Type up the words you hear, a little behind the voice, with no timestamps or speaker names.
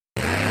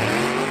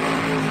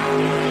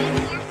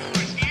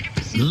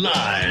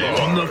Live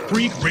on the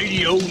Freak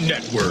Radio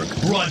Network,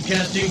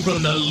 broadcasting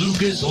from the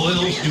Lucas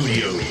Oil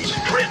Studios.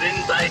 Driven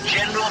by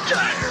General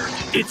Tire.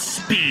 It's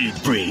Speed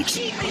Freaks.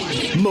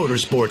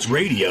 Motorsports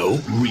Radio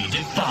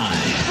redefined.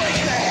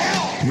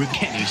 With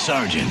Kenny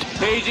Sargent.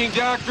 Paging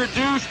Dr.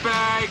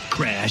 Douchebag.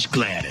 Crash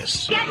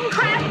Gladys. Get in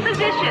crash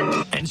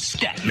position. And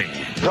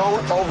Statman.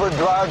 Don't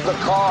overdrive the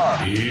car.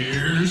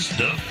 Here's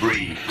the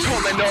Freaks.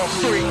 Coming on,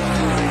 freak.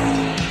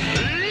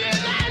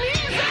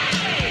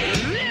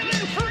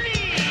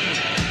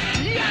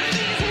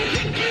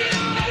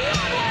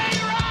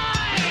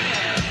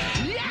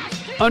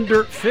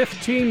 Under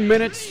 15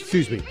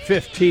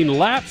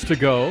 laps to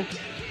go,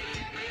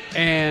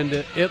 and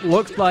it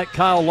looks like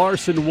Kyle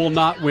Larson will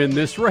not win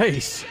this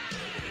race.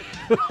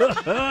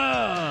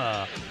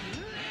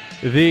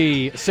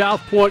 The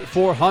South Point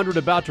 400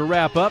 about to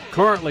wrap up.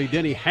 Currently,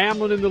 Denny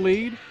Hamlin in the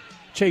lead,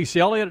 Chase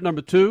Elliott at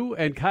number 2,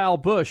 and Kyle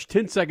Busch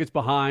 10 seconds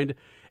behind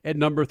at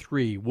number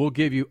 3. We'll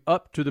give you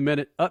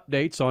up-to-the-minute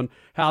updates on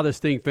how this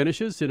thing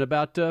finishes in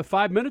about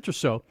 5 minutes or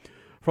so.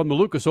 From the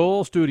Lucas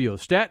Oil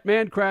Studios.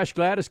 Statman, Crash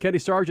Gladys, Kenny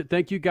Sargent,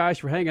 thank you guys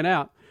for hanging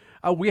out.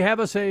 We have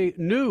us a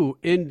new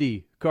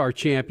IndyCar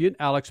champion,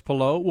 Alex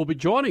Palou, will be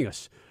joining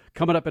us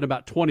coming up in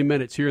about 20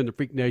 minutes here in the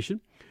Freak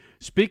Nation.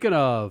 Speaking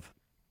of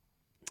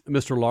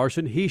Mr.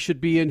 Larson, he should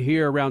be in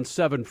here around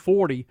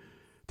 7:40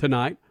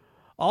 tonight.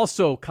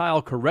 Also,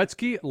 Kyle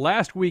Koretsky,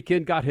 last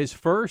weekend got his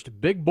first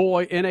big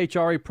boy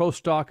NHRA Pro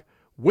Stock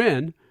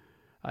win.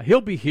 He'll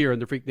be here in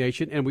the Freak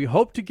Nation, and we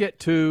hope to get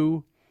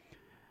to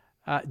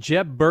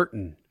Jeb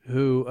Burton,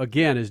 who,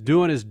 again, is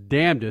doing his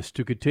damnedest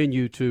to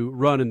continue to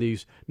run in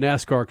these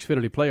NASCAR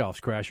Xfinity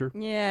playoffs, Crasher.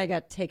 Yeah, I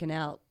got taken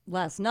out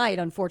last night,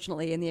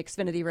 unfortunately, in the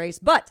Xfinity race.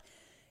 But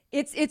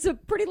it's a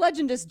pretty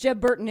legendous Jeb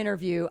Burton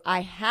interview.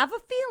 I have a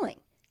feeling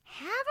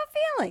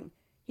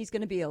he's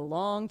going to be a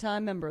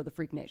long-time member of the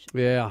Freak Nation.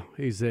 Yeah,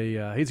 he's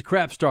a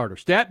crap starter.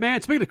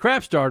 Statman, speaking of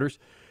crap starters,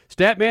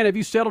 Statman, have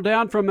you settled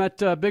down from that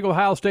big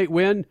Ohio State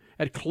win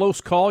at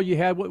close call you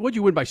had? What did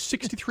you win by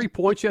 63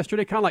 points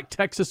yesterday? Kind of like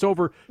Texas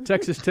over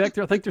Texas Tech.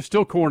 I think they're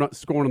still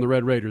scoring on the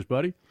Red Raiders,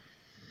 buddy.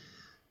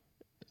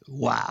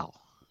 Wow.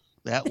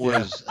 That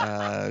was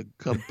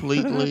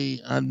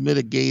completely,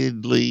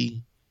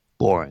 unmitigatedly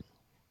boring.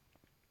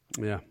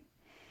 Yeah.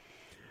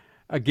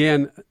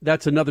 Again,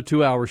 that's another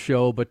 2-hour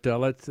show, but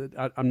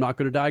I'm not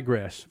going to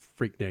digress,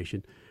 Freak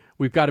Nation.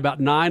 We've got about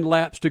 9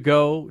 laps to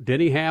go.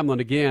 Denny Hamlin,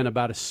 again,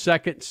 about a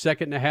second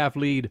and a half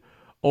lead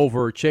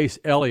over Chase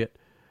Elliott.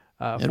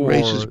 That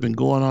race has been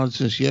going on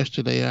since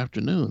yesterday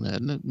afternoon,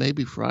 hasn't it?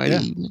 Maybe Friday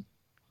evening.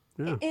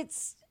 Yeah.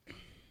 It's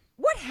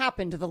what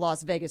happened to the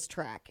Las Vegas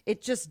track?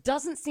 It just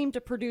doesn't seem to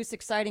produce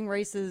exciting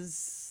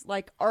races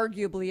like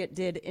arguably it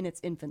did in its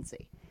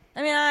infancy.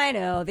 I mean, I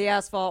know the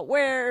asphalt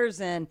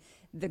wears and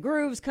the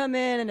grooves come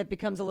in and it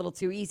becomes a little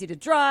too easy to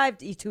drive,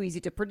 too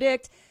easy to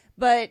predict.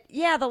 But,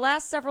 yeah, the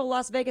last several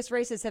Las Vegas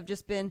races have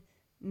just been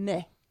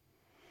meh.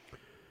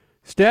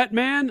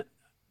 Statman,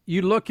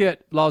 you look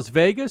at Las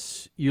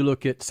Vegas, you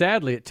look at,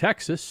 sadly, at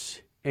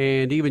Texas,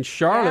 and even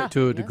Charlotte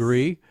to a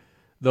degree.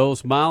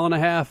 Those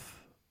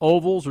mile-and-a-half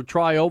ovals or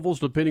tri-ovals,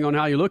 depending on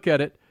how you look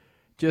at it,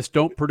 just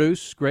don't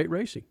produce great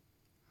racing.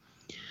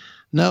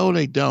 No,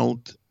 they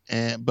don't.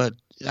 But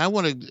I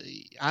want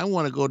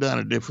to go down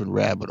a different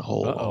rabbit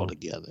hole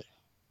altogether.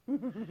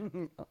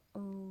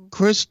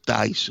 Chris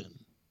Dyson.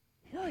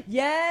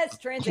 Yes,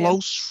 Trans Am.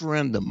 Close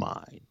friend of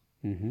mine,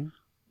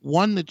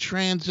 won the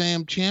Trans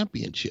Am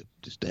Championship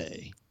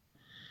today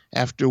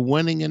after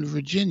winning in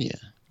Virginia.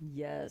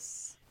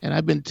 Yes. And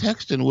I've been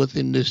texting with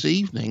him this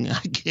evening.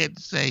 I can't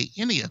say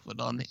any of it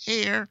on the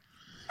air,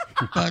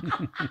 but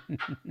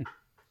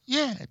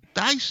yeah,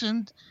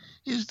 Dyson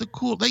is the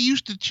cool. They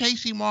used to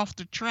chase him off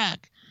the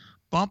track,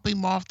 bump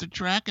him off the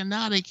track, and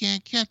now they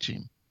can't catch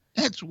him.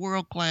 That's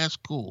world-class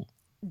cool.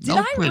 Did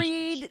I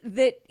read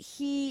that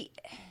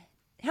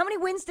how many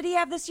wins did he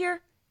have this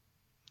year?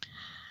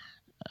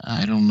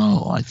 I don't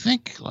know. I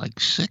think like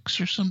 6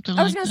 or something like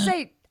that. I was going to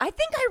say, I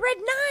think I read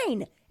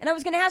 9. And I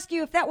was going to ask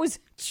you if that was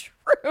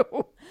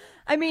true.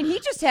 I mean, he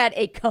just had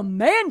a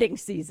commanding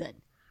season.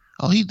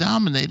 Oh, he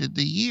dominated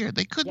the year.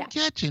 They couldn't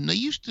catch him. They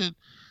used to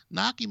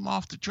knock him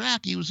off the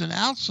track. He was an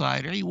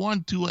outsider. He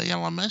won 2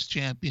 ALMS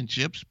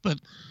championships, but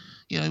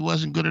he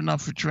wasn't good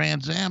enough for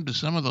Trans Am to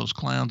some of those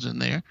clowns in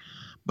there.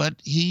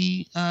 But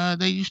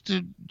they used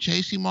to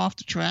chase him off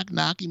the track,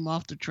 knock him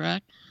off the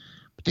track,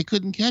 but they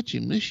couldn't catch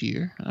him this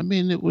year. I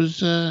mean, it was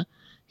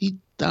he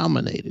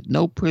dominated,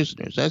 no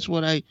prisoners. That's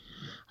what I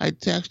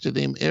texted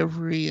him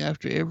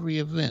after every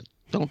event.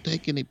 Don't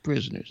take any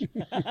prisoners.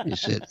 He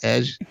said,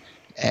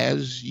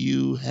 as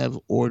you have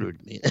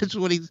ordered me. That's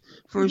what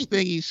first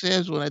thing he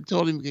says when I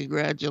told him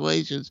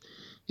congratulations.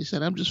 He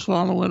said, I'm just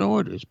following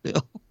orders,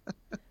 Bill.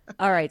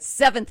 All right,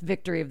 7th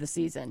victory of the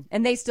season,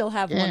 and they still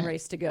have 1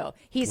 race to go.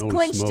 He's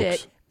clinched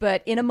it,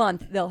 but in a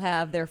month they'll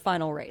have their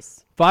final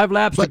race. 5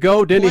 laps to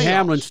go. Denny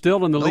Hamlin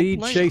still in the lead.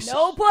 No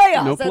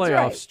playoffs. No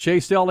playoffs. Right.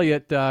 Chase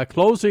Elliott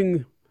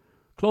closing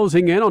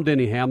in on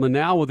Denny Hamlin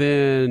now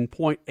within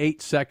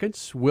 0.8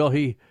 seconds. Will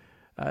he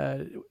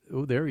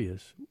There he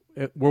is.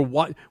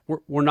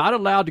 We're not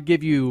allowed to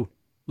give you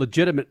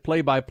legitimate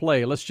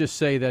play-by-play. Let's just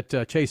say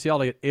that Chase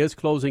Elliott is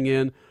closing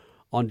in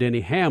on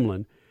Denny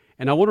Hamlin.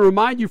 And I want to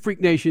remind you, Freak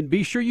Nation,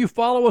 be sure you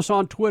follow us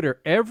on Twitter.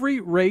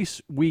 Every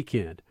race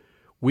weekend,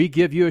 we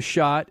give you a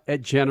shot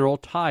at General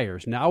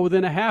Tires. Now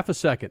within a half a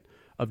second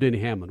of Denny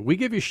Hamlin, we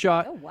give you a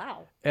shot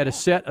at a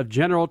set of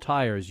General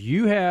Tires.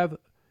 You have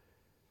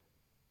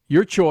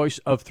your choice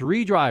of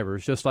 3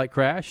 drivers, just like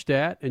Crash,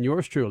 Stat, and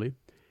yours truly.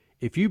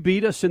 If you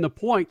beat us in the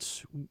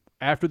points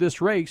after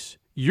this race,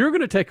 you're going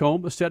to take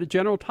home a set of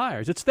General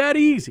Tires. It's that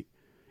easy.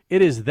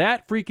 It is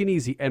that freaking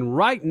easy. And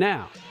right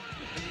now,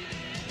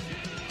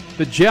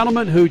 the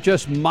gentleman who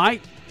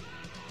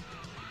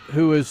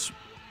is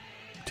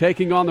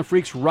taking on the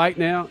Freaks right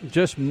now,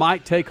 just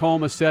might take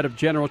home a set of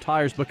General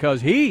Tires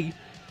because he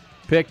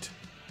picked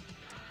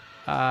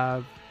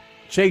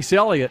Chase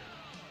Elliott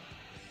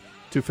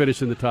to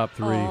finish in the top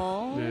 3.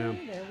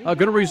 Going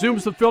to resume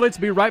some affiliates.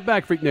 Be right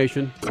back, Freak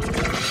Nation.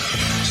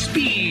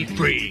 Speed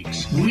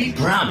Freaks, we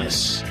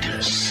promise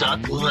to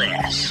suck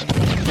less.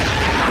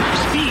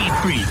 Speed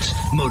Freaks,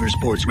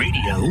 Motorsports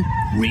Radio,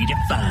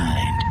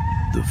 redefined.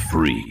 The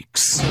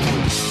Freaks.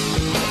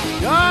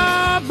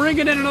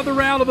 Bringing in another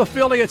round of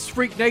affiliates,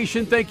 Freak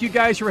Nation. Thank you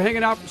guys for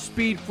hanging out for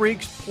Speed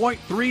Freaks.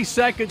 0.3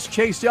 seconds,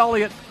 Chase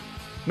Elliott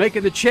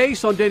making the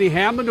chase on Denny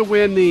Hamlin to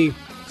win the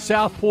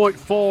South Point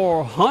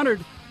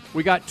 400.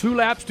 We got 2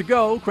 laps to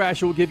go.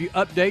 Crash will give you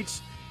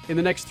updates in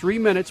the next 3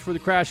 minutes for the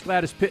Crash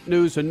Gladys Pit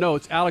News and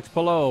Notes. Alex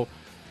Palou,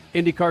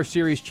 IndyCar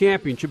Series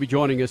champion, should be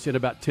joining us in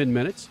about 10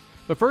 minutes.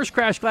 But first,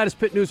 Crash Gladys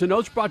Pit News and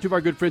Notes brought to you by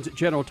our good friends at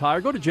General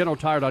Tire. Go to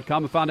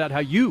GeneralTire.com and find out how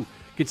you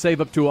can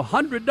save up to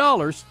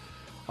 $100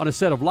 on a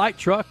set of light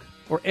truck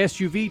or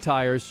SUV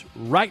tires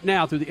right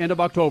now through the end of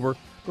October.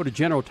 Go to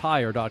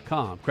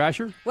GeneralTire.com.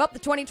 Crasher? Well, the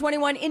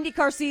 2021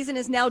 IndyCar season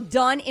is now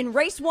done. In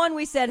race 1,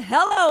 we said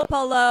hello,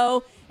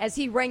 Palou, as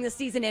he rang the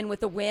season in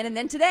with a win. And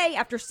then today,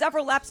 after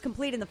several laps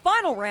complete in the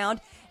final round,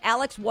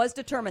 Alex was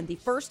determined the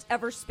first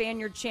ever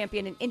Spaniard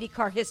champion in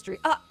IndyCar history,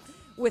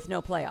 with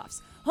no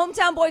playoffs.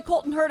 Hometown boy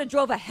Colton Herta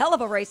drove a hell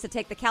of a race to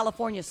take the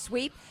California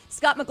sweep.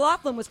 Scott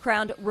McLaughlin was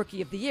crowned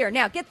Rookie of the Year.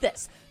 Now, get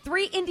this.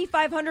 3 Indy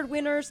 500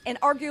 winners and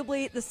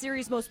arguably the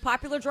series' most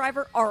popular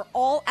driver are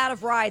all out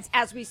of rides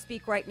as we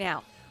speak right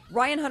now.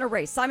 Ryan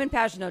Hunter-Reay, Simon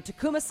Pagenaud,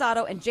 Takuma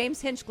Sato, and James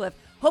Hinchcliffe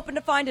hoping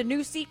to find a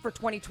new seat for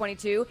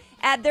 2022.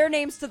 Add their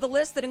names to the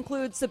list that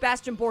includes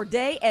Sebastian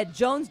Bourdais, Ed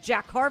Jones,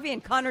 Jack Harvey,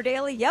 and Connor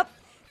Daly. Yep.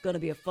 Going to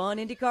be a fun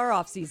IndyCar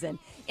offseason.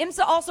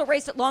 IMSA also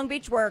raced at Long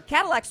Beach, where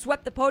Cadillac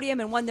swept the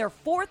podium and won their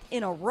 4th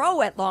in a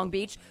row at Long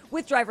Beach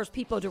with drivers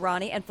Pipo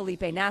Derani and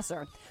Felipe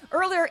Nasser.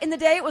 Earlier in the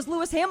day, it was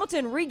Lewis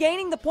Hamilton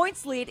regaining the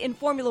points lead in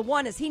Formula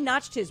One as he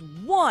notched his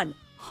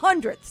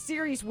 100th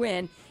series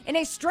win in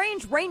a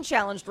strange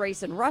rain-challenged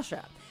race in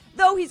Russia.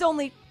 Though he's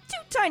only 2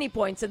 tiny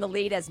points in the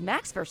lead, as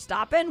Max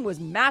Verstappen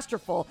was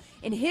masterful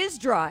in his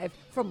drive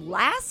from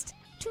last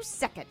to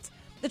second.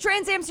 The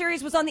Trans Am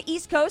Series was on the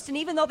East Coast, and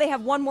even though they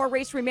have one more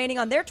race remaining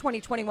on their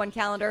 2021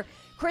 calendar,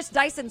 Chris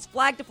Dyson's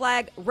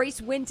flag-to-flag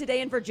race win today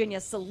in Virginia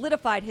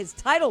solidified his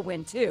title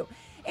win, too.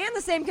 And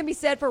the same can be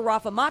said for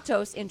Rafa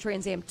Matos in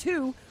Trans Am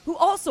 2, who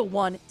also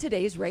won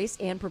today's race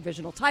and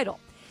provisional title.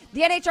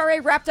 The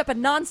NHRA wrapped up a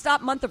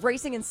nonstop month of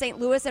racing in St.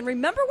 Louis, and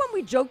remember when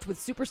we joked with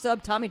super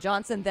sub Tommy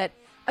Johnson that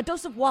a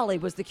dose of Wally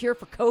was the cure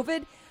for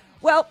COVID?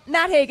 Well,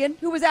 Matt Hagan,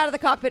 who was out of the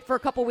cockpit for a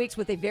couple weeks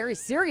with a very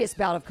serious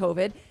bout of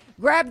COVID,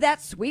 grabbed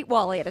that sweet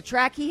Wally at a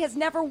track he has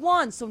never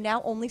won, so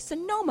now only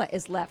Sonoma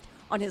is left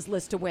on his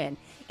list to win.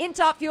 In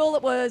Top Fuel,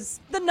 it was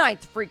the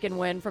 9th freaking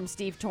win from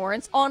Steve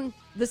Torrence on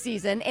the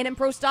season, and in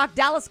Pro Stock,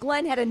 Dallas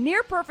Glenn had a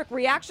near-perfect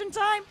reaction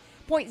time,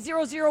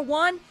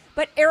 .001,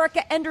 but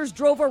Erica Enders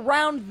drove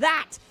around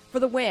that for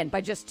the win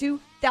by just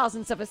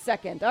 0.02 of a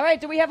second. All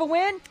right, do we have a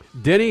win?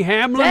 Denny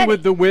Hamlin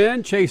with the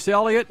win, Chase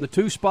Elliott in the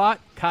 2 spot,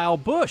 Kyle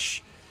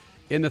Busch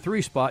in the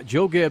 3 spot,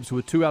 Joe Gibbs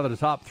with 2 out of the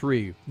top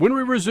 3. When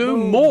we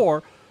resume,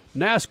 more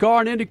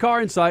NASCAR and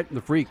IndyCar Insight from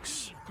the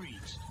Freaks.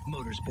 Freaks,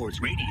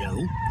 Motorsports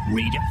Radio,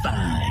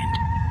 redefined.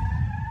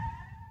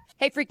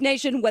 Hey, Freak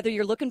Nation, whether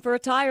you're looking for a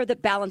tire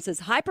that balances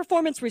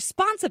high-performance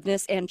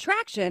responsiveness and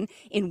traction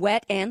in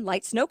wet and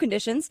light snow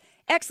conditions,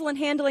 excellent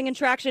handling and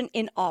traction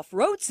in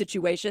off-road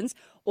situations,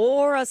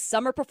 or a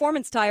summer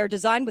performance tire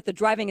designed with the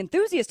driving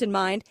enthusiast in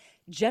mind,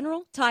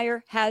 General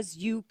Tire has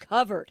you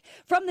covered.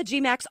 From the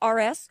G-Max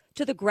RS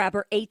to the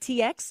Grabber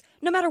ATX,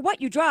 no matter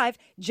what you drive,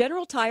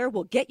 General Tire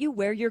will get you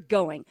where you're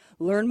going.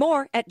 Learn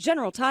more at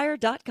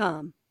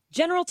GeneralTire.com.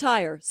 General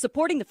Tire,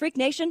 supporting the Freak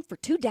Nation for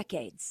 2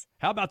 decades.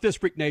 How about this,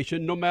 Freak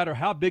Nation? No matter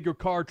how big your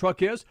car or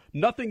truck is,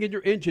 nothing in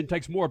your engine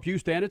takes more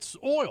abuse than its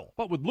oil.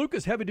 But with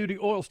Lucas Heavy Duty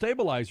Oil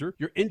Stabilizer,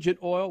 your engine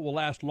oil will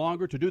last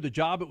longer to do the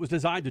job it was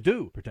designed to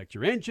do. Protect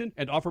your engine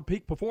and offer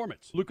peak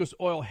performance. Lucas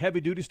Oil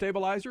Heavy Duty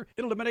Stabilizer,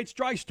 it eliminates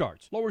dry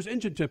starts, lowers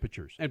engine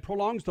temperatures, and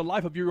prolongs the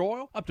life of your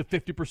oil up to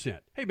 50%.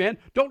 Hey man,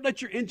 don't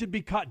let your engine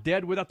be caught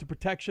dead without the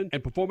protection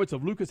and performance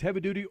of Lucas Heavy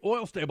Duty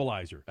Oil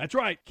Stabilizer. That's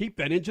right, keep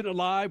that engine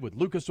alive with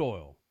Lucas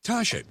Oil.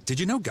 Tasha, did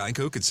you know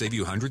Geico could save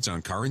you hundreds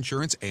on car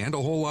insurance and and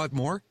a whole lot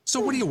more.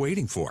 So what are you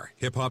waiting for?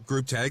 Hip Hop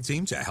Group Tag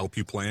Team to help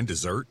you plan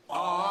dessert?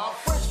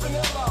 Fresh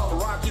vanilla,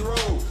 rocky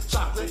road,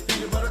 chocolate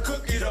peanut butter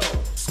cookie dough.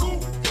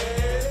 Scoop,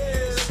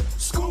 yes,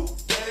 scoop,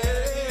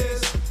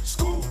 yes,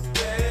 scoop,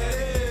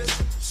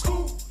 yes,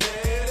 scoop,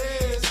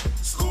 yes,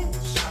 scoop,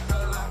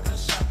 shakalaka,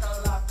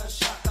 shakalaka,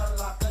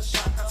 shakalaka,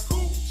 shaka,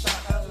 scoop,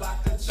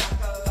 shakalaka,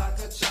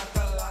 shakalaka,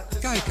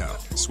 shakalaka.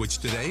 Geico. Switch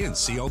today and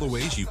see all the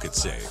ways you could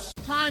save.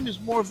 Time is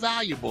more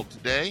valuable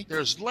today.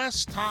 There's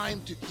less time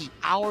to keep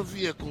our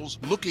vehicles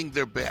looking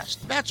their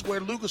best. That's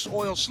where Lucas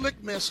Oil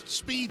Slick Mist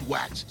Speed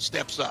Wax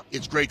steps up.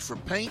 It's great for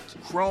paint,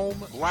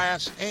 chrome,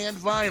 glass, and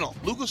vinyl.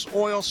 Lucas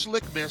Oil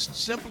Slick Mist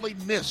simply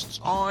mists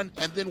on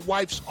and then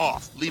wipes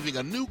off, leaving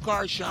a new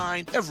car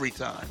shine every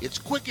time. It's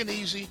quick and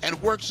easy and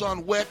works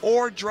on wet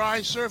or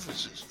dry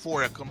surfaces.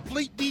 For a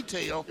complete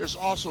detail, there's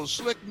also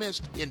Slick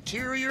Mist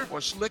Interior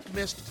or Slick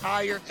Mist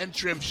Tire and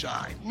Trim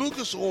Shine.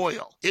 Lucas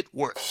Oil, it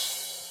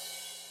works.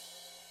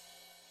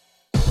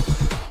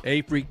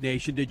 Hey, Freak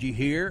Nation, did you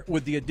hear?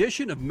 With the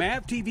addition of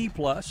MAV TV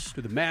Plus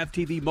to the MAV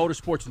TV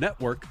Motorsports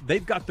Network,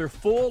 they've got their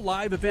full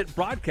live event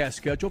broadcast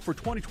schedule for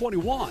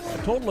 2021. A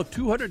total of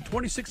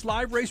 226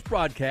 live race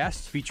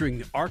broadcasts featuring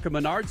the ARCA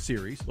Menard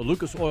Series, the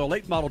Lucas Oil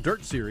Late Model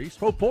Dirt Series,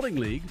 Pro Pulling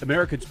League,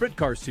 American Sprint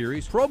Car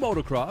Series, Pro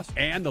Motocross,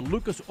 and the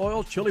Lucas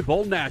Oil Chili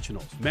Bowl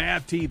Nationals.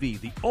 MAV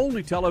TV, the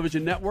only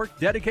television network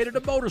dedicated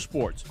to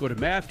motorsports. Go to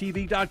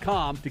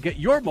mavtv.com to get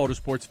your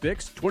motorsports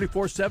fix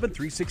 24/7,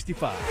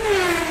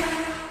 365.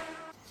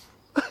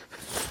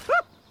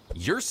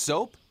 Your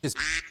soap is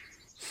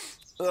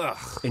ugh,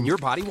 and your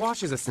body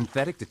wash is a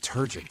synthetic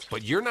detergent.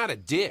 But you're not a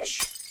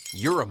dish.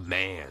 You're a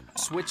man.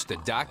 Switch to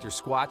Dr.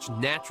 Squatch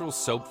Natural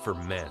Soap for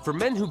Men. For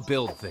men who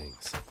build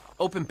things.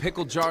 Open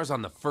pickle jars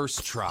on the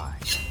first try.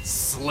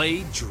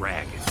 Slay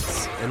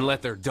dragons. And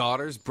let their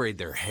daughters braid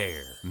their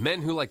hair.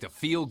 Men who like to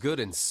feel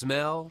good and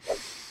smell.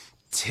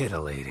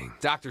 Titillating.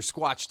 Dr.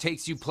 Squatch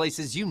takes you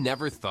places you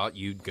never thought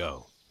you'd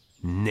go.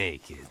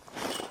 Naked.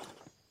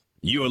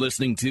 You're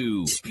listening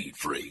to Speed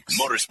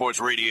Freaks Motorsports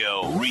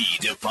Radio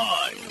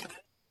Redefined.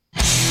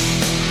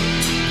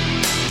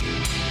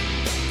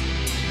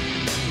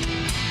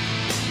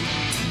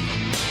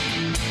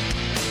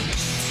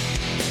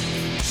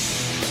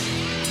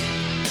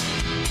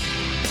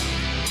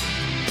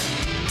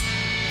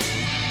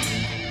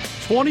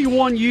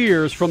 "21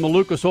 years from the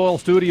Lucas Oil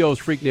Studios,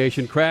 Freak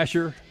Nation.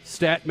 Crasher,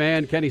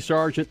 Statman, Kenny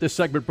Sargent. This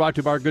segment brought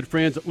to you by our good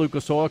friends at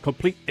Lucas Oil.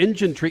 Complete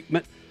engine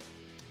treatment.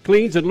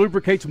 Cleans and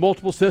lubricates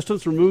multiple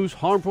systems, removes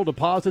harmful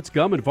deposits,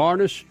 gum and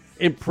varnish,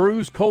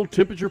 improves cold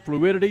temperature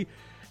fluidity,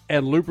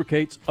 and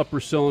lubricates upper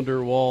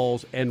cylinder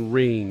walls and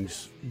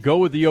rings. Go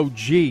with the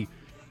OG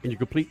in your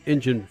complete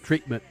engine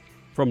treatment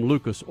from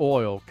Lucas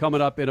Oil.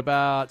 Coming up in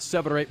about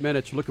 7 or 8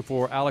 minutes, looking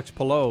for Alex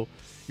Palou,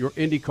 your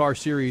IndyCar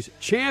Series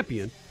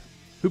champion,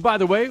 who, by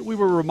the way, we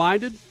were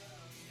reminded,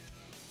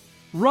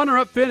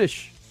 runner-up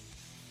finish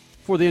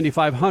for the Indy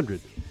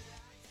 500.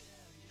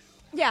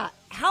 Yeah,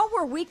 how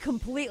were we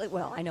completely,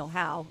 well, I know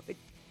how.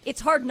 It's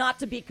hard not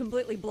to be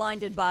completely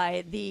blinded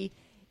by the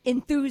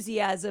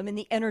enthusiasm and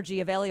the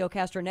energy of Helio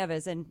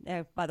Castroneves.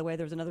 And by the way,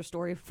 there's another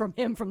story from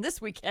him from this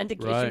weekend in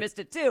case you missed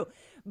it too.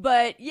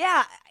 But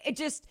yeah, it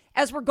just,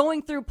 as we're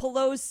going through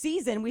Palou's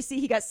season, we see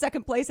he got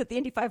second place at the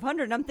Indy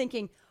 500. And I'm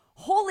thinking,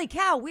 holy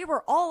cow, we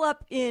were all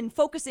up in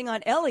focusing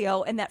on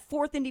Helio and that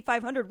fourth Indy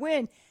 500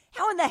 win.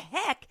 How in the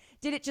heck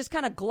did it just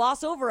kind of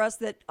gloss over us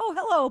that, oh,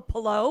 hello,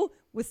 Palou,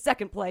 with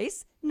second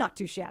place? Not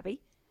too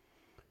shabby.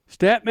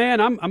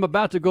 Statman, I'm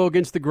about to go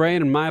against the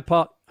grain, and I'm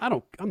not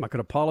going to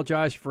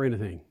apologize for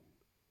anything.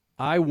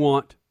 I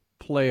want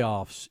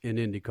playoffs in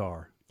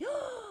IndyCar.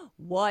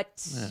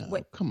 What? Oh,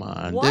 Wait, come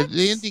on. what?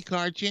 The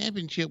IndyCar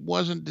championship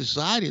wasn't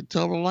decided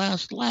till the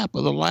last lap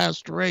of the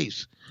last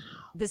race.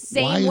 The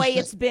same way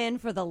it's been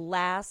for the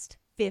last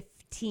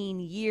 15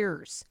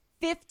 years.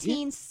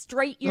 15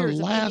 straight years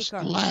the of last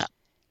IndyCar. lap.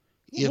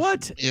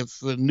 What? If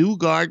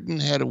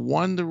Newgarden had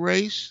won the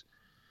race,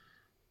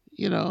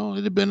 it'd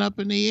have been up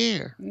in the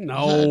air.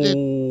 No.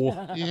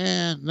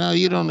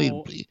 You don't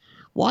need.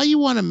 Why you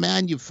want to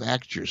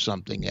manufacture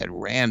something at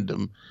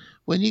random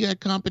when you got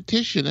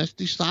competition that's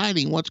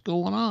deciding what's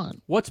going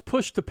on? What's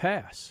push to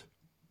pass?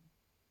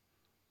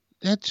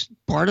 That's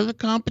part of the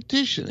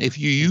competition. If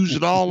you use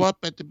it all up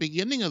at the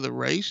beginning of the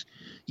race,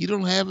 you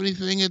don't have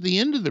anything at the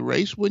end of the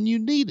race when you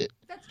need it.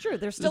 That's true.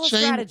 There's still a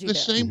strategy there. The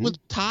same with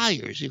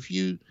tires. If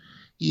you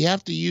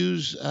have to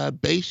use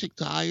basic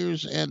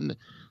tires and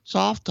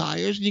soft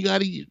tires, and you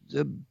got to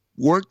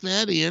work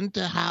that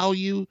into how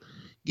you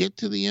get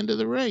to the end of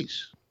the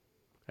race.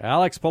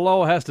 Alex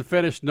Palou has to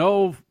finish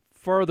no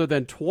further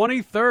than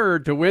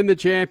 23rd to win the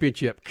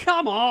championship.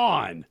 Come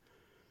on.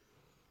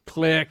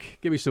 Click.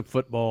 Give me some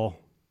football.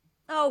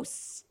 Oh,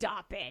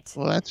 stop it.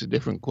 Well, that's a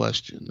different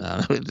question.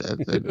 No,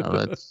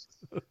 that's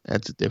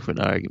a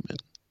different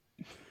argument.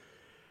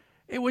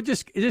 It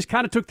just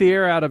kind of took the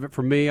air out of it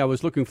for me. I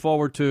was looking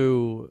forward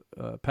to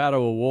Pato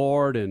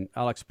O'Ward and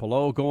Alex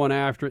Palou going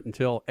after it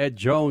until Ed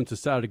Jones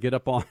decided to get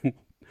up on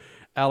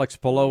Alex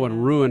Palou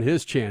and ruin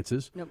his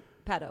chances. Nope.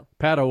 Pato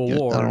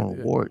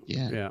Award.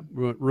 Yeah,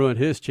 ruined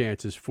his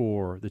chances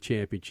for the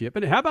championship.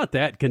 And how about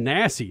that?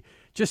 Ganassi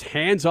just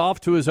hands off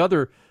to his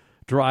other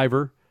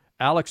driver,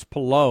 Alex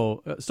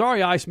Palou.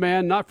 Sorry,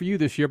 Iceman, not for you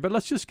this year, but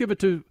let's just give it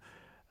to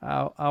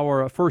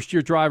our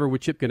first-year driver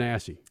with Chip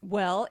Ganassi.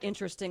 Well,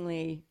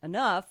 interestingly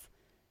enough,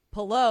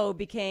 Palou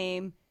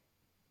became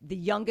the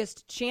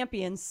youngest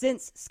champion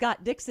since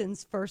Scott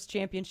Dixon's first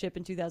championship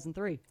in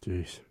 2003.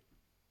 Jeez.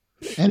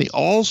 And he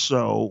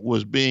also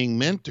was being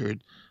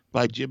mentored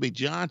by Jimmy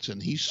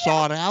Johnson. He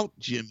sought out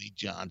Jimmy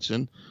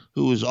Johnson,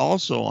 who was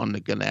also on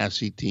the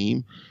Ganassi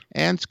team,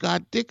 and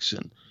Scott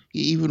Dixon. He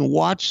even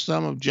watched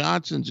some of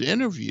Johnson's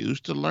interviews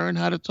to learn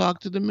how to talk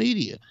to the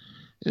media.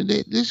 And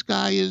this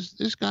guy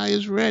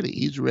is ready.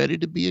 He's ready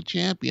to be a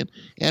champion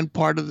and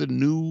part of the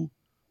new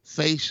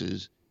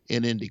faces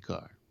in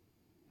IndyCar.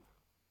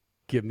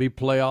 Give me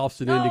playoffs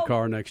in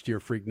IndyCar next year,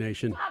 Freak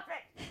Nation.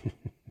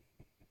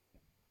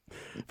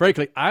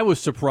 Frankly, I was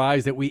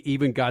surprised that we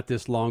even got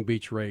this Long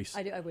Beach race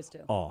I was too.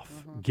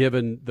 off,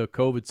 given the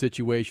COVID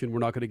situation. We're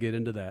not going to get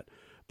into that.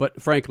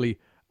 But frankly,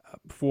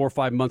 4 or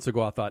 5 months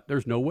ago, I thought,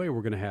 there's no way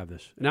we're going to have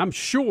this. And I'm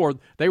sure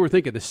they were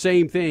thinking the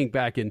same thing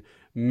back in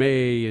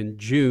May and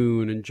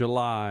June and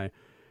July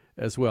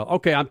as well.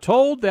 Okay, I'm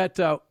told that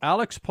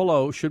Alex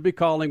Palou should be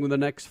calling within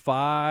the next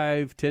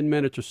 5-10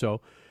 minutes or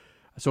so.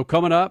 So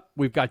coming up,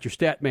 we've got your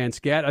Statman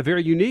Scat, a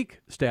very unique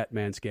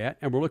Statman Scat,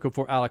 and we're looking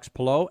for Alex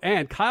Palou.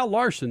 And Kyle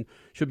Larson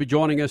should be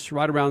joining us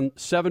right around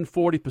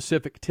 7:40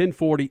 Pacific,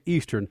 10:40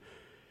 Eastern,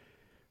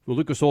 the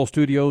Lucas Oil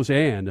Studios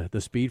and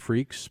the Speed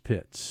Freaks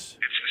pits.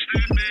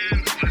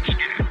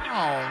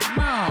 Oh,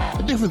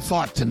 no. A different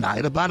thought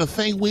tonight about a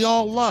thing we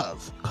all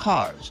love,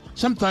 cars.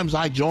 Sometimes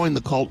I join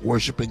the cult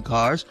worshiping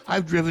cars.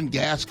 I've driven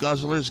gas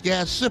guzzlers,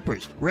 gas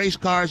sippers, race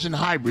cars, and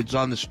hybrids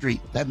on the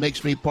street. That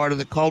makes me part of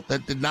the cult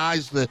that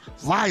denies the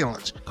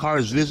violence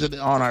cars visit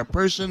on our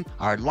person,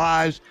 our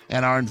lives,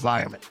 and our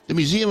environment. The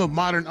Museum of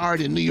Modern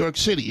Art in New York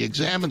City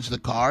examines the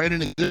car in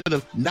an exhibit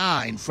of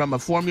 9, from a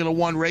Formula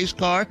One race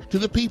car to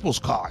the people's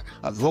car,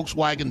 a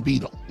Volkswagen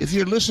Beetle. If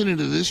you're listening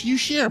to this, you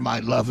share my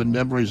love and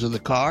memories of the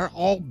car,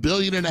 all 1.5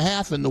 billion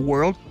in the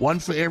world, 1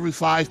 for every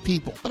 5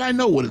 people. But I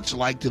know what it's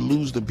like to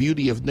lose the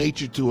beauty of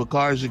nature to a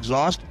car's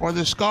exhaust, or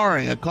the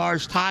scarring a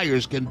car's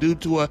tires can do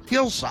to a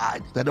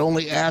hillside that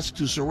only asks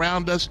to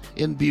surround us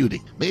in beauty.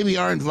 Maybe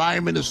our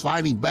environment is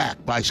fighting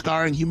back by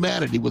scarring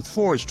humanity with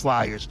forest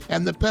fires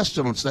and the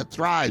pestilence that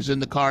thrives in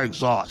the car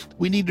exhaust.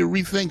 We need to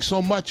rethink so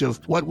much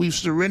of what we've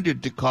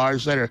surrendered to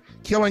cars that are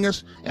killing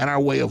us and our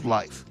way of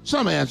life.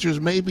 Some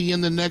answers may be in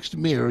the next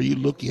mirror you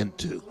look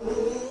into.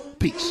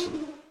 Peace.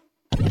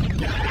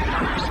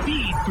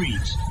 Speed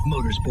Freaks,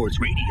 Motorsports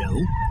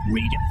Radio,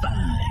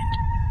 redefined.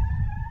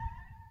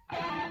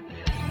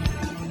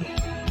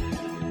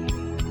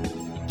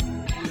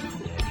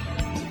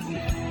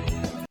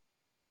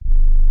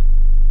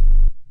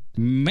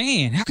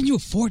 Man, how can you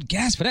afford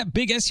gas for that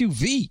big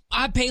SUV?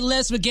 I pay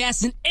less for gas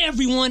than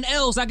everyone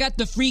else. I got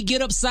the free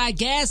Get Upside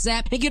Gas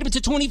app and get up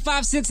to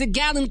 25 cents a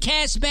gallon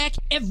cash back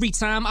every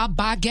time I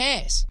buy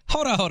gas.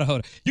 Hold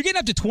on. You're getting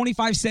up to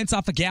 25 cents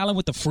off a gallon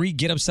with the free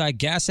Get Upside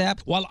Gas app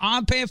while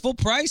I'm paying full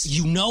price?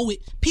 You know it.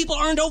 People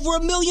earned over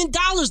 $1 million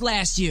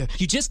last year.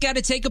 You just got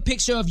to take a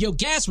picture of your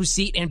gas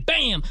receipt and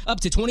bam, up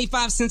to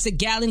 25 cents a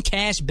gallon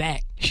cash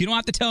back. You don't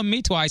have to tell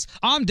me twice.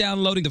 I'm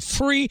downloading the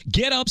free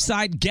Get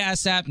Upside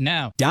Gas app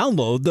now.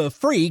 Download the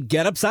free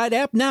Get Upside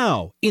app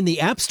now in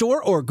the App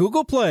Store or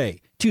Google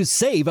Play to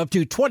save up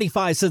to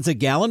 25 cents a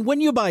gallon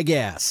when you buy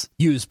gas.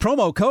 Use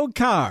promo code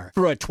CAR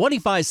for a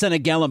 25 cent a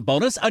gallon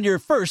bonus on your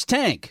first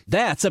tank.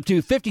 That's up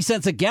to 50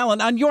 cents a gallon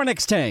on your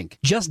next tank.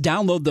 Just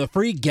download the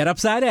free Get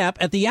Upside app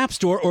at the App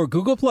Store or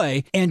Google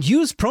Play and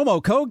use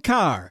promo code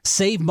CAR.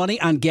 Save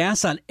money on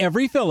gas on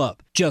every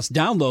fill-up. Just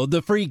download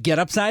the free Get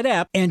Upside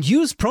app and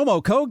use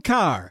promo code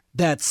CAR.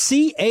 That's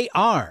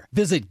C-A-R.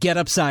 Visit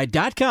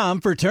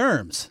GetUpside.com for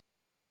terms.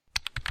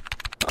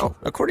 Oh,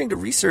 according to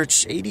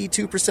research,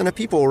 82% of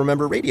people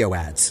remember radio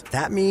ads.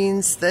 That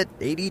means that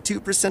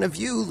 82% of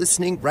you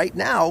listening right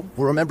now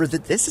will remember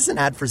that this is an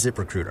ad for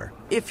ZipRecruiter.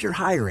 If you're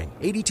hiring,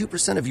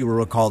 82% of you will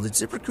recall that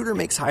ZipRecruiter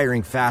makes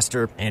hiring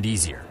faster and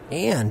easier.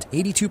 And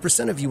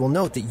 82% of you will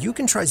note that you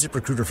can try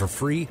ZipRecruiter for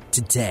free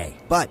today.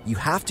 But you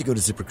have to go to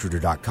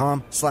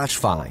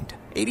ZipRecruiter.com/find.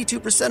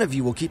 82% of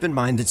you will keep in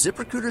mind that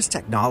ZipRecruiter's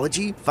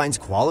technology finds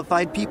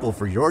qualified people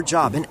for your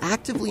job and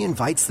actively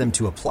invites them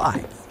to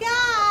apply.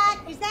 Scott,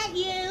 is that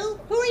you?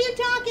 Who are you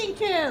talking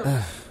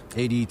to?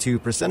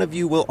 82% of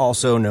you will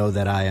also know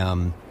that I,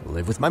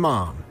 live with my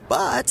mom.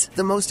 But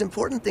the most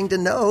important thing to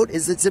note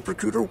is that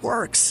ZipRecruiter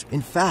works.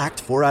 In fact,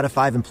 4 out of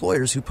 5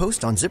 employers who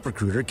post on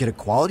ZipRecruiter get a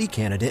quality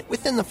candidate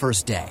within the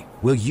first day.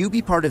 Will you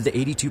be part of the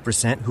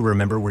 82% who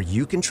remember where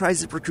you can try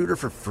ZipRecruiter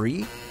for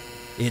free?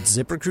 It's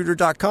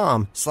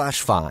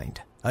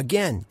ZipRecruiter.com/find.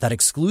 Again, that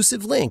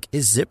exclusive link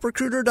is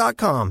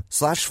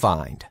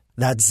ZipRecruiter.com/find.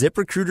 That's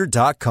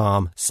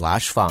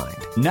ZipRecruiter.com/find.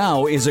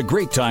 Now is a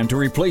great time to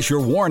replace your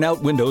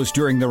worn-out windows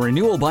during the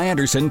Renewal by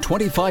Andersen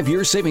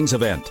 25-year savings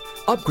event.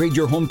 Upgrade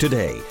your home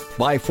today.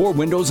 Buy 4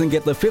 windows and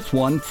get the 5th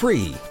one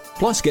free.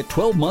 Plus, get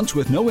 12 months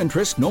with no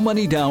interest, no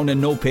money down, and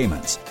no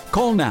payments.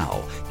 Call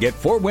now. Get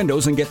 4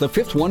 windows and get the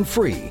 5th one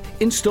free.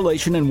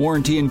 Installation and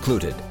warranty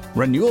included.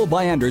 Renewal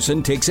by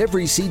Andersen takes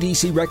every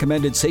CDC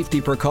recommended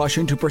safety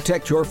precaution to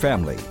protect your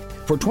family.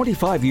 For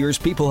 25 years,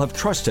 people have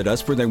trusted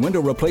us for their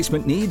window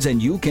replacement needs, and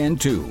you can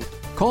too.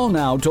 Call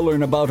now to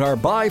learn about our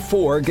buy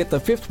 4, get the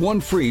 5th one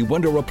free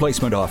window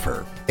replacement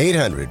offer.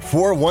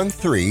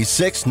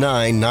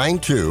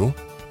 800-413-6992.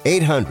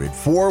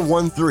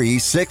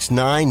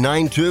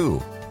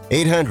 800-413-6992.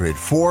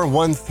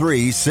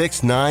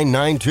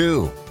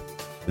 800-413-6992.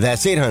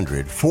 That's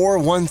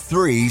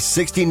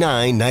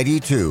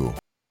 800-413-6992.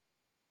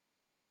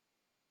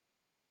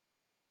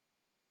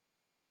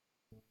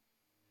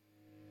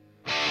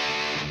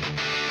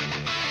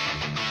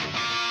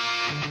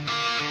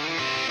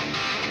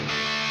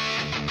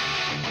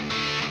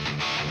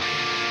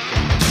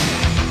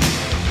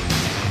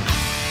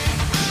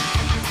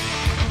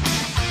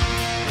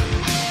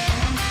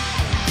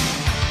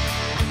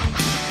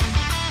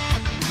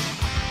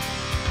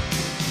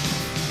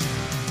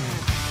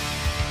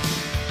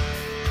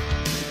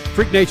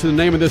 Freak Nation, the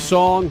name of this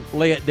song,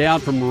 Lay It Down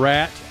from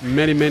Rat,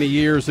 many, many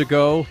years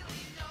ago.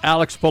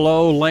 Alex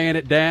Palou laying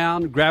it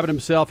down, grabbing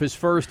himself his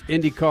first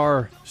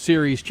IndyCar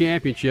Series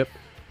championship,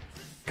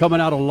 coming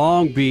out of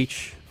Long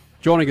Beach,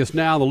 joining us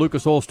now in the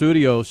Lucas Oil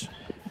Studios.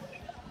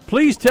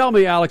 Please tell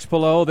me, Alex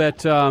Palou,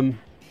 that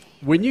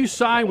when you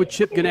signed with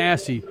Chip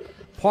Ganassi,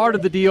 part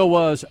of the deal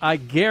was, I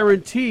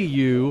guarantee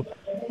you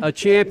a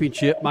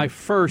championship my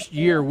first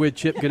year with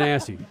Chip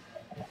Ganassi.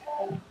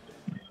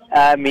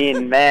 I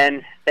mean,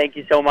 man, thank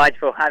you so much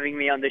for having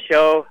me on the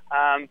show.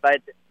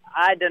 But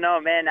I don't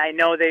know, man. I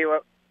know they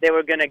were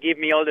going to give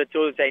me all the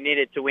tools I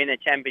needed to win a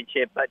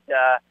championship, but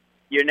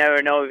you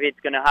never know if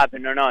it's going to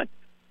happen or not.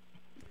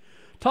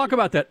 Talk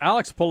about that.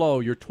 Alex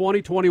Palou, your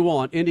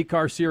 2021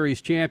 IndyCar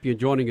Series champion,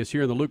 joining us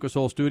here in the Lucas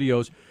Oil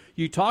Studios.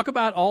 You talk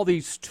about all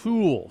these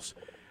tools.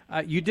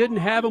 You didn't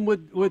have them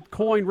with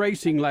Coin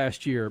Racing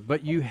last year,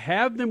 but you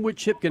have them with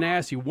Chip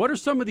Ganassi. What are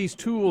some of these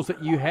tools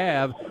that you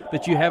have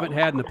that you haven't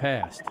had in the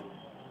past?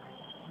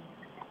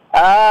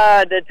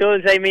 The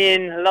tools, I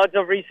mean, lots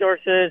of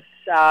resources,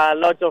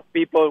 lots of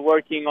people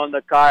working on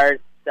the cars,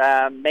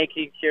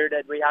 making sure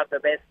that we have the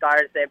best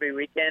cars every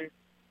weekend,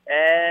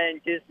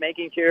 and just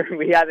making sure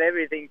we have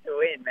everything to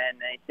win, man.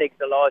 It takes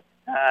a lot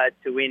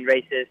to win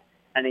races,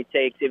 and it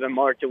takes even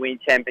more to win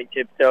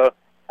championships. So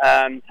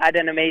had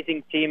an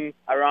amazing team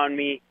around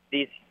me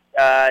this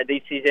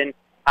season,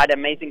 had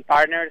amazing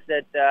partners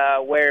that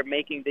were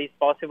making this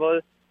possible,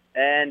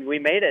 and we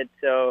made it.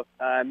 So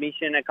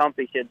mission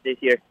accomplished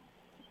this year.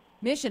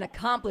 Mission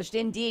accomplished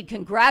indeed.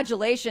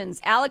 Congratulations.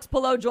 Alex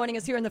Palou joining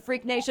us here in the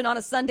Freak Nation on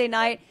a Sunday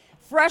night,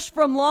 fresh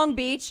from Long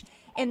Beach,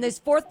 in this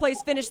fourth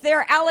place finish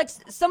there. Alex,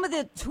 some of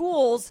the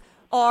tools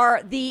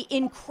are the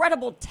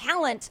incredible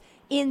talent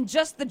in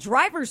just the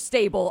driver's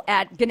stable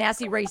at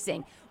Ganassi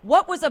Racing.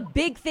 What was a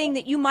big thing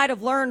that you might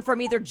have learned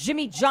from either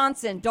Jimmy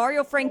Johnson,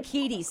 Dario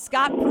Franchitti,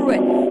 Scott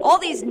Pruitt, all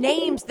these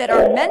names that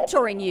are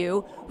mentoring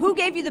you? Who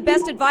gave you the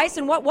best advice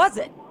and what was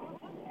it?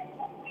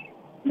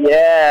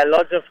 Yeah,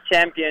 lots of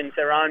champions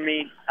around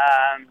me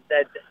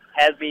that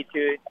helped me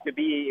to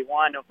be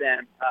one of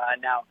them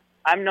now.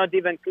 I'm not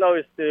even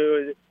close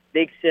to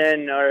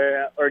Dixon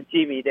or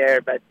Jimmy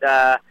there, but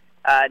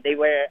they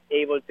were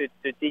able to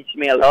teach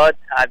me a lot.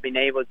 I've been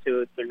able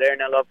to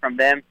learn a lot from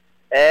them.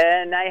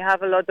 And I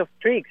have a lot of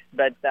tricks,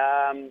 but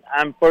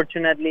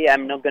unfortunately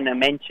I'm not going to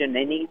mention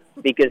any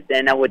because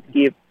then I would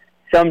give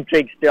some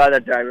tricks to other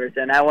drivers,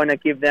 and I want to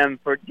keep them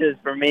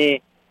just for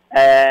me.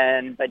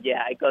 But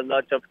yeah, I got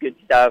lots of good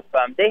stuff.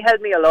 They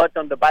helped me a lot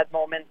on the bad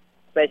moments,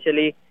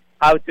 especially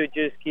how to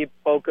just keep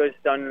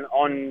focused on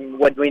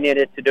what we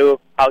needed to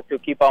do, how to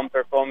keep on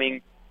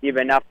performing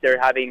even after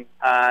having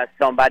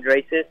some bad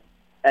races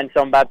and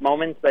some bad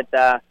moments. But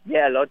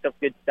yeah, lots of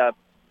good stuff.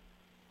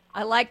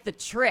 I like the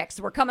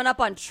tricks. We're coming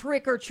up on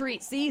trick or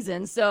treat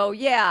season. So,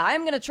 yeah,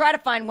 I'm going to try to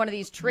find one of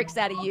these tricks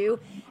out of you.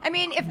 I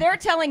mean, if they're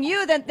telling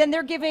you, then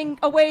they're giving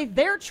away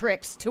their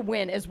tricks to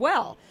win as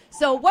well.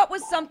 So what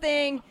was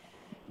something,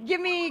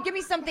 give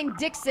me something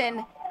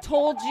Dixon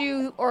told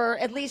you or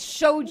at least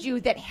showed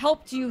you that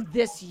helped you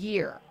this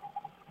year?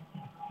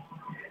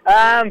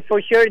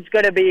 For sure it's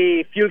going to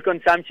be fuel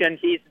consumption.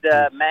 He's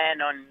the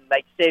man on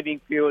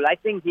saving fuel. I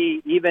think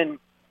he even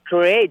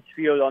creates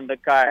fuel on the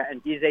car,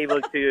 and he's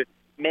able to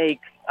make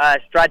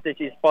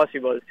strategies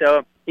possible.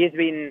 So he's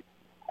been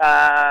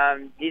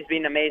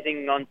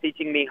amazing on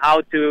teaching me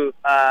how to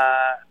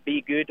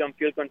be good on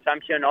fuel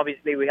consumption.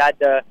 Obviously, we had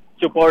the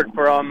support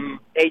from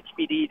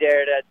HPD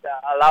there that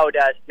allowed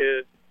us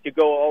to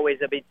go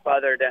always a bit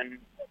further than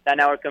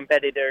our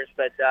competitors.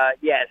 But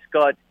yeah,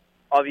 Scott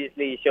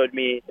obviously showed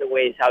me the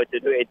ways how to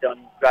do it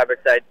on driver's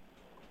side.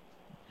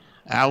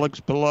 Alex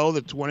Palou,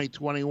 the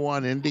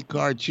 2021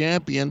 IndyCar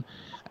champion.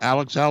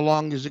 Alex, how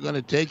long is it going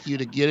to take you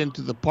to get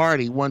into the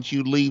party once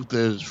you leave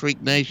the Freak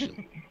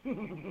Nation?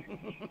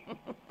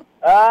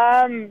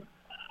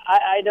 I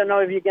I don't know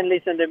if you can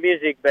listen to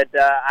music, but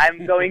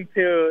I'm going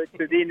to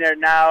dinner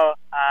now.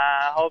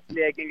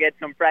 Hopefully I can get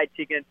some fried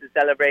chicken to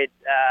celebrate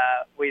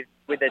with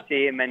the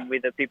team and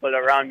with the people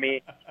around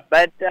me.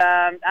 But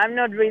I'm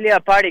not really a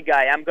party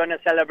guy. I'm going to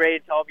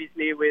celebrate,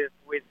 obviously, with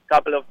a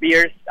couple of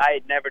beers.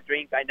 I never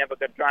drink. I never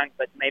got drunk,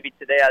 but maybe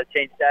today I'll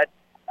change that.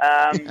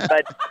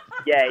 But,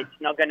 yeah, it's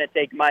not going to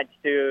take much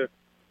to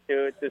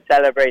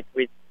celebrate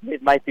with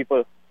my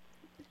people.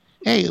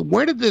 Hey,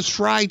 where did this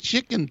fried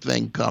chicken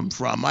thing come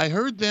from? I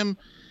heard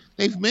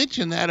they've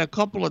mentioned that a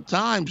couple of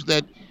times,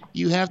 that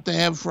you have to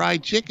have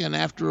fried chicken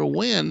after a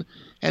win,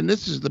 and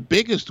this is the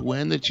biggest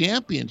win, the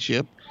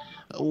championship.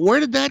 Where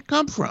did that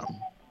come from?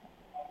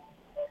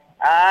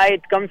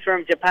 It comes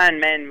from Japan,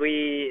 man.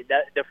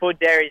 The food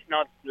there is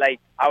not like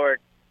our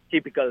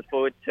typical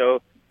food,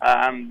 so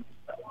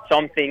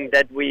something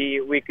that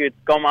we could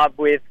come up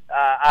with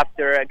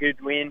after a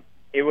good win.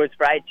 It was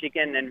fried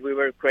chicken, and we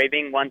were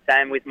craving one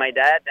time with my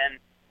dad, and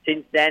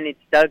since then it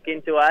stuck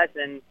into us,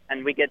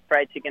 and we get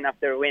fried chicken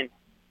after a win.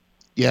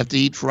 You have to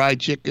eat fried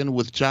chicken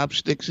with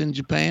chopsticks in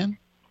Japan?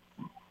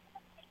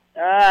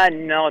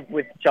 Not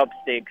with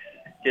chopsticks,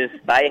 just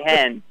by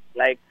hand,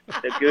 like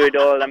the good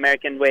old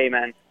American way,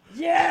 man.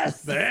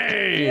 Yes!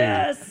 Bang.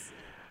 Yes!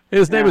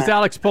 His name is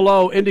Alex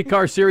Palou,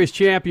 IndyCar Series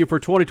champion for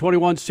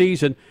 2021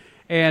 season,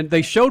 and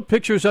they showed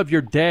pictures of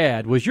your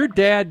dad. Was your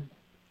dad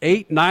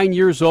 8, 9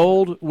 years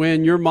old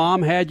when your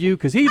mom had you?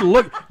 Because you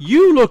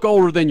look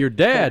older than your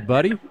dad,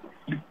 buddy.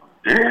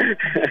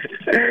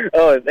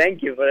 Oh,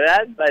 thank you for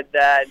that. But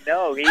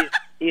no,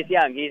 he's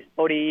young. He's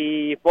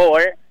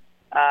 44.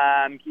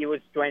 He was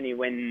 20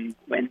 when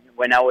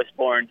I was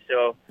born.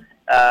 So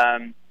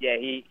yeah,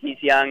 he's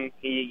young.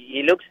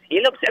 He looks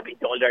a bit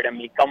older than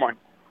me. Come on.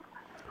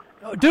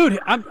 Oh, dude,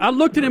 I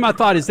looked at him. I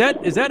thought, is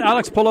that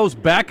Alex Palou's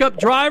backup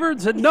driver? I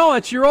said, no,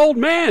 it's your old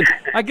man.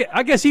 I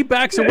guess he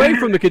backs away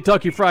from the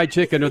Kentucky Fried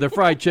Chicken or the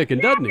fried chicken,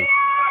 doesn't he?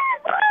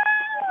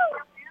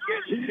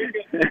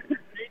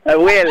 I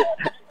will.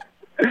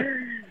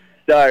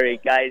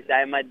 Sorry, guys.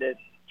 I'm at the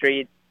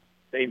street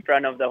in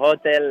front of the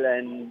hotel,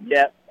 and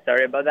yeah,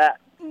 sorry about that.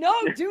 No,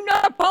 do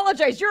not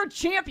apologize. You're a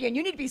champion.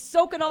 You need to be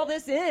soaking all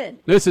this in.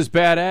 This is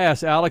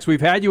badass, Alex.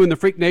 We've had you in the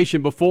Freak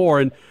Nation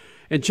before, and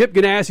Chip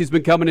Ganassi has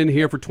been coming in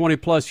here for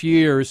 20-plus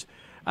years.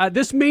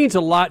 This means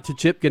a lot to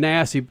Chip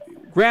Ganassi.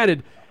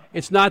 Granted,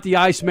 it's not the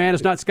Iceman.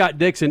 It's not Scott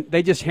Dixon.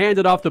 They just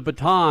handed off the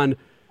baton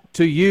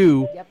to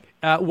you.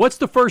 Yep. What's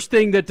the first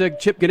thing that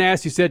Chip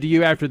Ganassi said to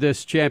you after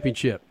this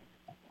championship?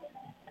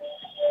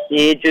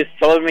 He just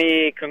told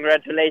me,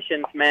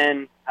 congratulations,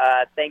 man.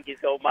 Thank you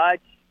so much.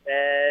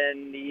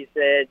 And he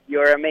said,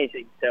 you're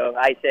amazing. So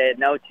I said,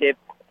 no, Chip,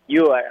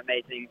 you are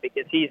amazing,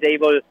 because he's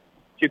able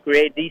to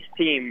create this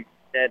team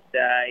that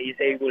is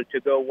able to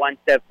go one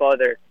step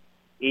further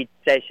each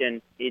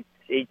session, each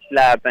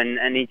lap,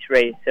 and each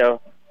race. So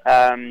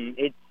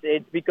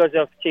it's because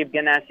of Chip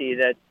Ganassi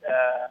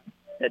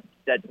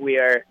that we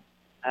are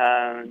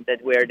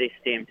this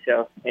team.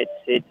 So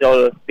it's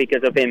all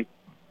because of him.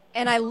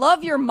 And I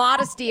love your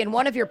modesty in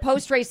one of your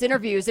post-race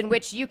interviews in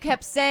which you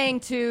kept saying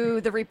to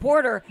the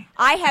reporter,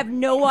 I have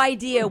no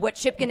idea what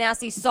Chip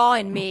Ganassi saw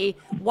in me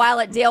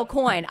while at Dale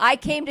Coyne. I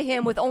came to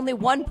him with only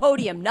one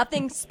podium,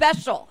 nothing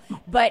special,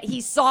 but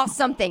he saw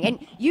something.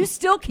 And you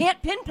still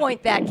can't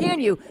pinpoint that, can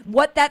you?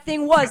 What that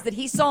thing was that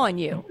he saw in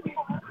you.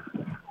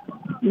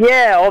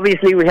 Yeah,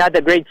 obviously we had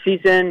a great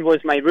season. It was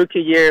my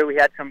rookie year. We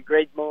had some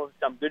great moves,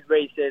 some good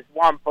races,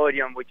 one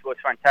podium, which was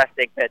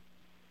fantastic. But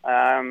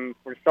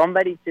for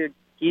somebody to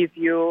give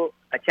you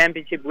a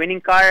championship winning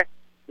car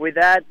with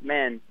that,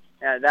 man,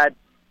 that's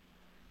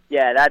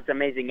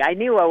amazing. I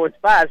knew I was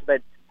fast,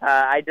 but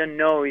I don't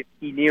know if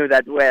he knew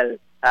that well.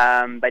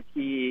 But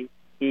he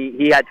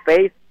had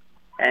faith,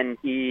 and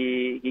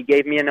he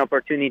gave me an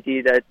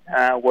opportunity that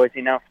was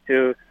enough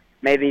to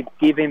maybe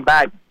give him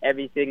back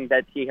everything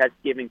that he has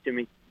given to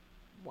me.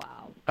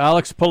 Wow.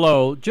 Alex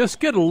Palou, just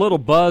get a little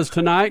buzz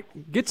tonight.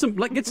 Get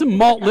some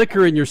malt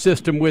liquor in your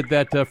system with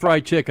that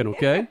fried chicken,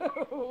 okay?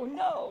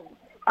 No.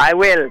 I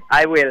will.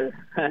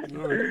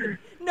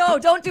 No,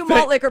 don't do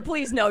malt liquor,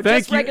 please. No,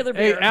 just regular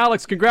beer. Hey,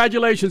 Alex,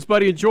 congratulations,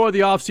 buddy. Enjoy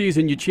the off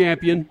season, you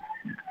champion.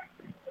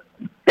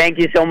 Thank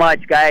you so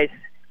much, guys.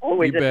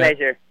 Always a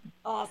pleasure.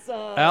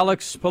 Awesome.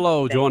 Alex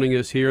Palou joining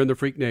us here in the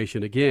Freak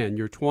Nation. Again,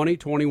 your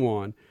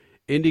 2021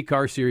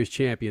 IndyCar Series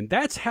champion.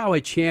 That's how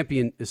a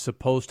champion is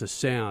supposed to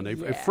sound.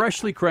 A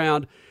freshly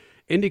crowned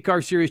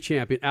IndyCar Series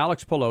champion,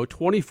 Alex Palou,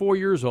 24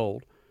 years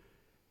old.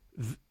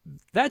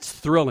 That's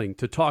thrilling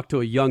to talk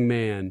to a young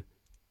man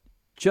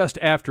just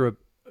after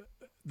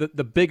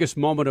the biggest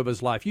moment of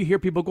his life. You hear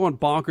people going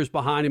bonkers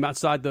behind him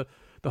outside the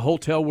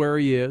hotel where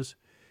he is,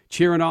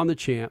 cheering on the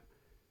champ.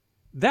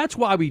 That's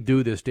why we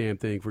do this damn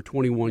thing for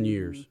 21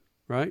 years,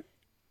 right?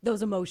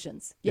 Those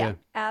emotions. Yeah.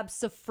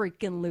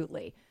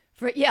 Abso-freaking-lutely.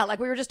 Like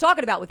we were just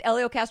talking about with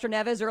Helio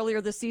Castroneves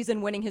earlier this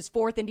season, winning his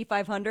 4th Indy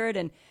 500,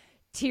 and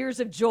tears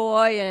of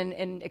joy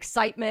and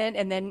excitement.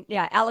 And then,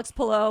 Alex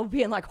Palou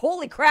being like,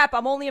 holy crap,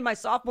 I'm only in my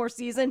sophomore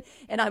season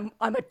and I'm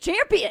a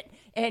champion.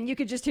 And you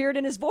could just hear it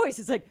in his voice.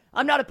 It's like,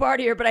 I'm not a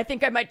partier, but I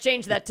think I might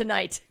change that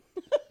tonight.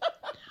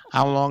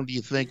 How long do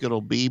you think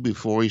it'll be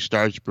before he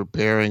starts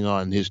preparing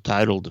on his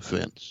title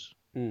defense?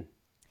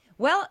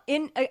 Well,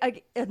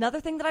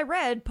 another thing that I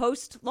read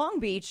post Long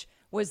Beach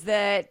was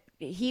that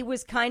he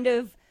was kind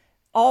of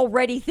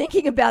already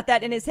thinking about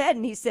that in his head,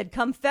 and he said,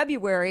 come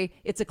February,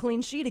 it's a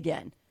clean sheet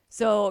again.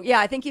 So,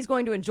 yeah, I think he's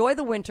going to enjoy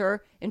the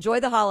winter,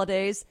 enjoy the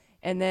holidays,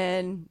 and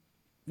then,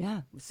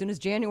 yeah, as soon as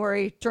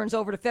January turns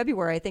over to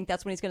February, I think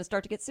that's when he's going to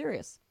start to get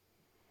serious.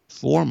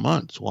 4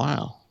 months,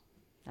 wow.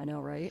 I know,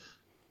 right?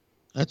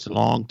 That's a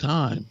long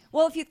time.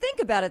 Well, if you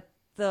think about it,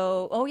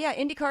 though,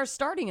 IndyCar's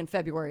starting in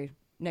February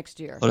next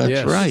year. Oh,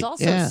 that's right. It's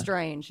also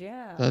strange,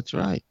 yeah. That's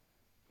right.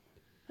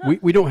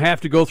 We don't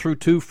have to go through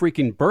 2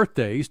 freaking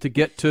birthdays to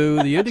get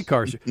to the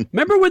IndyCar.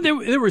 Remember when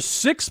there were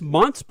 6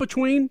 months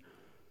between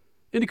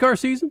IndyCar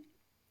season?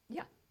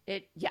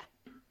 Yeah.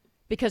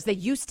 Because they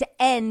used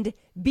to end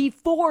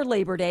before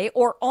Labor Day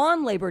or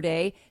on Labor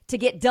Day to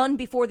get done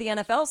before the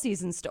NFL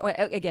season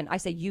started. Again, I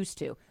say used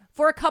to.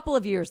 For a couple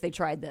of years they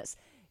tried this,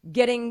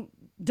 getting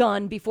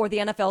done before the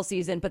NFL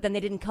season, but then they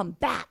didn't come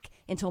back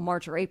until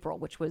March or April,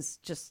 which was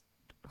just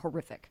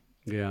horrific.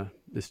 Yeah.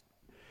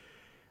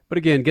 But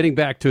again, getting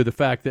back to the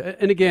fact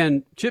that, and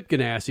again, Chip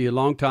Ganassi, a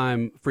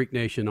longtime Freak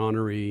Nation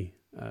honoree,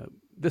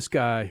 this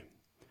guy,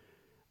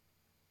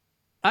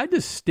 I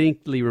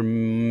distinctly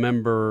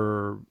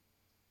remember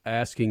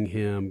asking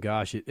him,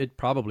 gosh, it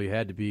probably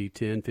had to be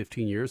 10,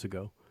 15 years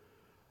ago,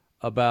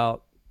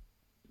 about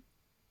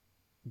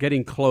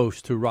getting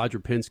close to Roger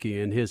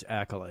Penske and his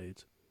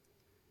accolades.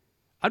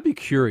 I'd be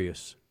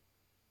curious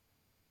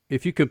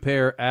if you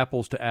compare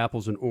apples to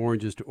apples and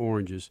oranges to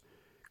oranges.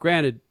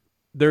 Granted,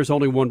 there's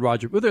only one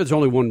there's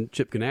only one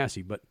Chip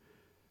Ganassi, but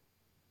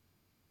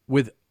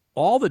with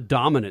all the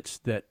dominance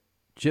that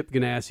Chip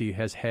Ganassi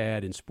has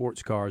had in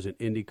sports cars and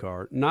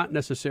IndyCar, not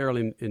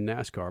necessarily in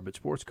NASCAR, but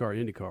sports car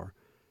and IndyCar,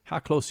 how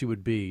close he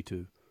would be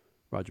to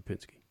Roger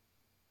Penske?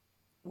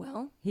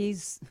 Well,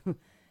 he's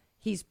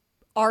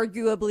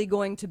arguably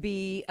going to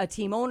be a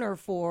team owner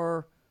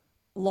for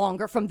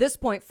longer, from this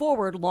point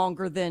forward,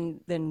 longer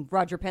than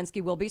Roger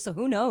Penske will be. So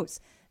who knows?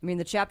 I mean,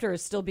 the chapter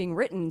is still being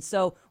written.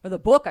 So, or the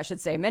book, I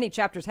should say. Many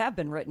chapters have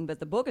been written, but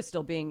the book is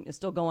still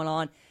going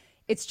on.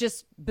 It's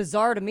just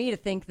bizarre to me to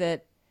think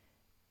that,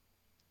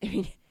 I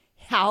mean,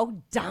 how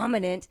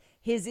dominant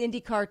his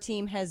IndyCar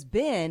team has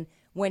been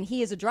when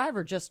he as a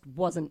driver just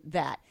wasn't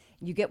that.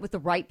 You get with the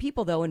right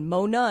people, though, and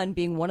Mo Nunn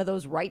being one of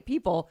those right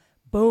people,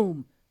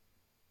 boom,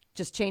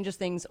 just changes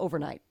things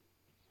overnight.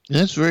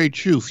 That's very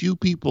true.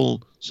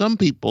 Some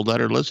people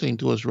that are listening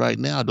to us right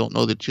now don't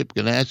know that Chip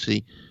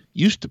Ganassi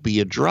used to be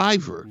a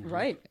driver.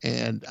 Right.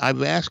 And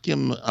I've asked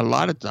him a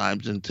lot of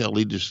times until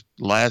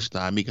last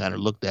time he kind of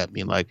looked at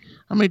me like,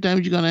 how many times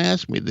are you going to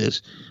ask me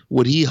this?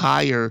 Would he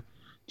hire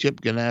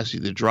Chip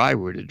Ganassi, the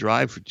driver, to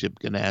drive for Chip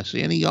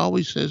Ganassi? And he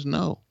always says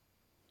no.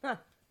 Huh.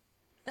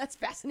 That's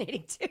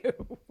fascinating,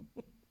 too.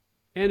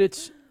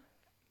 And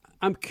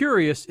I'm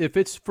curious if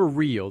it's for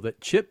real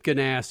that Chip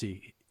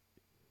Ganassi,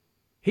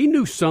 he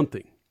knew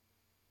something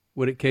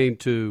when it came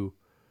to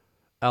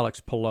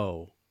Alex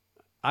Palou.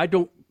 I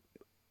don't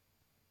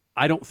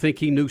think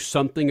he knew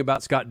something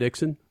about Scott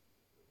Dixon.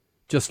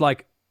 Just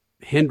like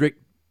Hendrick,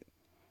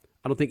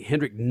 I don't think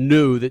Hendrick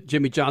knew that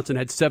Jimmy Johnson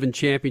had 7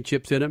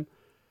 championships in him.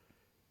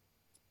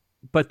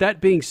 But that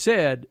being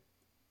said,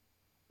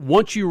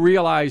 once you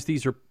realize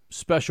these are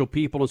special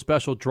people and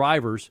special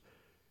drivers,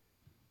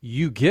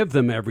 you give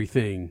them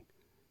everything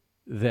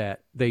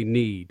that they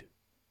need.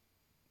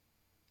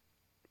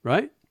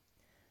 Right?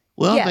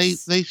 Well,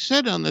 yes. they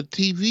said on the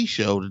TV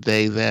show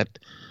today that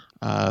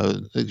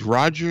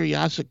Roger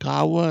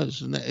Yasukawa,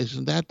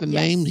 isn't that the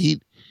name?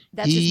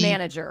 That's his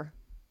manager.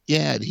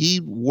 Yeah, he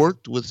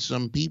worked with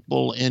some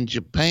people in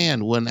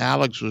Japan when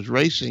Alex was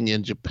racing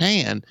in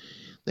Japan.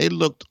 They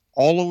looked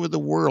all over the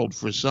world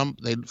for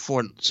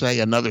say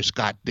another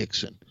Scott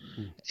Dixon,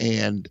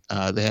 and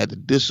they had the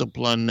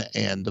discipline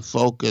and the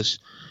focus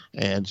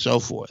and so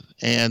forth,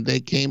 and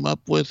they came up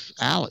with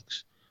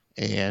Alex.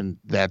 And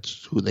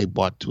that's who they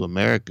brought to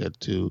America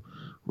to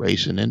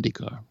race in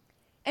IndyCar.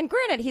 And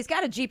granted, he's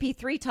got a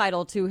GP3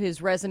 title to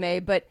his resume,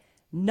 but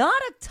not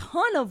a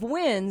ton of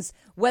wins,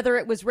 whether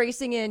it was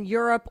racing in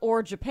Europe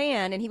or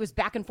Japan. And he was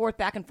back and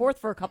forth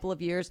for a couple of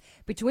years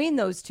between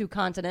those two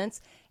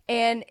continents.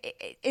 And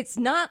it's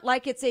not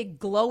like it's a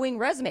glowing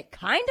resume.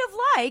 Kind of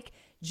like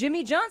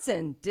Jimmy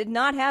Johnson did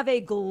not have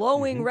a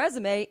glowing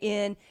resume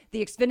in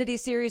the Xfinity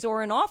Series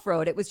or in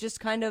off-road. It was just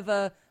kind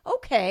of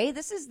okay,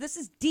 this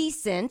is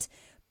decent.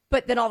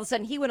 But then all of a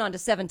sudden he went on to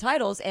 7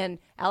 titles, and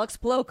Alex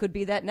Palou could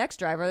be that next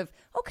driver of,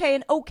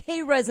 an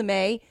okay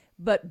resume,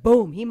 but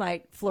boom, he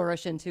might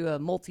flourish into a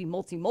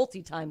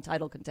multi-time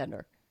title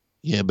contender.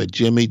 Yeah, but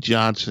Jimmy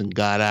Johnson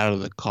got out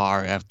of the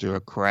car after a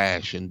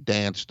crash and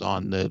danced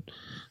on the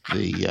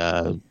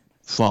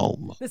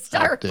foam. The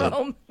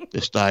styrofoam. The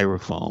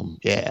styrofoam.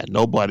 Yeah,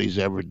 nobody's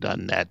ever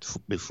done that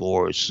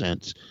before or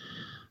since.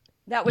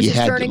 That was his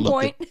turning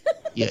point.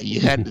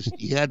 You had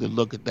to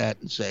look at that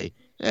and say,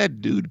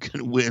 that dude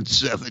can win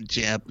 7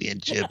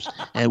 championships,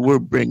 and we're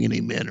bringing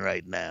him in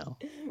right now.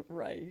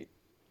 Right.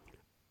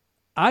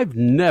 I've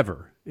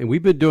never and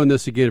we've been doing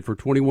this again for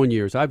 21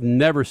 years, I've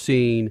never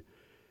seen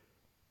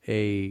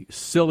a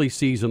silly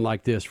season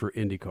like this for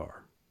IndyCar.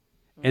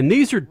 And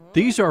these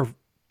are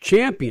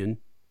champion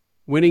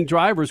winning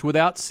drivers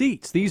without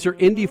seats. These are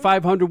Indy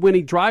 500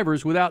 winning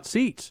drivers without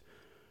seats.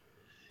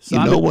 So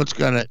you know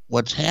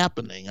what's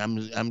happening.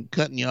 I'm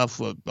cutting you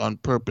off on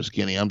purpose,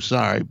 Kenny. I'm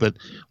sorry, but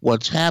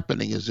what's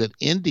happening is that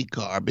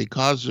IndyCar,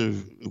 because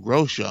of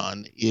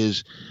Grosjean,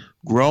 is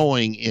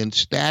growing in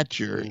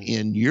stature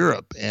in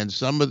Europe, and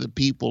some of the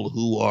people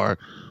who are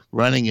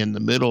running in the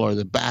middle or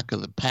the back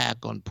of the pack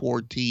on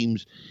poor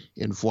teams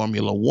in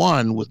Formula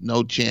One with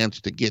no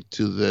chance to get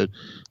to the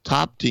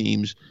top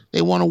teams,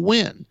 they want to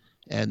win.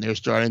 And they're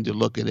starting to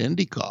look at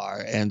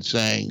IndyCar and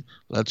saying,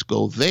 let's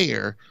go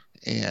there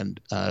and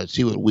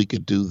see what we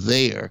could do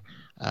there.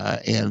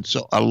 And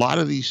so a lot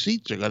of these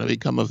seats are going to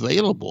become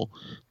available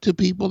to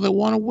people that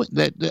want to win,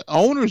 that the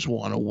owners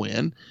want to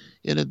win,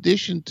 in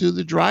addition to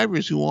the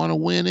drivers who want to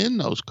win in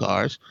those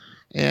cars.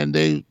 And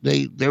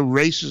their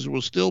races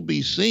will still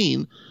be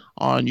seen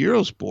on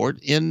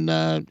Eurosport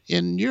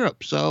in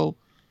Europe. So,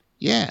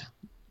 yeah,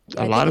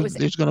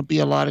 there's going to be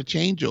a lot of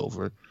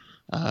changeover,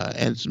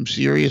 and some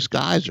serious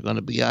guys are going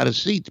to be out of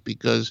seats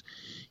because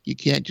you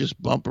can't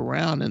just bump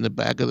around in the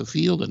back of the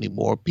field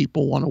anymore.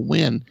 People want to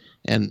win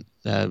and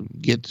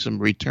get some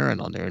return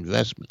on their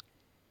investment.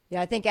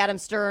 Yeah, I think Adam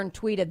Stern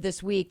tweeted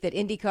this week that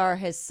IndyCar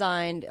has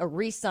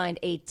re-signed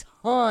a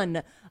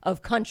ton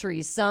of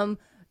countries, some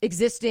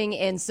existing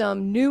and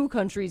some new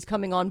countries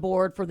coming on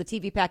board for the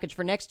TV package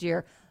for next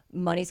year.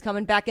 Money's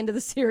coming back into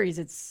the series.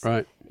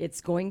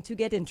 It's going to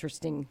get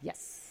interesting.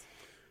 Yes.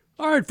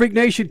 All right, Freak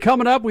Nation,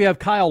 coming up, we have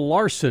Kyle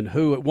Larson,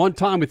 who at one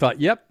time we thought,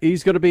 yep,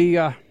 he's going to be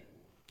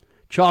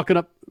chalking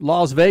up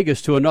Las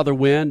Vegas to another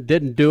win.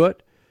 Didn't do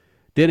it.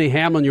 Denny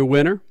Hamlin, your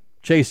winner.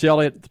 Chase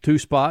Elliott at the 2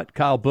 spot.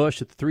 Kyle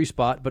Busch at the 3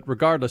 spot. But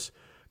regardless,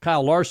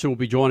 Kyle Larson will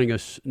be joining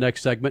us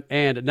next segment.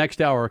 And next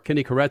hour,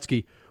 Kenny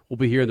Koretsky will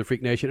be here in the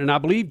Freak Nation. And I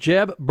believe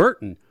Jeb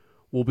Burton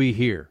will be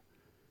here.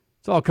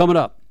 It's all coming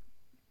up.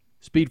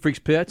 Speed Freaks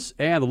Pits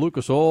and the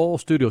Lucas Oil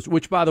Studios,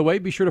 which, by the way,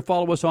 be sure to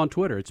follow us on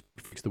Twitter. It's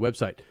the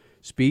website,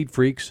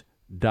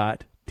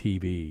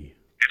 speedfreaks.tv.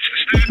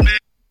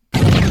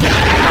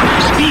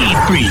 Speed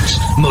Freaks,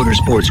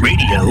 Motorsports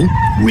Radio,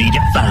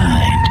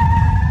 redefined.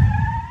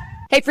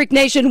 Hey, Freak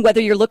Nation, whether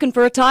you're looking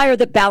for a tire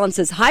that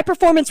balances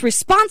high-performance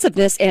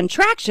responsiveness and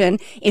traction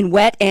in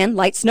wet and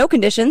light snow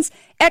conditions,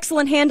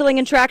 excellent handling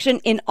and traction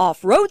in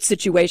off-road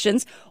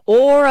situations,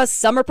 or a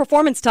summer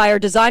performance tire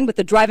designed with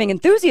the driving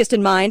enthusiast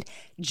in mind,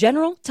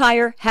 General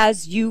Tire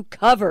has you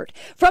covered.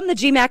 From the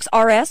G-Max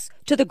RS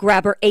to the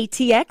Grabber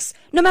ATX,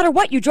 no matter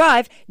what you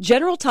drive,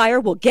 General Tire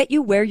will get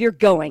you where you're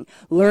going.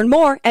 Learn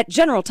more at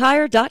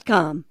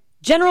GeneralTire.com.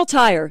 General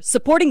Tire,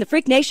 supporting the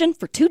Freak Nation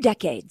for 2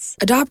 decades.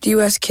 Adopt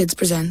US Kids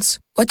presents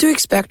What to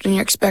Expect When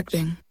You're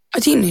Expecting a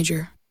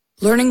Teenager.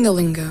 Learning the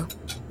lingo.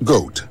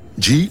 GOAT,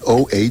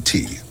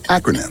 G-O-A-T,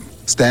 acronym,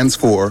 stands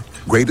for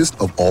Greatest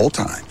of All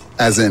Time.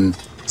 As in,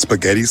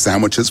 spaghetti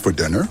sandwiches for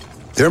dinner?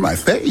 They're my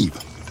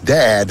fave.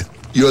 Dad,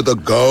 you're the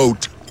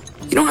GOAT.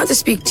 You don't have to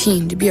speak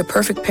teen to be a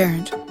perfect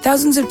parent.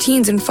 Thousands of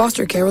teens in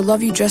foster care will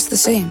love you just the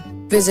same.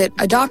 Visit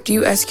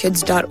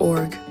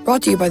adoptuskids.org.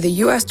 Brought to you by the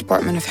U.S.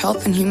 Department of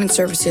Health and Human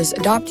Services,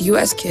 Adopt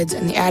U.S. Kids,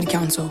 and the Ad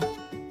Council.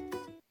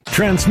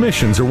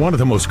 Transmissions are one of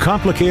the most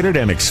complicated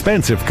and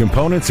expensive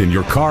components in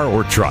your car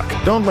or truck.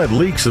 Don't let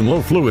leaks and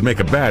low fluid make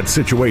a bad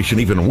situation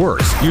even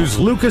worse. Use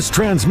Lucas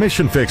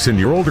Transmission Fix in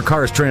your older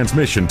car's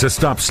transmission to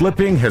stop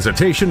slipping,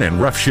 hesitation, and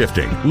rough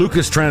shifting.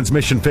 Lucas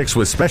Transmission Fix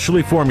was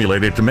specially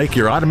formulated to make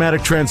your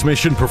automatic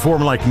transmission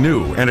perform like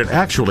new, and it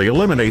actually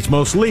eliminates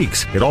most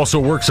leaks. It also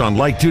works on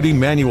light-duty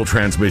manual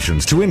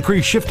transmissions to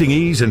increase shifting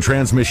ease and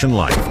transmission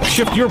life.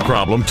 Shift your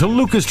problem to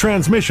Lucas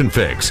Transmission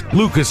Fix.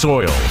 Lucas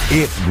Oil.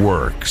 It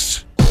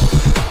works.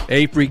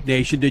 Hey, Freak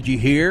Nation, did you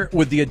hear?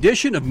 With the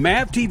addition of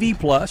MAV TV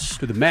Plus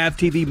to the MAV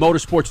TV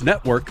Motorsports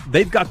Network,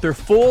 they've got their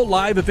full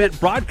live event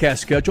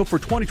broadcast schedule for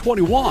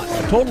 2021.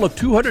 A total of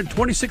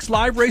 226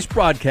 live race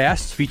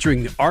broadcasts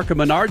featuring the ARCA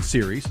Menard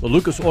Series, the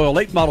Lucas Oil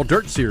Late Model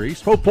Dirt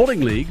Series, Pro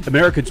Pulling League,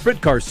 American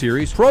Sprint Car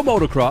Series, Pro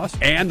Motocross,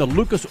 and the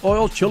Lucas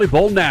Oil Chili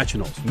Bowl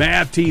Nationals.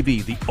 MAV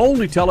TV, the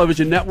only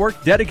television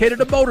network dedicated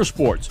to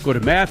motorsports. Go to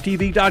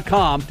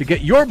mavtv.com to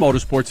get your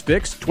motorsports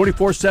fix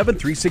 24/7,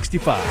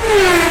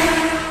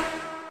 365.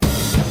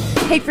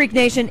 Hey, Freak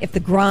Nation, if the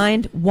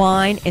grind,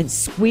 whine, and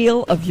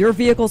squeal of your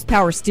vehicle's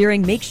power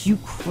steering makes you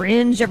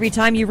cringe every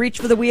time you reach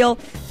for the wheel,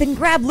 then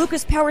grab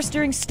Lucas Power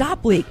Steering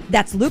Stop Leak.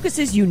 That's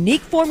Lucas's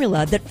unique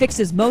formula that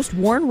fixes most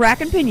worn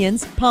rack and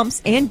pinions,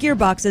 pumps, and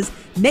gearboxes,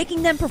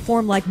 making them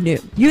perform like new.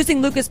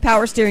 Using Lucas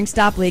Power Steering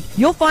Stop Leak,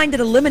 you'll find it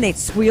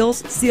eliminates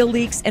squeals, seal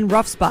leaks, and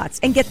rough spots.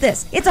 And get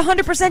this, it's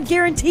 100%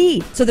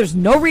 guaranteed, so there's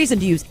no reason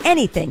to use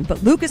anything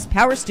but Lucas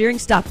Power Steering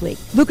Stop Leak.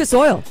 Lucas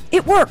Oil,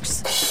 it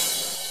works.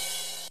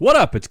 What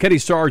up? It's Kenny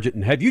Sargent,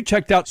 and have you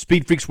checked out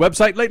Speed Freaks'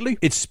 website lately?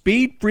 It's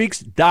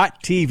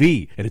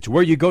speedfreaks.tv, and it's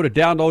where you go to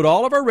download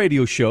all of our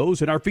radio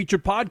shows and our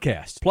featured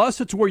podcasts.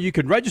 Plus, it's where you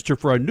can register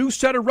for a new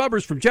set of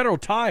rubbers from General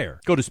Tire.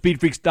 Go to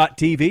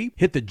speedfreaks.tv,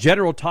 hit the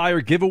General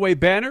Tire giveaway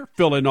banner,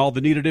 fill in all the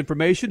needed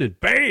information, and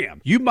bam!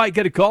 You might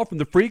get a call from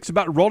the freaks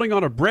about rolling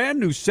on a brand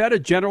new set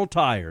of General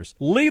Tires.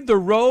 Leave the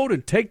road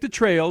and take the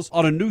trails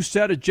on a new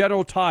set of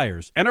General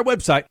Tires. And our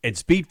website at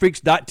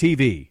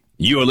speedfreaks.tv.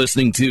 You're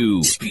listening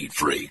to Speed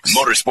Freaks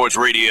Motorsports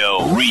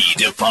Radio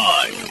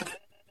Redefined.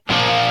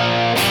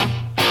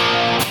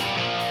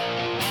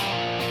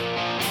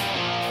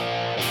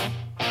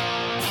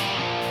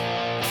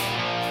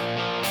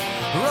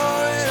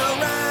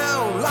 Rolling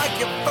around like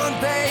your front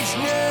page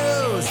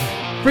news.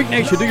 Freak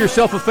Nation, do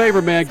yourself a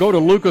favor, man. Go to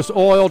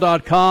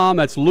lucasoil.com.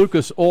 That's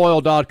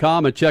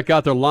lucasoil.com, and check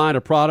out their line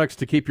of products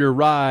to keep your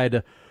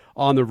ride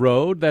on the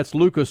road. That's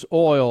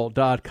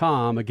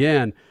lucasoil.com.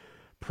 Again,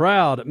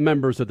 proud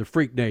members of the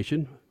Freak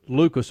Nation,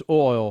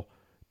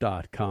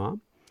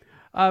 lucasoil.com.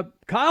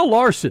 Kyle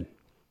Larson,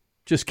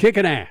 just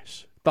kicking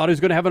ass. Thought he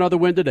was going to have another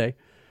win today.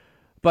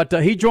 But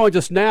he joins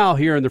us now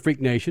here in the Freak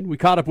Nation. We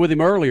caught up with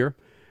him earlier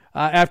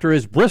after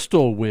his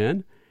Bristol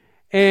win.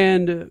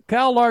 And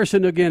Kyle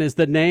Larson, again, is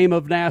the name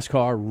of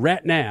NASCAR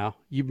right now.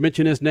 You've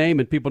mentioned his name,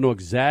 and people know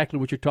exactly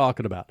what you're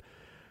talking about.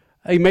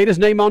 He made his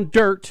name on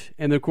dirt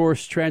and, of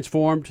course,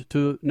 transformed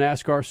to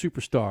NASCAR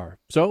superstar.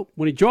 So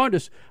when he joined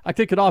us, I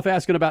kicked it off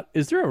asking about,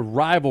 is there a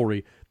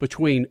rivalry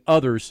between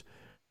others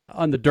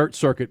on the dirt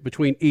circuit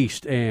between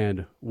East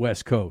and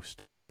West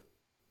Coast?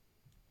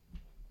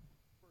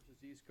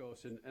 East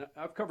Coast, and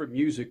I've covered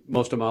music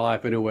most of my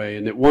life anyway,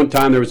 and at one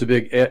time there was a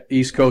big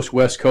East Coast,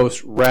 West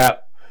Coast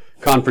rap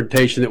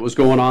confrontation that was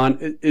going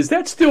on. Is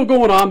that still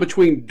going on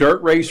between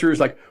dirt racers?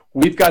 Like,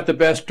 we've got the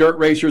best dirt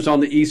racers on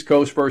the East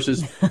Coast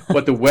versus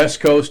what the West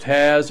Coast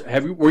has.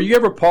 Were you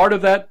ever part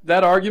of that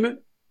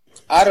argument?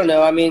 I don't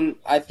know. I mean,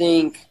 I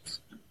think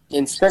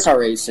in sprint car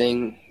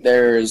racing,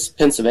 there's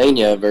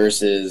Pennsylvania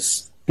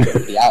versus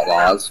the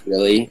Outlaws,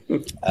 really.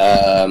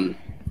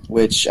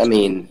 Which, I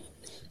mean,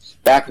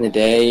 back in the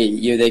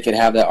day, they could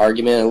have that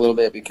argument a little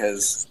bit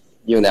because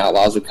you and the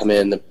Outlaws would come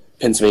in, the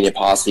Pennsylvania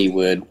posse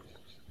would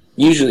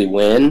usually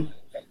win.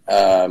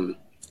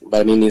 But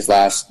I mean, these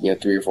last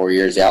 3 or 4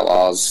 years, the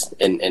Outlaws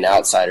and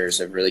Outsiders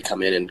have really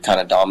come in and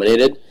kind of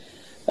dominated.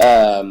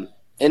 And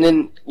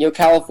then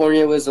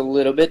California was a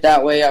little bit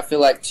that way. I feel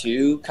like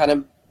too, kind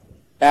of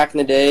back in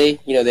the day.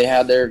 They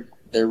had their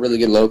really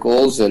good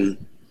locals,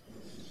 and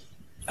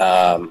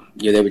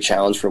they would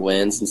challenge for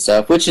wins and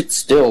stuff, which it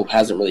still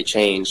hasn't really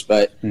changed.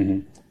 But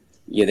the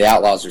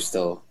Outlaws are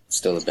still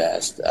the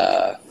best.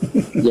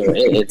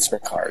 It's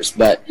sprint cars,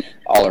 but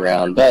all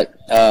around. But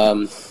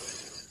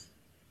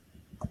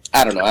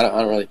I don't know. I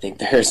don't really think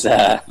there's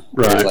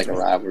like a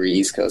rivalry,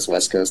 East Coast,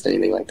 West Coast,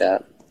 anything like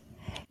that.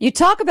 You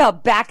talk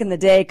about back in the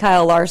day,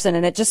 Kyle Larson,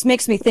 and it just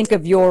makes me think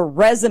of your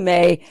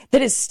resume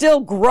that is still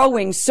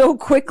growing so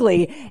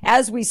quickly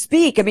as we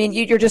speak. I mean,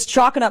 you're just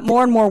chalking up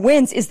more and more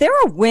wins. Is there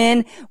a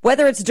win,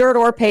 whether it's dirt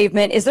or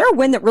pavement, is there a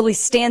win that really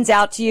stands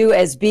out to you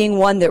as being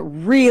one that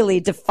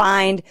really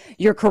defined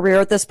your career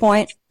at this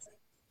point?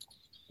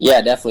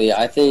 Yeah, definitely.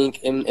 I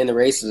think in the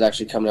race is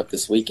actually coming up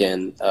this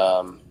weekend,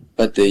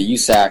 but the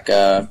USAC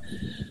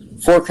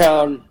Four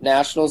Crown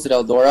Nationals at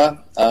Eldora.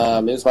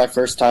 It was my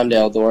first time to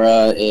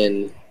Eldora,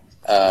 and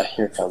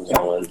here comes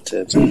Owen.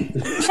 Hey,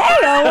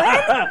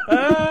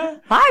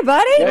 Owen. Hi,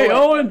 buddy. Hey,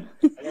 Owen.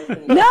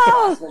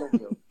 No.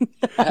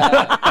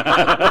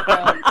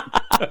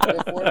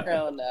 The Four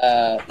Crown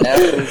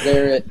Nationals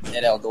there at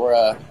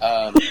Eldora.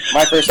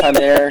 My first time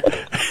there,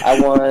 I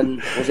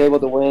was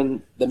able to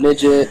win the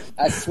midget.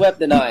 I swept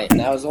the night,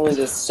 and I was only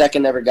the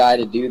second ever guy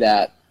to do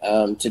that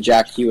to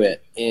Jack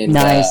Hewitt. And,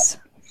 nice.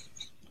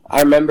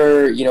 I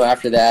remember,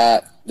 after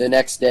that, the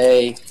next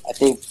day, I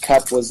think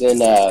Cup was in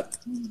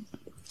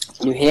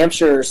New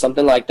Hampshire or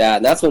something like that,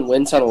 and that's when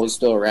Wind Tunnel was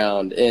still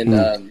around. And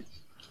I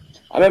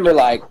remember,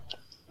 them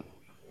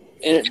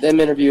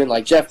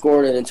interviewing, Jeff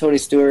Gordon and Tony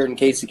Stewart and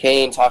Casey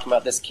Kane talking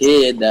about this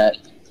kid that,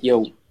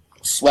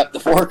 swept the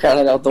Four Crown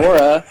at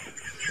Eldora.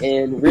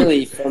 And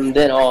really, from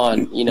then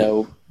on,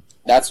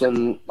 that's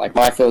when,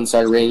 my phone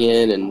started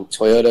ringing, and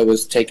Toyota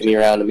was taking me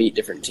around to meet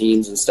different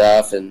teams and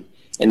stuff, and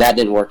that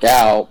didn't work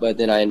out, but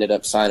then I ended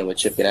up signing with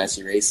Chip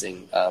Ganassi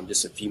Racing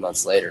just a few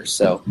months later.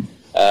 So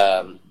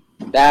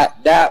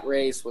that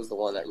race was the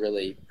one that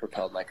really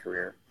propelled my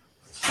career.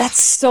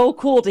 That's so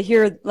cool to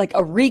hear,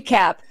 a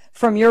recap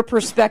from your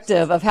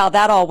perspective of how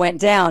that all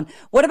went down.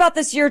 What about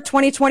this year,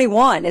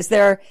 2021? It's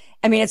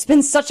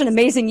been such an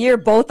amazing year,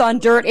 both on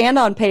dirt and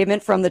on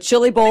pavement, from the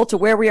Chili Bowl to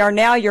where we are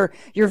now. You're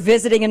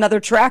visiting another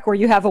track where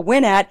you have a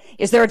win at.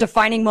 Is there a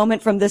defining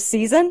moment from this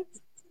season?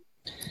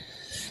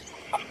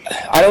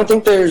 I don't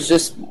think there's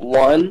just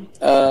one.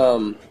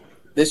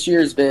 This year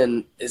has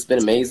been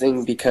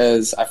amazing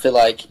because I feel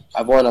like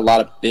I've won a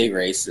lot of big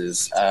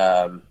races.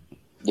 The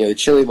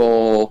Chili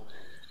Bowl,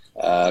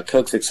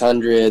 Coke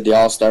 600, the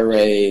All-Star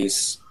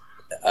Race,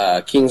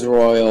 Kings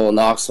Royal,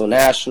 Knoxville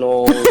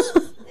Nationals.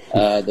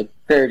 the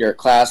Prairie Dirt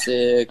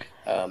Classic,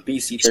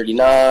 BC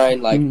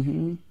 39. Like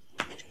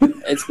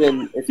it's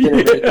been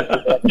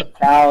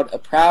a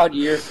proud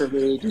year for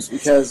me, just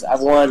because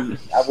I've won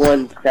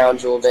crown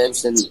jewel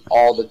events in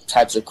all the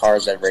types of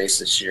cars I've raced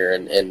this year,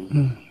 and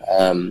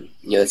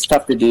it's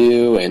tough to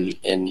do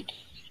and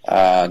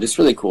just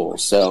really cool.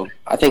 So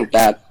I think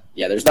that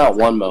there's not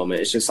one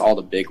moment. It's just all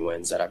the big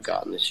wins that I've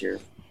gotten this year.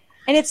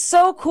 And it's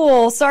so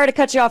cool. Sorry to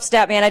cut you off,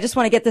 Statman. I just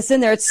want to get this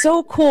in there. It's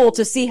so cool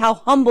to see how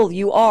humble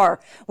you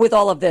are with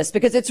all of this,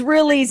 because it's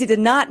real easy to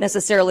not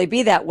necessarily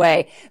be that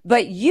way.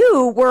 But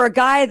you were a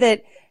guy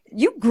that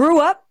you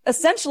grew up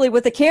essentially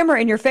with a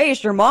camera in your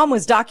face. Your mom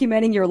was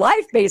documenting your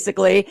life,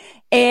 basically.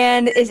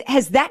 And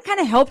has that kind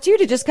of helped you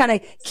to just kind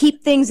of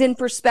keep things in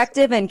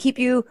perspective and keep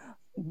you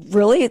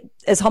really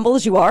as humble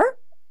as you are?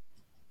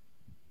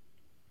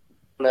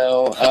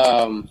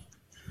 No.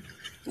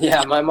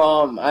 Yeah, my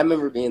mom, I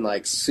remember being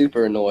like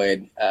super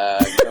annoyed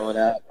growing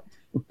up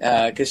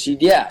because she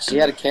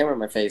had a camera in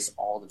my face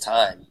all the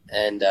time.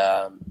 And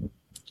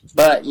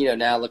but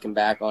now looking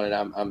back on it,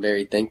 I'm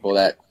very thankful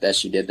that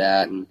she did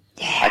that, and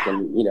I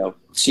can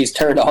she's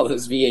turned all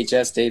those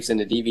VHS tapes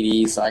into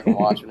DVDs so I can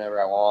watch whenever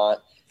I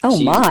want.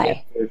 Oh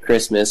my! For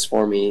Christmas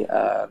for me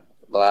the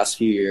last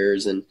few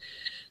years, and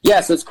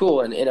so it's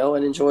cool, and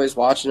and enjoys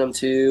watching them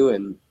too,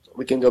 and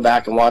we can go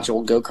back and watch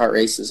old go-kart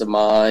races of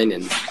mine,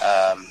 and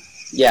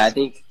I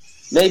think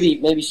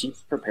maybe she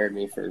prepared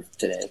me for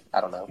today.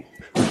 I don't know.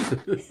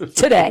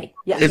 Today,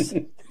 yes.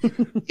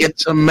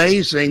 It's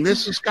amazing.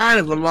 This is kind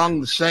of along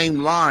the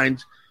same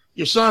lines.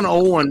 Your son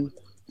Owen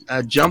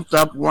jumped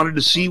up, wanted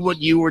to see what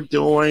you were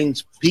doing,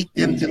 peeked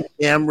into the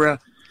camera.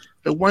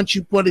 But once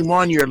you put him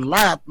on your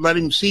lap, let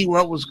him see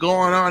what was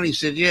going on, he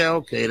said, "Yeah,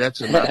 okay, that's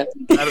enough."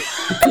 He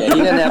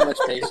didn't have much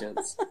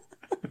patience.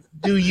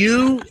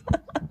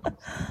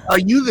 Are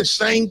you the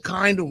same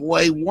kind of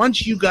way?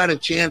 Once you got a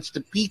chance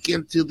to peek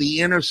into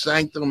the inner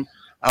sanctum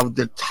of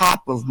the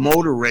top of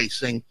motor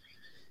racing,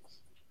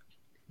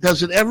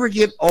 does it ever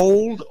get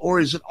old, or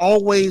is it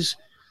always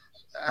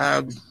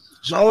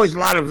there's always a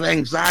lot of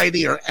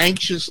anxiety or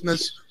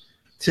anxiousness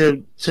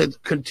to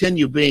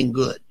continue being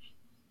good?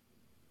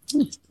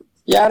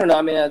 Yeah, I don't know.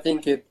 I mean, I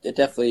think it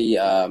definitely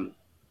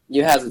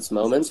it has its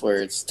moments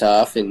where it's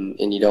tough and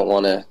you don't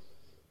want to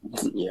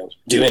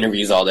do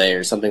interviews all day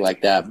or something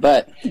like that.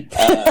 But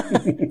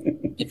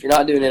if you're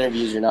not doing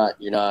interviews,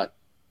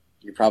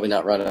 you're probably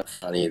not running up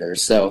front either.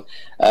 So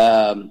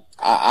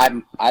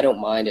I don't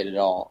mind it at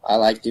all. I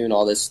like doing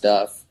all this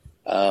stuff.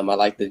 I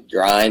like the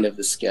grind of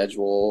the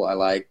schedule. I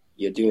like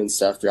doing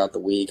stuff throughout the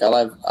week. I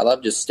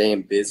love just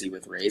staying busy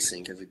with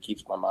racing because it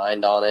keeps my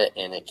mind on it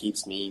and it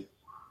keeps me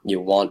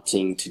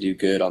wanting to do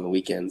good on the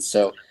weekends.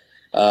 So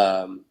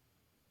I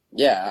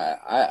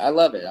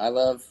love it. I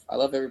love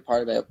every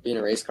part about being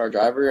a race car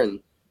driver.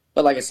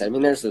 But like I said, I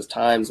mean, there's those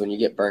times when you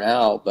get burnt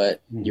out,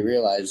 but you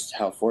realize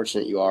how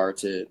fortunate you are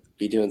to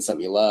be doing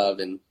something you love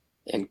and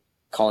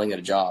calling it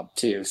a job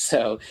too.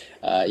 So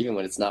even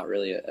when it's not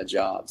really a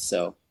job.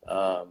 So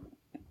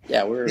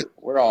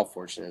we're all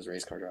fortunate as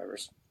race car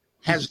drivers.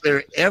 Has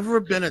there ever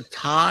been a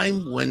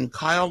time when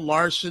Kyle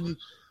Larson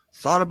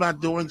thought about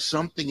doing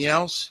something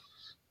else?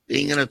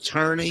 Being an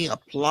attorney, a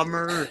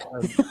plumber?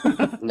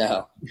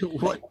 No.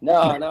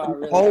 No,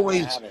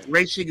 really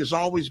racing has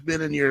always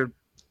been in your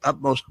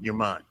upmost in your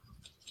mind.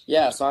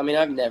 Yeah, so I mean,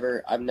 I've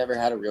never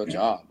had a real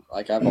job.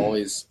 Like I've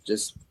always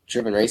just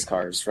driven race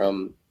cars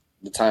from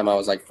the time I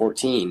was like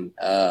 14.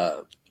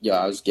 I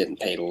was getting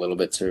paid a little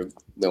bit to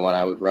when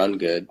I would run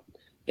good,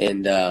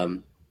 and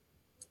I've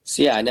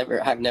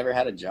never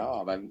had a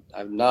job. I'm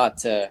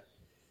not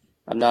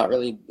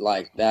really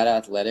like that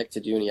athletic to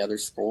do any other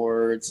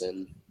sports,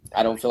 and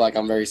I don't feel like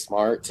I'm very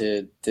smart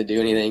to do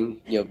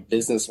anything,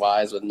 business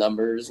wise with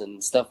numbers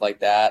and stuff like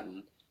that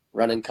and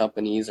running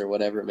companies or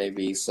whatever it may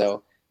be.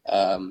 So,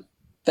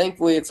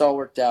 thankfully it's all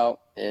worked out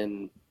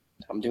and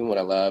I'm doing what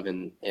I love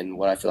and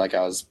what I feel like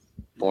I was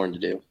born to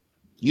do.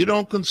 You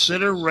don't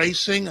consider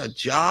racing a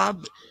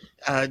job?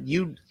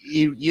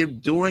 You're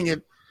doing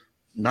it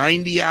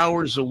 90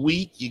 hours a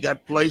week. You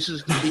got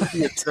places to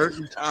be at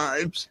certain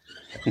times.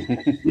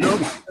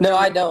 No,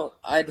 I don't.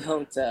 I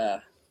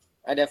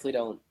definitely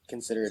don't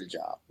consider it a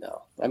job.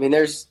 No. I mean,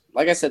 there's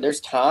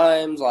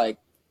times, like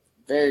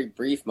very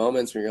brief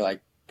moments where you're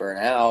like burnt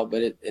out,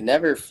 but it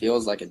never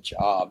feels like a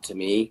job to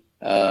me.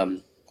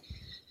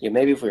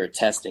 Maybe if we were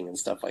testing and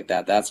stuff like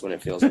that, that's when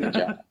it feels like a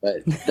job.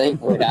 But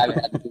thankfully, I haven't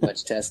had to do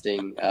much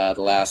testing the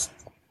last,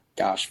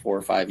 4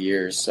 or 5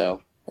 years.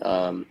 So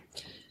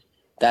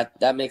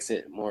that makes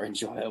it more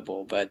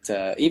enjoyable. But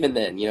even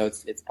then,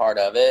 it's part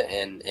of it,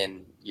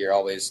 and you're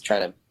always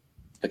trying to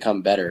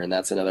become better, and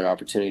that's another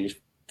opportunity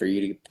for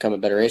you to become a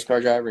better race car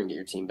driver and get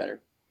your team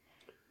better.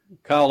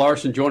 Kyle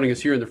Larson joining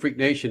us here in the Freak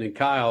Nation. And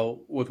Kyle,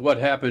 with what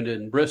happened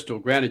in Bristol,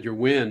 granted your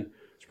win,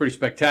 it's pretty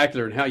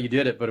spectacular in how you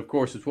did it, but of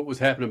course it's what was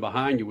happening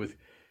behind you with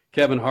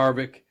Kevin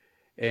Harvick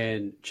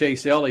and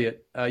Chase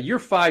Elliott. You're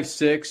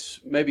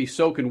 5'6", maybe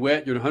soaking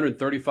wet, you're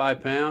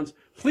 135 pounds.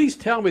 Please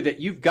tell me that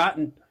you've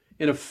gotten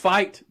in a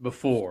fight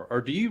before,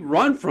 or do you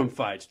run from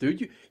fights,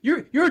 dude?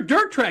 You're a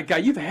dirt track guy.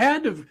 You've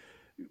had to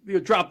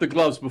drop the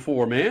gloves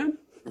before, man.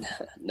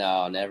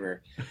 No,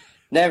 never.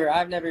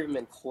 I've never even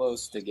been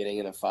close to getting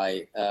in a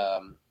fight.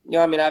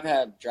 I've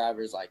had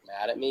drivers like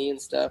mad at me and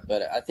stuff,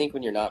 but I think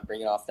when you're not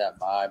bringing off that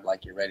vibe,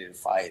 like you're ready to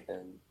fight,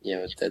 then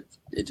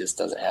it just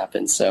doesn't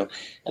happen. So,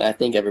 and I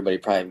think everybody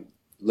probably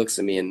looks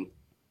at me and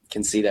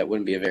can see that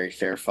wouldn't be a very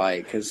fair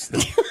fight because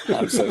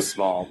I'm so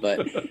small.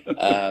 But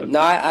no,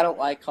 I don't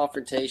like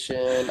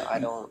confrontation. I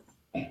don't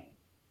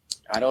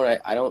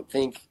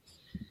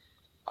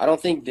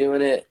think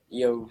doing it,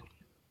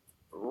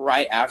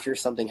 right after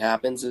something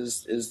happens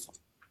is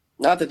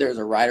not that there's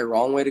a right or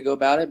wrong way to go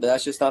about it, but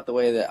that's just not the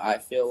way that I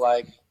feel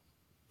like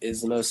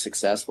is the most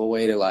successful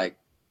way to like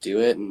do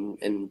it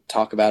and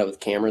talk about it with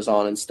cameras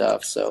on and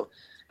stuff. So,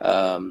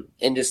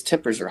 and just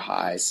tempers are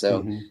high.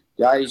 So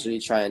I usually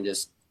try and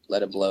just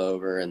let it blow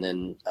over and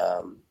then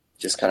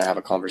just kind of have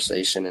a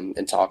conversation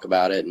and talk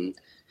about it. And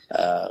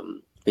but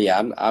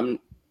yeah,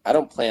 I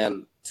don't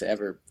plan to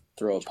ever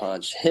throw a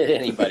punch at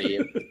anybody.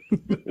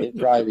 It'd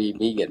probably be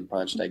me getting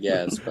punched, I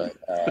guess. But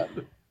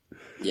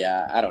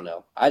yeah, I don't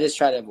know. I just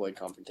try to avoid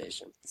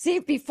confrontation. See,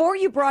 before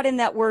you brought in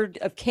that word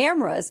of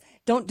cameras,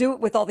 don't do it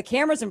with all the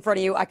cameras in front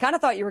of you. I kind of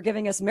thought you were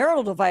giving us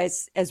marital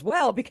advice as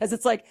well, because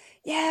it's like,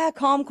 yeah,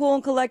 calm, cool,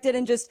 and collected,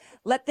 and just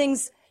let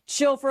things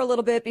chill for a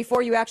little bit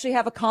before you actually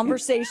have a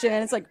conversation.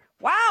 It's like,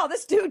 wow,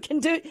 this dude can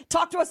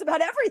talk to us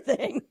about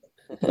everything.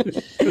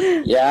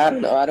 Yeah, I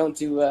don't know. I don't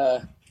do.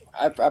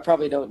 I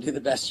probably don't do the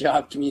best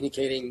job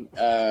communicating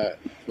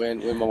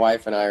when my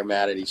wife and I are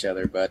mad at each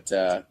other, but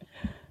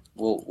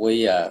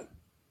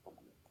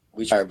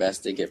we try our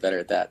best to get better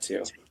at that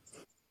too.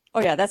 Oh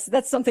yeah,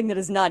 that's something that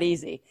is not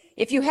easy.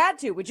 If you had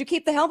to, would you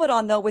keep the helmet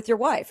on though with your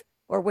wife,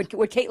 or would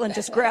Caitlin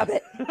just grab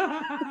it?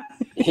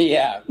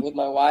 Yeah, with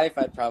my wife,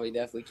 I'd probably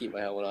definitely keep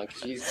my helmet on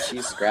because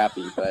she's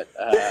scrappy. But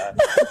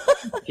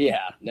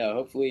yeah, no.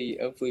 Hopefully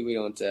we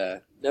don't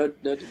no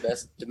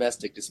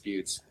domestic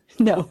disputes.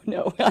 No.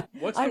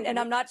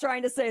 I'm not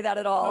trying to say that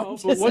at all.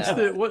 But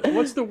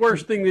what's the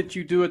worst thing that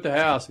you do at the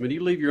house? I mean,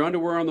 you leave your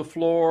underwear on the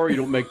floor. You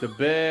don't make the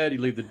bed. You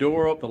leave the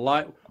door up. The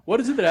light. What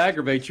is it that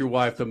aggravates your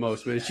wife the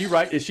most? Is she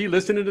right? Is she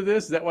listening to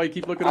this? Is that why you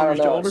keep looking over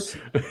your shoulder?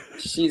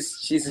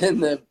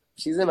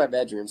 She's in my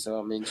bedroom, so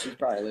I mean, she's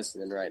probably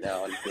listening right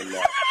now, and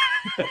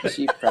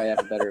she probably have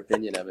a better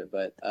opinion of it.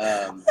 But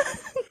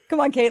come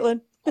on,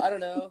 Caitlin. I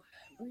don't know.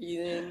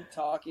 Breathing,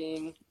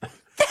 talking,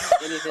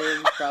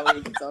 anything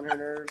probably gets on her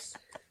nerves.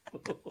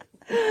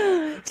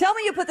 Tell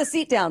me you put the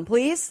seat down,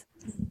 please.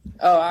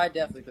 Oh, I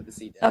definitely put the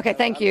seat down. Okay,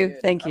 thank you.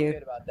 I'm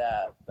good about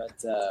that,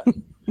 but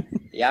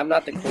yeah, I'm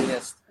not the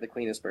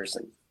cleanest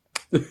person.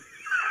 You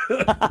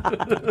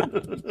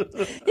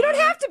don't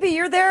have to be.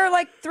 You're there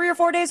like 3 or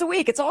 4 days a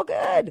week. It's all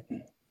good.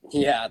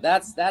 Yeah,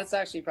 that's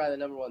actually probably the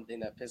number one thing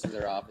that pisses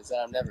her off is that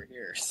I'm never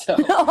here. So,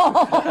 but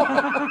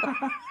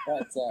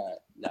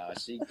no,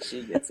 she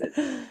gets it.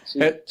 She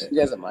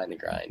doesn't mind the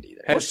grind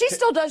either. Well, she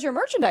still does your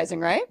merchandising,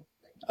 right?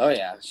 Oh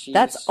yeah,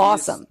 that's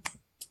awesome.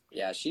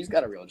 Yeah, she's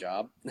got a real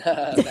job.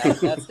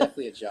 That's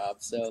definitely a job.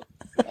 So,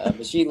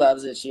 but she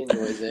loves it. She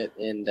enjoys it,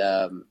 and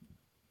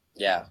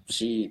yeah,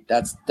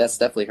 that's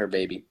definitely her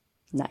baby.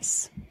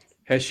 Nice.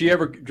 Has she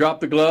ever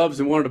dropped the gloves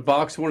and wanted to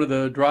box one of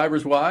the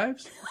driver's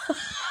wives?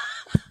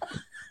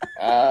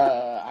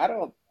 I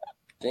don't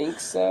think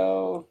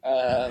so.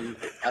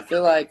 I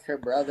feel like her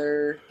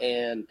brother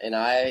and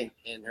I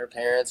and her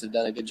parents have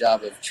done a good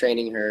job of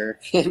training her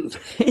and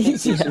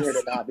teaching her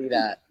to not be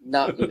that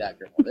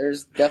girl.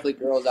 There's definitely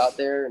girls out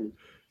there and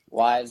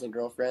wives and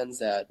girlfriends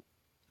that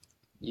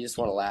you just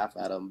want to laugh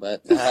at them.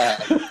 But yeah,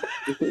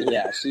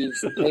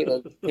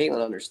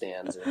 Caitlin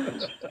understands it.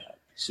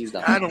 She's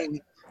not.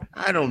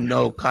 I don't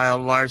know, Kyle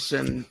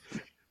Larson.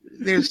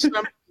 There's some.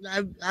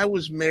 I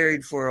was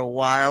married for a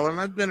while, and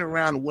I've been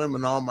around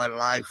women all my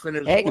life.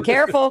 And hey,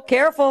 careful.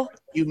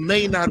 You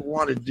may not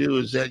want to do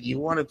is that you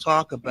want to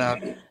talk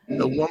about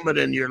the woman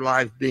in your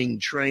life being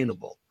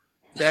trainable.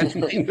 That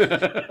may be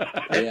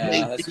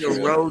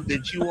a road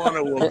that you want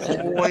to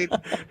avoid.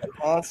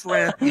 Off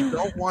ramp you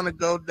don't want to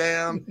go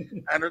down.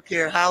 I don't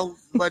care how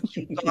much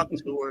you talk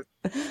to her.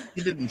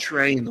 You didn't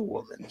train the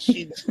woman.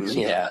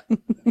 Yeah.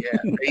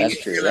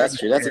 That's true.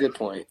 That's a good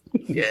point.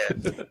 Yeah.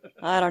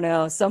 I don't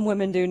know. Some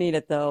women do need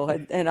it though,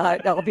 and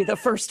I'll be the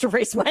first to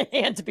raise my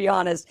hand, to be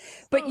honest.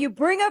 But you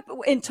bring up,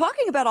 in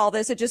talking about all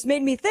this, it just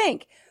made me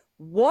think: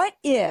 what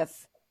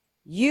if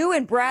you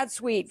and Brad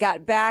Sweet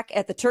got back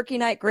at the Turkey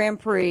Night Grand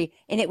Prix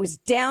and it was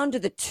down to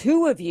the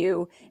two of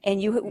you,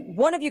 and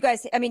one of you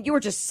guys, I mean, you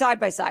were just side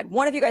by side.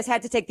 One of you guys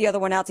had to take the other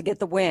one out to get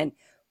the win.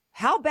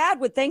 How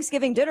bad would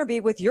Thanksgiving dinner be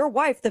with your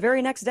wife the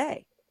very next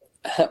day?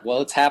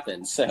 Well, it's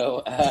happened.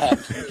 So,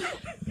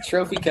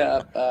 Trophy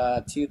Cup,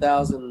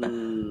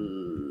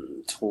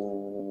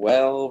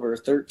 2012 or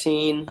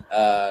 13.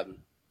 And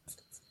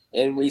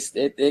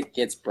it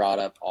gets brought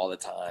up all the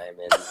time.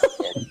 And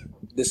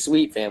the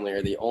Sweet family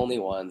are the only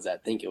ones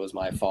that think it was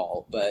my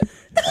fault, but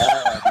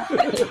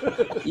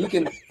you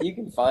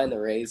can find the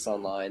race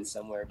online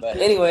somewhere. But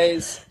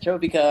anyways,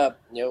 Trophy Cup,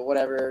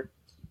 whatever.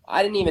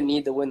 I didn't even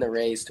need to win the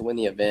race to win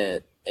the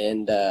event,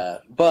 and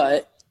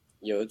but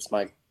it's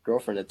my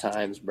girlfriend at the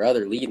time's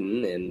brother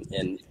leading,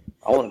 and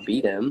I want to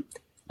beat him.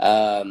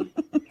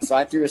 So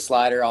I threw a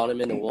slider on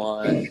him into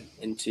 1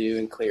 and 2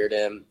 and cleared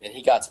him, and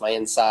he got to my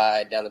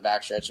inside down the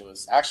backstretch and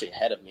was actually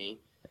ahead of me.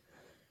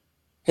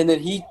 And then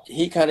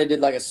he kind of did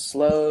like a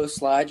slow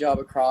slide job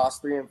across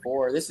 3 and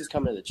 4. This is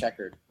coming to the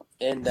checkered.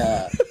 And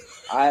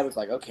I was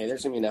like, okay,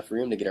 there's going to be enough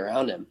room to get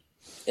around him.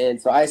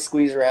 And so I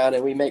squeeze around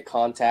and we make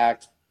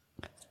contact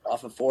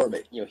off of 4,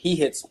 but he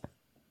hits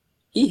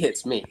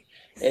me.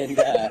 And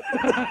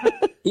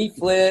he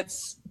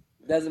flips,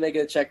 doesn't make it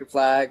a checkered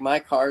flag. My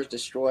car's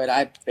destroyed.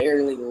 I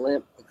barely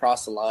limp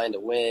across the line to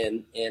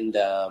win. And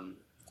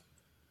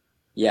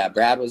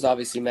Brad was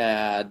obviously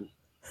mad.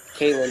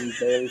 Caitlin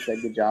barely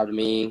said good job to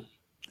me.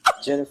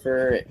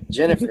 Jennifer,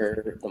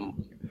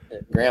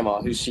 the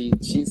grandma, who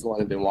she's the one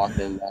who's been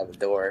walking out the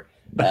door.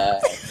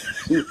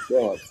 She's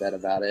still upset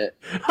about it.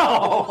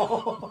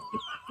 Oh.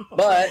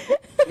 But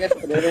I guess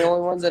they're the only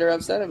ones that are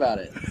upset about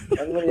it.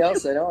 Everybody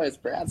else said, "Oh, it's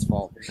Brad's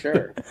fault for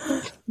sure."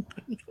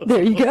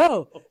 There you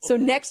go. So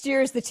next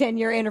year is the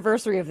 10-year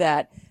anniversary of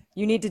that.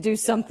 You need to do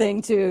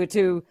something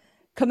to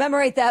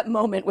commemorate that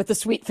moment with the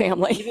Sweet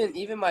family.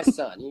 Even my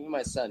son,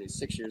 who's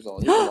 6 years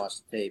old, he can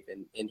watch the tape,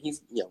 and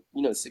he's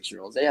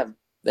 6-year-olds.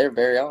 They're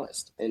very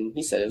honest, and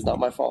he said it was not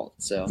my fault.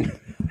 So,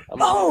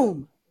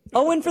 boom,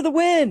 Owen for the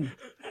win.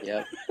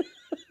 Yep.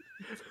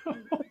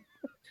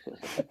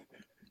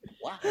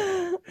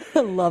 Wow. I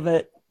love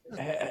it.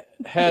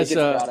 Has it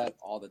gets brought up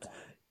all the time.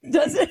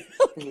 Does it?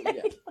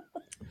 Yeah.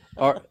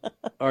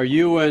 Are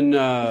you and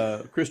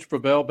Christopher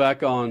Bell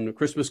back on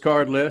Christmas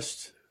card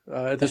list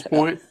at this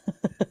point?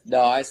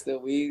 No,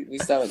 we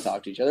still haven't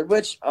talked to each other.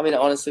 Which, I mean,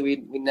 honestly,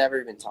 we never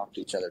even talked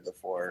to each other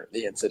before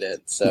the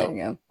incident.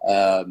 So,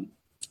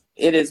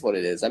 it is what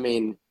it is. I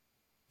mean,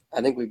 I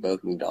think we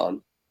both moved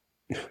on.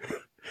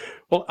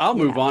 Well, I'll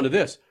move on to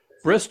this.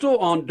 Bristol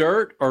on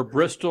dirt or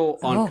Bristol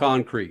on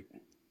concrete?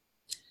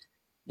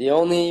 The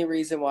only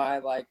reason why I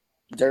like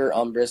dirt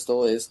on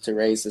Bristol is to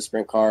race a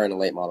sprint car and a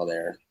late model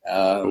there.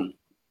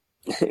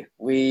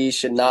 We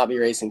should not be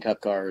racing cup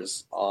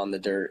cars on the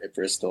dirt at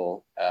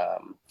Bristol.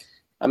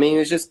 I mean, it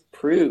was just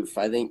proof.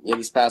 I think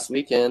this past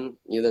weekend,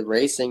 the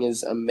racing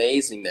is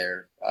amazing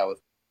there.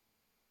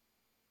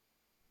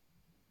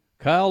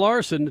 Kyle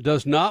Larson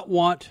does not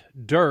want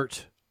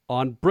dirt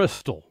on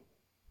Bristol.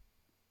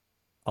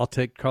 I'll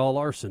take Kyle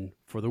Larson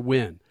for the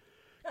win.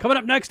 Coming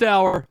up next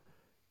hour,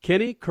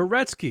 Kenny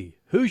Koretsky.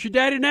 Who's your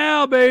daddy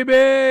now,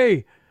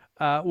 baby?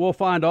 We'll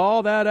find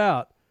all that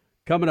out.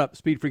 Coming up,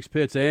 Speed Freaks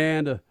Pits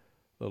and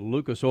the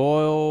Lucas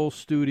Oil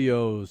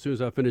Studios. As soon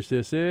as I finish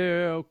this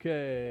here,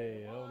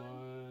 okay. Hold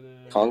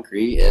on.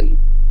 Concrete and...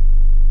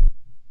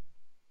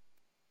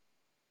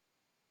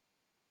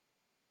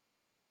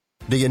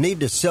 Do you need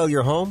to sell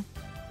your home?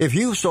 If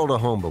you've sold a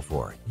home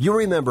before, you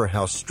remember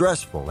how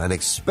stressful and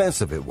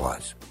expensive it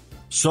was.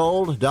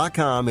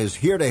 Sold.com is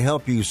here to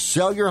help you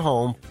sell your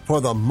home for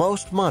the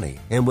most money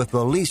and with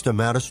the least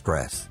amount of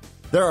stress.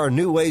 There are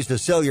new ways to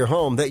sell your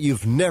home that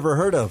you've never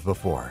heard of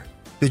before.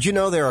 Did you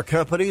know there are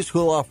companies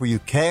who'll offer you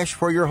cash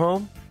for your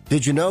home?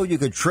 Did you know you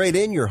could trade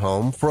in your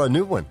home for a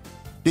new one?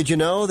 Did you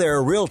know there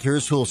are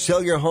realtors who'll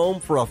sell your home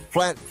for a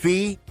flat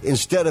fee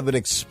instead of an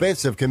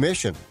expensive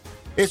commission?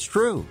 It's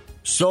true.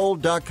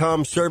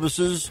 Sold.com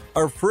services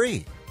are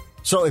free.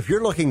 So if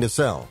you're looking to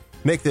sell,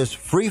 make this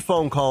free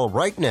phone call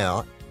right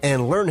now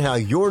and learn how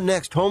your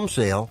next home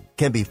sale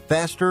can be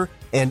faster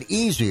and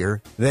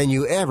easier than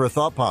you ever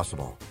thought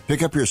possible.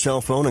 Pick up your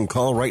cell phone and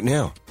call right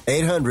now.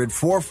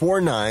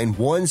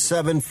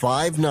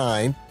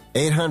 800-449-1759.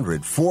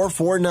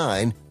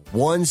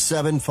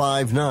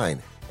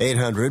 800-449-1759.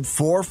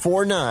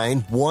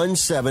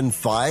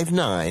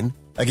 800-449-1759.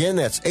 Again,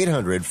 that's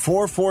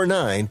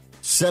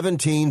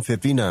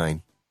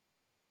 800-449-1759.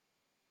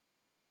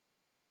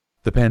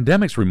 The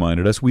pandemic's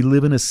reminded us we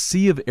live in a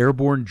sea of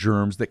airborne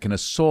germs that can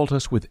assault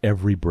us with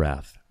every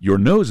breath. Your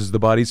nose is the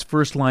body's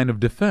first line of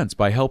defense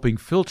by helping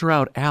filter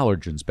out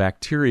allergens,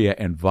 bacteria,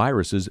 and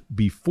viruses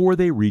before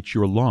they reach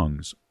your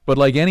lungs. But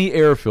like any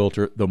air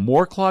filter, the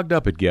more clogged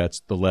up it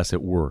gets, the less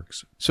it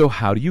works. So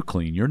how do you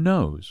clean your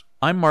nose?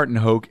 I'm Martin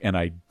Hoke, and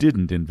I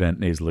didn't invent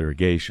nasal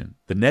irrigation.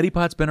 The neti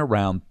pot's been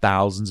around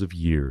thousands of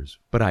years.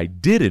 But I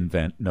did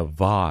invent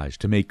Navage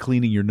to make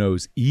cleaning your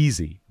nose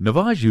easy.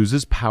 Navage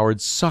uses powered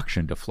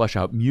suction to flush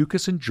out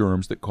mucus and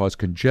germs that cause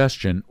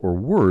congestion, or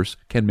worse,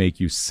 can make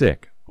you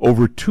sick.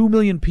 Over 2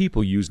 million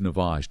people use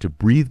Navage to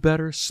breathe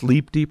better,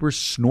 sleep deeper,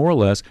 snore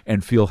less,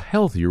 and feel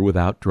healthier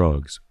without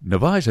drugs.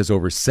 Navage has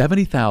over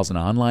 70,000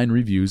 online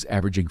reviews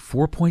averaging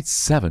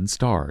 4.7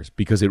 stars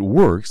because it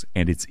works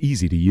and it's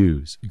easy to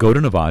use. Go to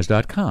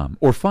Navage.com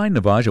or find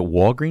Navage at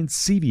Walgreens,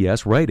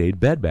 CVS, Rite Aid,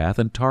 Bed Bath,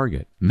 and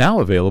Target.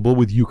 Now available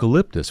with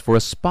eucalyptus for a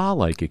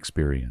spa-like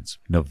experience.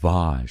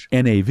 Navage.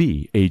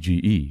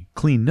 Navage.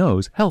 Clean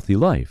nose, healthy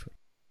life.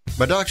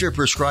 My doctor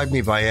prescribed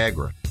me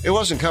Viagra. It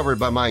wasn't covered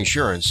by my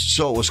insurance,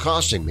 so it was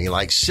costing me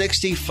like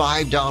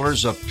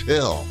 $65 a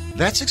pill.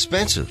 That's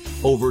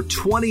expensive. Over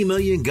 20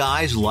 million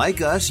guys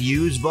like us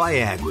use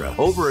Viagra.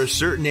 Over a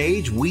certain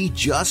age, we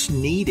just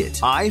need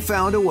it. I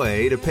found a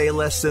way to pay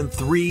less than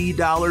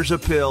 $3 a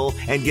pill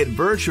and get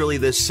virtually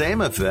the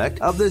same effect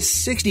of the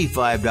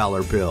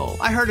 $65 pill.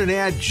 I heard an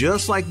ad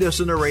just like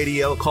this on the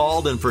radio,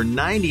 called, and for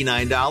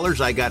 $99,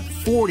 I got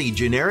 40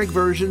 generic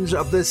versions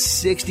of the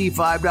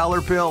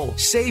 $65 pill.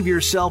 Save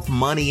yourself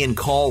money and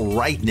call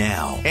right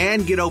now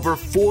and get over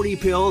 40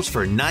 pills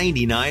for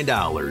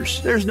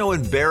 $99. There's no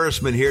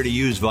embarrassment here to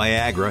use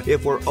Viagra.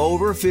 If we're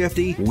over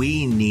 50,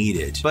 we need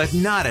it, but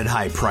not at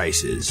high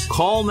prices.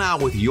 Call now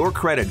with your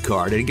credit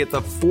card and get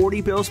the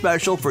 40 pill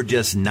special for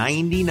just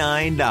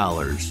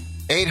 $99.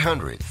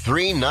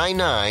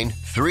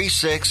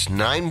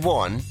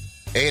 800-399-3691.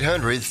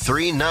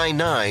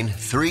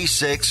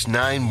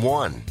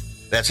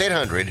 800-399-3691. That's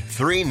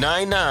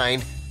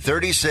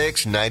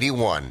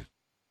 800-399-3691.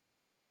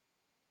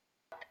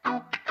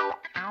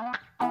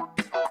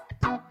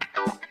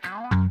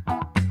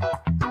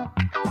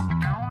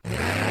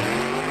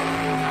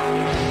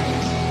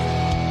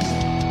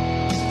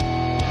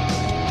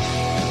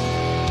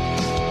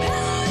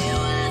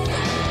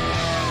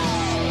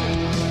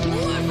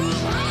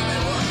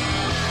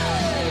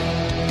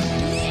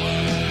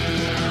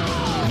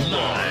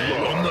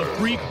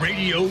 Freak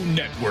Radio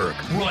Network,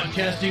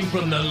 broadcasting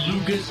from the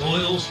Lucas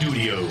Oil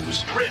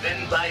Studios.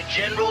 Driven by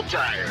General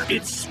Tire.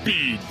 It's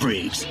Speed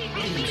Freaks.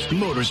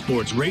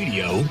 Motorsports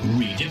Radio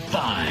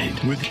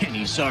redefined with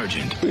Kenny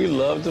Sargent. We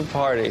love to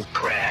party.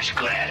 Crash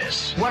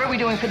Gladys. What are we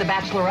doing for the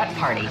bachelorette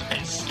party?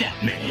 And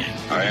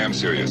Statman. I am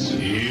serious.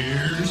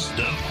 Here's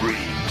the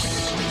Freaks.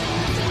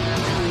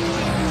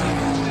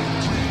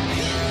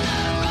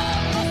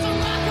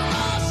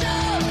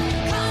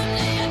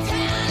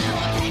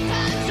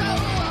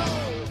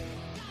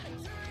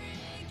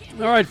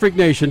 All right, Freak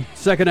Nation,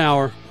 second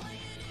hour.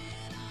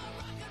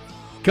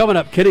 Coming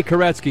up, Kenny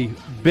Koretsky,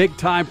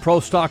 big-time pro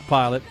stock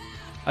pilot.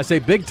 I say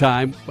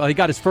big-time. Well, he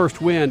got his first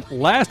win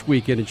last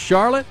weekend in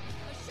Charlotte,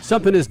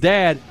 something his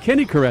dad,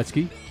 Kenny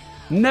Koretsky,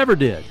 never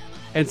did.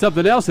 And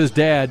something else his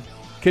dad,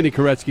 Kenny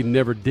Koretsky,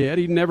 never did.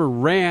 He never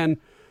ran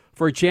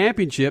for a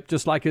championship,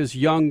 just like his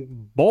young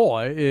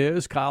boy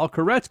is, Kyle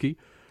Koretsky,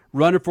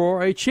 running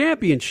for a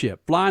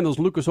championship, flying those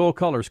Lucas Oil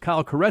colors.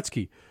 Kyle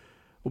Koretsky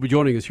will be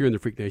joining us here in the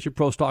Freak Nation,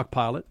 pro stock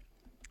pilot.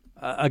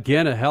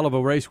 Again, a hell of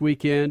a race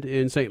weekend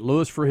in St.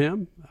 Louis for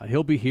him.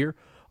 He'll be here.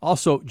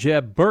 Also,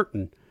 Jeb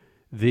Burton,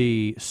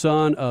 the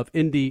son of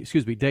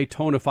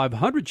Daytona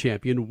 500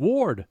 champion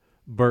Ward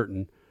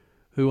Burton,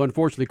 who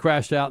unfortunately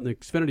crashed out in the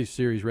Xfinity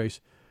Series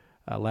race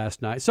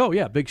last night. So,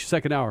 yeah, big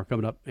second hour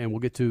coming up, and we'll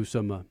get to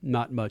some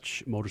not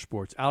much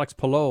motorsports. Alex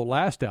Palou,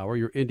 last hour,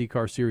 your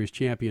IndyCar Series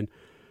champion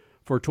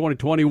for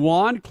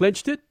 2021,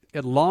 clinched it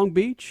at Long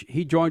Beach.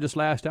 He joined us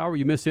last hour.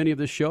 You missed any of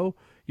this show?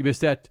 You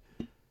missed that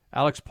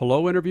Alex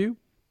Palou interview?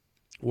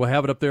 We'll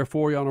have it up there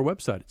for you on our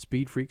website at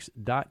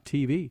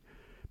speedfreaks.tv.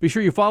 Be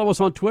sure you follow us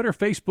on Twitter,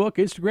 Facebook,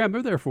 Instagram.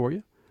 They're there for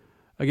you.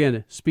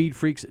 Again,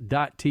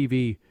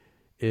 speedfreaks.tv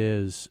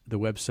is the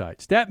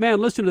website. Statman,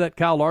 listen to that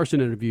Kyle Larson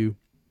interview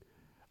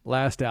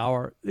last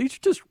hour. These are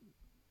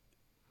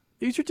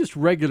just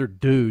regular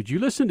dudes. You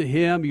listen to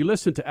him. You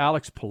listen to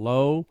Alex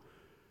Palou,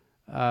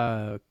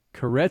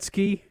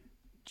 Koretsky,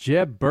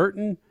 Jeb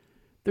Burton.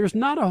 There's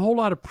not a whole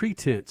lot of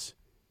pretense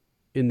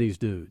in these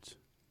dudes.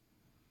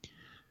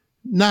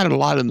 Not a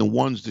lot in the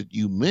ones that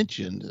you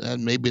mentioned,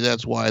 and maybe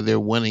that's why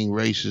they're winning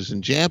races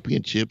and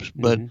championships.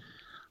 But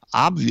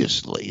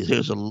obviously,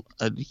 there's a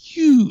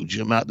huge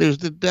amount. There's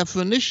the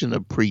definition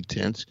of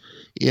pretense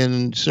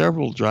in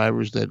several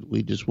drivers that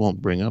we just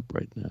won't bring up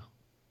right now.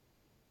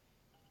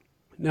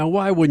 Now,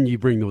 why wouldn't you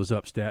bring those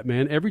up,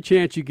 Statman? Every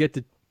chance you get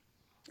to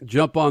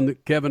jump on the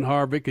Kevin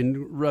Harvick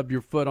and rub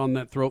your foot on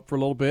that throat for a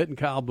little bit, and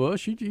Kyle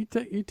Busch, you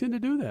tend to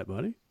do that,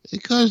 buddy.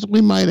 Because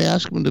we might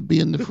ask him to be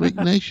in the Freak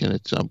Nation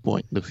at some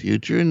point in the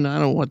future, and I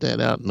don't want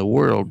that out in the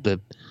world that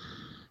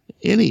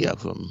any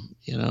of them,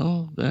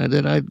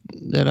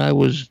 that I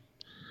was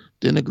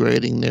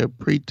denigrating their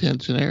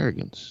pretense and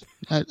arrogance.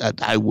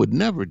 I would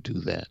never do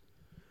that.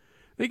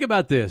 Think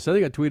about this. I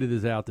think I tweeted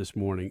this out this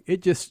morning.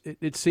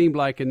 It seemed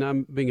like, and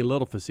I'm being a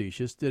little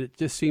facetious, that it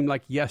just seemed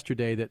like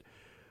yesterday that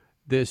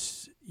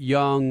this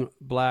young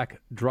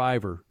black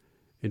driver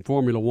in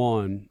Formula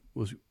One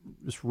was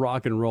just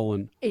rock and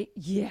rolling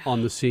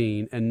on the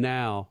scene. And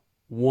now,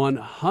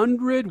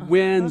 100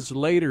 wins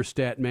later,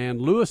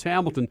 Statman, Lewis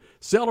Hamilton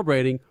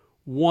celebrating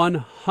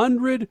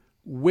 100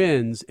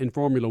 wins in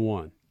Formula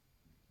One.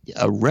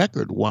 A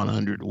record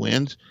 100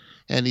 wins,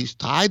 and he's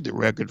tied the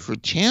record for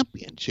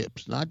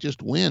championships, not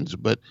just wins,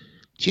 but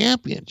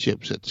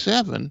championships at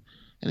 7.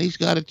 And he's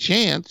got a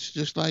chance,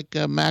 just like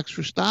Max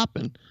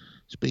Verstappen,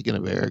 speaking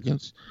of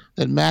arrogance,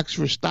 that Max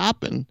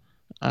Verstappen,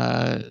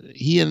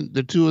 he and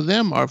the two of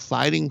them are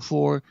fighting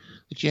for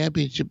the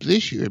championship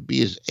this year. It'd be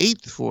his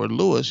 8th for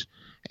Lewis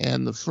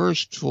and the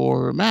 1st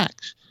for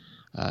Max.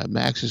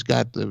 Max has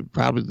got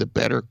probably the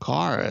better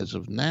car as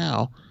of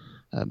now.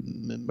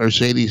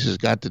 Mercedes has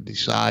got to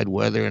decide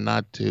whether or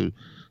not to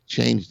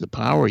change the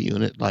power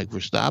unit like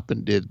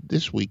Verstappen did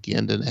this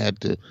weekend and had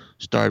to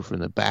start from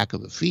the back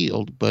of the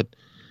field. But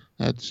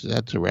that's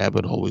a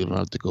rabbit hole we don't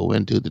have to go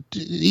into.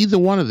 Either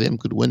one of them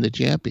could win the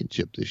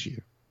championship this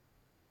year.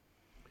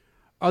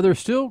 Are there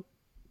still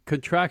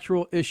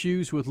contractual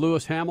issues with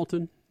Lewis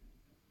Hamilton?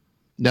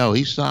 No,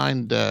 he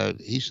signed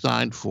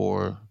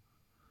for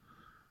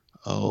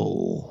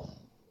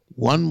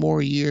one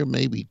more year,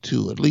 maybe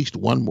two, at least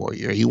one more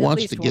year. He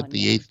wants to get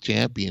the 8th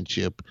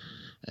championship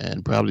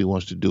and probably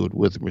wants to do it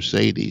with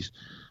Mercedes.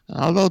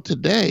 Although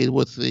today,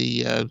 with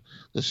the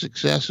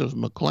success of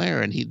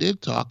McLaren, he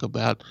did talk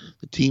about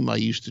the team I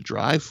used to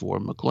drive for,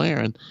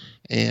 McLaren,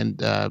 and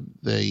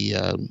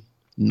the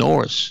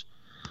Norris,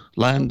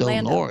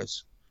 Lando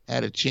Norris,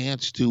 had a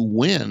chance to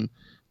win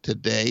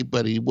today,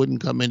 but he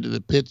wouldn't come into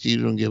the pits. He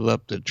didn't give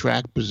up the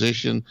track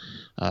position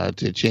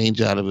to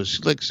change out of his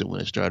slicks. And when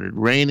it started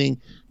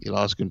raining, he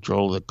lost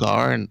control of the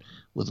car, and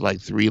with like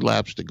 3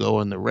 laps to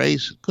go in the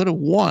race, could have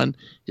won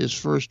his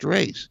first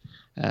race.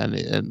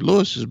 And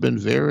Lewis has been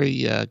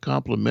very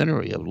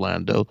complimentary of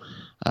Lando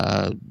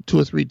 2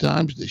 or 3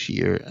 times this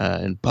year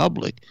in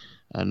public,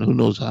 and who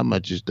knows how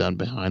much is done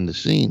behind the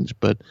scenes.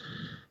 But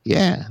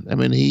yeah, I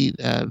mean,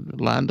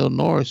 Lando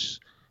Norris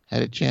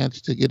had a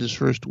chance to get his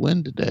first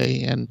win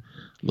today, and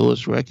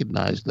Lewis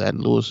recognized that,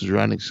 and Lewis is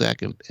running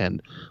second.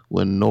 And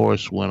when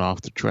Norris went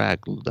off the track,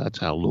 that's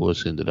how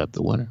Lewis ended up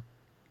the winner.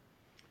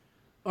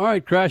 All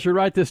right, Crasher,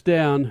 write this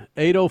down.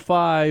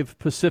 8:05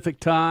 Pacific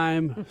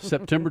Time,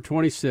 September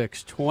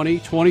 26,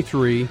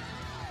 2023.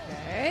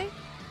 Okay.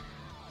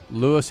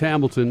 Lewis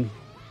Hamilton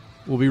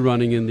will be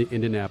running in the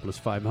Indianapolis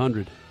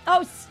 500.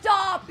 Oh,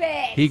 stop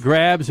it! He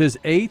grabs his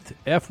 8th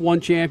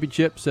F1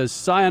 championship, says,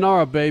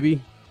 sayonara,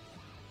 baby.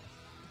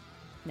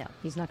 No,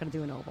 he's not going to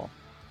do an oval.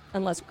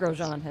 Unless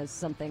Grosjean has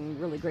something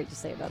really great to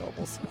say about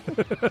ovals.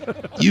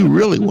 You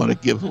really want to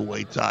give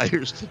away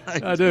tires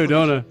tonight. I do,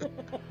 don't I?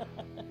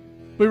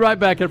 We'll be right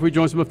back after we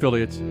join some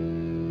affiliates.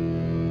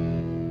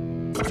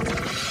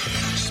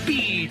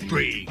 Speed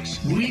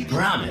Freaks, we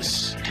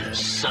promise to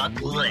suck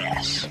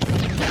less.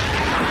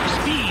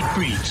 Speed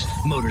Freaks,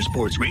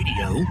 Motorsports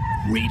Radio,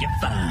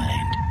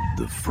 redefined.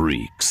 The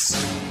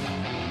Freaks.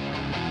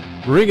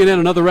 Bringing in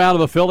another round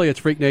of affiliates,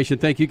 Freak Nation.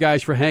 Thank you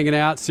guys for hanging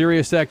out.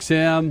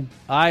 SiriusXM,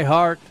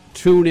 iHeart,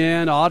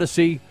 TuneIn,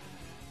 Odyssey.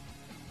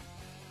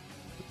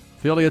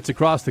 Affiliates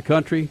across the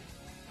country.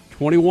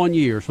 21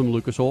 years from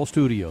Lucas Oil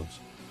Studios.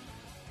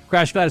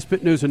 Crash Gladys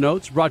Pit News and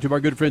Notes brought to you by our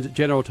good friends at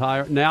General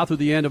Tire. Now through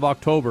the end of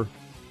October.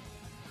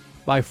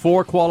 Buy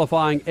 4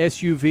 qualifying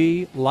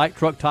SUV light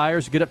truck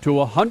tires. Get up to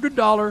a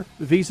 $100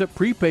 Visa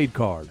prepaid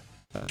card.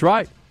 That's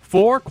right.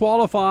 4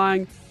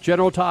 qualifying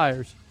General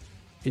Tires.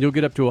 And you'll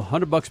get up to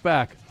 $100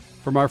 back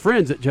from our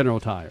friends at General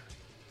Tire.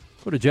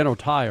 Go to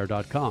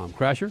GeneralTire.com.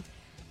 Crasher?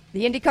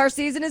 The IndyCar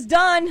season is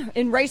done.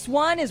 In race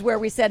 1 is where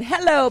we said,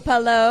 hello,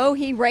 Palou.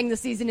 He rang the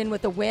season in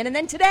with a win. And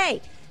then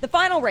today, the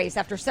final race,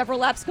 after several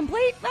laps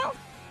complete, well,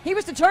 he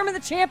was determined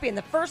the champion,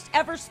 the first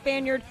ever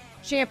Spaniard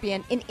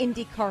champion in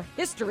IndyCar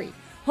history.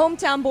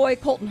 Hometown boy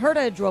Colton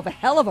Herta drove a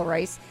hell of a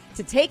race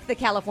to take the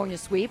California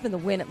sweep and the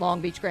win at Long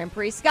Beach Grand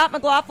Prix. Scott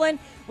McLaughlin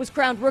was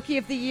crowned Rookie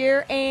of the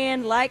Year,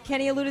 and like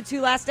Kenny alluded to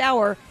last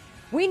hour,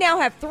 we now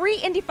have 3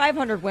 Indy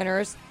 500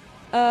 winners,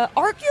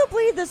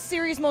 arguably the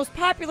series' most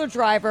popular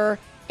driver,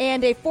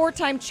 and a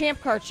 4-time Champ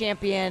Car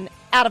champion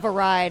out of a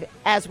ride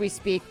as we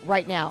speak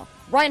right now.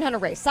 Ryan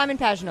Hunter-Reay, Simon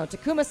Pagenaud,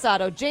 Takuma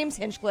Sato, James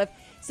Hinchcliffe,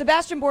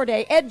 Sebastian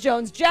Bourdais, Ed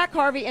Jones, Jack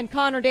Harvey, and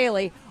Connor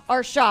Daly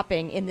are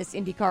shopping in this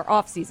IndyCar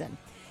offseason.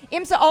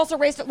 IMSA also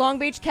raced at Long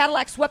Beach.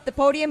 Cadillac swept the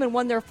podium and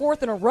won their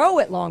 4th in a row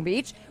at Long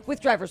Beach with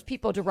drivers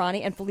Pipo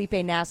Derani and Felipe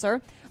Nasser.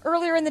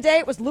 Earlier in the day,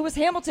 it was Lewis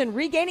Hamilton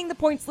regaining the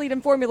points lead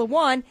in Formula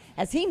One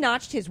as he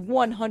notched his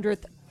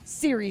 100th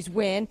series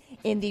win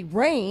in the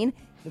rain,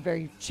 the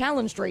very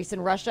challenged race in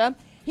Russia.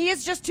 He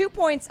is just 2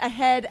 points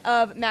ahead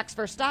of Max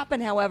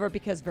Verstappen, however,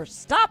 because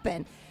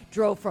Verstappen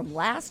drove from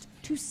last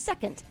to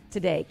second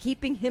today,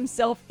 keeping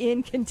himself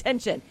in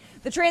contention.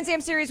 The Trans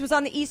Am Series was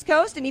on the East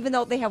Coast, and even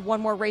though they have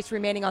one more race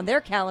remaining on their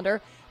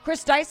calendar,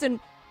 Chris Dyson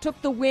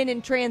took the win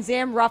in Trans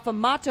Am, Rafa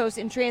Matos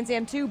in Trans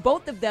Am 2,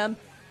 both of them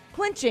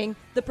clinching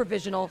the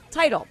provisional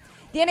title.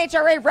 The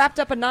NHRA wrapped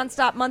up a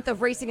nonstop month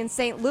of racing in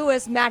St.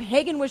 Louis. Matt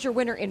Hagan was your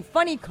winner in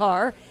Funny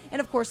Car. And,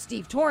 of course,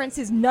 Steve Torrence,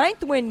 his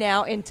 9th win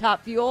now in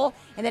Top Fuel.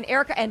 And then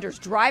Erica Enders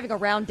driving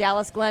around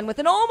Dallas Glen with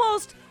an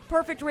almost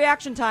perfect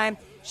reaction time.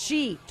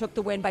 She took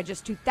the win by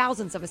just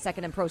 0.02 of a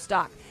second in Pro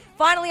Stock.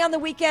 Finally on the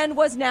weekend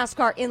was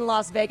NASCAR in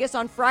Las Vegas.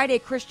 On Friday,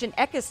 Christian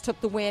Eckes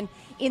took the win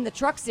in the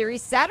Truck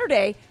Series.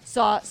 Saturday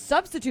saw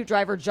substitute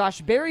driver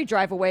Josh Berry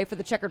drive away for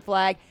the checkered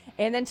flag.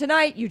 And then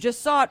tonight, you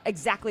just saw it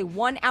exactly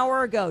 1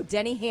 hour ago,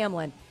 Denny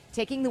Hamlin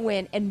taking the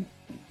win and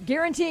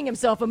guaranteeing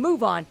himself a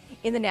move on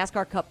in the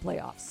NASCAR Cup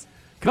playoffs.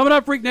 Coming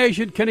up, Freak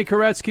Nation, Kenny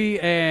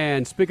Koretsky,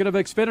 and speaking of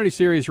Xfinity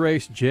Series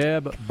race,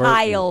 Jeb Burton.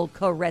 Kyle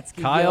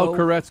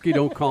Koretsky,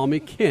 don't call me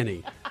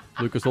Kenny.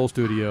 Lucas Oil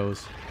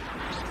Studios.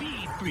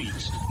 Speed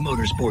Freaks,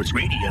 Motorsports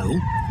Radio,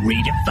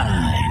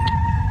 redefined.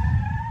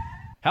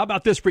 How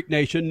about this, Freak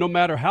Nation? No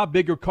matter how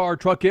big your car or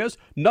truck is,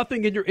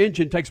 nothing in your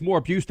engine takes more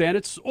abuse than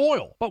its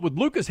oil. But with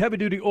Lucas Heavy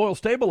Duty Oil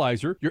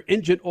Stabilizer, your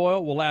engine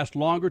oil will last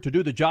longer to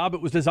do the job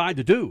it was designed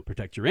to do.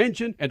 Protect your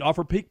engine and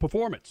offer peak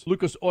performance.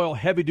 Lucas Oil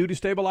Heavy Duty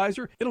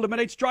Stabilizer, it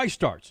eliminates dry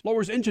starts,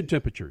 lowers engine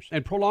temperatures,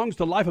 and prolongs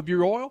the life of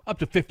your oil up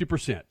to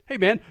 50%. Hey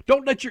man,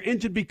 don't let your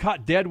engine be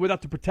caught dead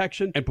without the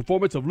protection and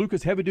performance of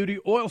Lucas Heavy Duty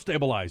Oil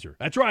Stabilizer.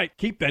 That's right,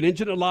 keep that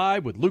engine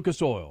alive with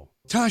Lucas Oil.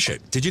 Tasha,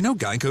 did you know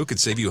Geico could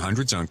save you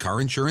hundreds on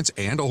car insurance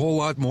and a whole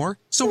lot more?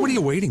 So what are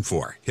you waiting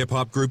for?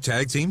 Hip-hop group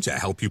tag team to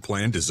help you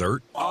plan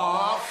dessert?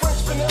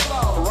 Fresh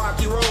vanilla,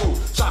 rocky road,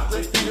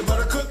 chocolate peanut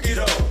butter cookie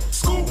dough.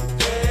 Scoop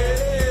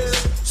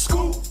this,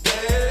 scoop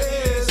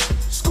this,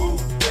 scoop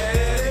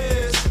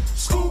this,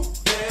 scoop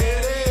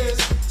this,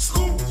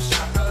 scoop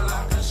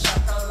shakalaka,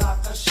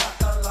 shakalaka,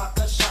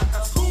 shakalaka,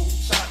 shaka, scoop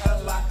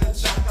shakalaka,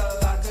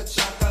 shakalaka,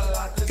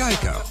 shakalaka.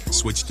 Geico.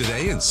 Switch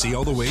today and see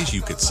all the ways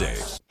you could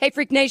save. Hey,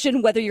 Freak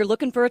Nation, whether you're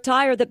looking for a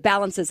tire that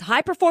balances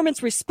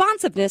high-performance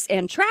responsiveness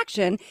and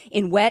traction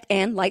in wet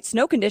and light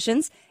snow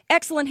conditions,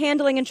 excellent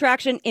handling and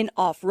traction in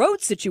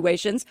off-road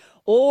situations,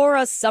 or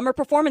a summer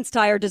performance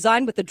tire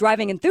designed with the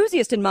driving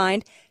enthusiast in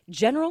mind,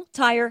 General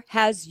Tire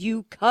has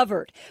you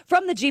covered.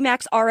 From the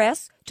G-Max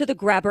RS to the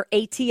Grabber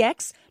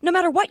ATX, no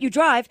matter what you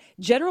drive,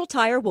 General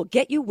Tire will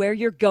get you where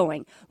you're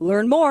going.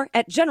 Learn more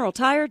at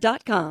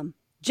GeneralTire.com.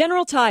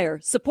 General Tire,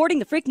 supporting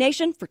the Freak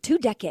Nation for 2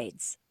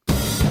 decades.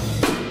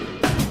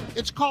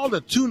 It's called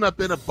a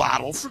tune-up in a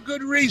bottle for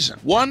good reason.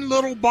 One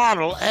little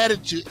bottle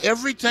added to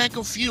every tank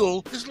of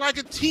fuel is like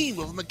a team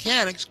of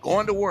mechanics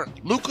going to work.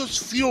 Lucas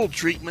Fuel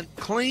Treatment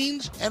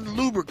cleans and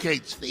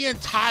lubricates the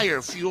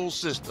entire fuel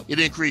system.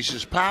 It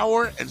increases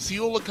power and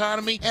fuel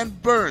economy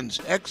and burns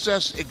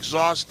excess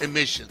exhaust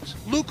emissions.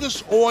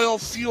 Lucas Oil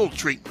Fuel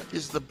Treatment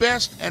is the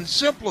best and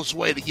simplest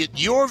way to get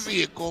your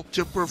vehicle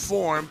to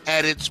perform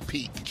at its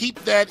peak.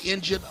 Keep that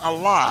engine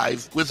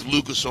alive with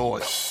Lucas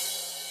Oil.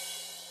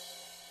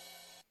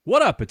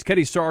 What up? It's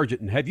Kenny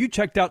Sargent, and have you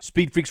checked out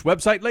Speed Freaks'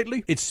 website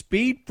lately? It's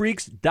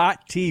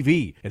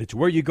speedfreaks.tv, and it's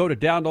where you go to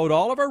download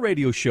all of our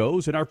radio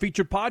shows and our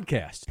featured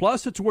podcasts.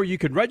 Plus, it's where you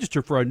can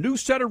register for a new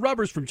set of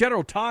rubbers from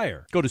General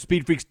Tire. Go to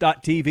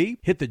speedfreaks.tv,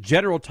 hit the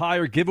General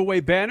Tire giveaway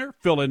banner,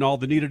 fill in all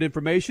the needed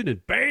information,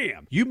 and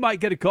bam! You might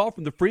get a call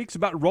from the freaks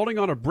about rolling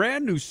on a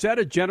brand new set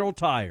of General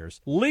Tires.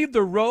 Leave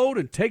the road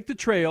and take the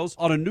trails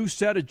on a new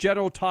set of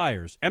General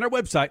Tires, and our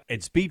website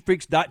at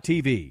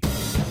speedfreaks.tv.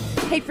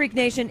 Hey, Freak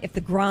Nation, if the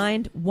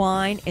grind,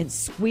 whine, and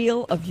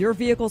squeal of your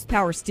vehicle's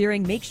power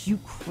steering makes you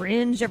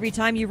cringe every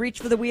time you reach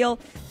for the wheel,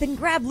 then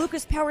grab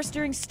Lucas Power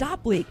Steering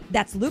Stop Leak.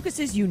 That's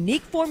Lucas's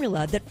unique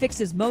formula that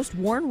fixes most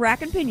worn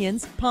rack and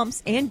pinions,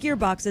 pumps, and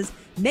gearboxes,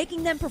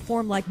 making them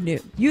perform like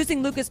new.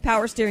 Using Lucas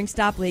Power Steering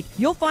Stop Leak,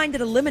 you'll find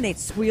it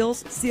eliminates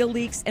squeals, seal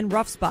leaks, and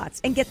rough spots.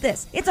 And get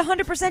this, it's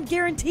 100%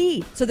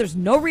 guaranteed, so there's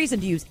no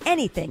reason to use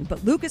anything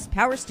but Lucas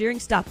Power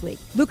Steering Stop Leak.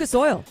 Lucas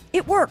Oil,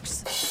 it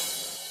works.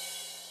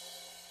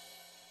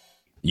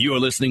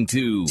 You're listening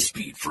to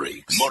Speed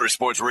Freaks,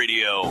 Motorsports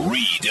Radio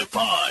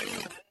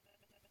Redefined.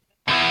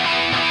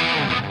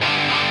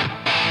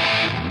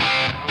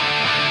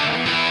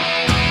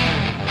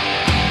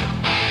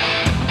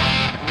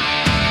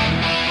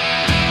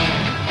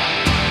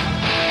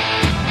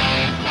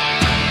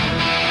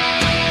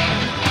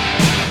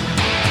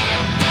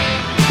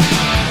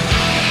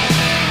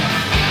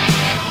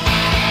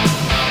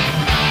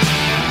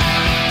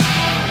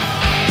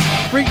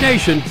 Freak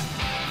Nation,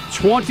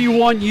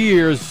 21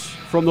 years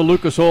from the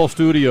Lucas Oil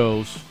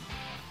Studios.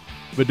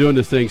 Been doing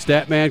this thing.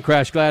 Statman,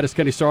 Crash Gladys,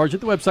 Kenny Sargent,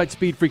 the website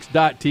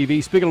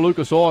speedfreaks.tv. Speaking of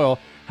Lucas Oil,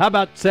 how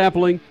about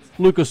sampling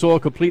Lucas Oil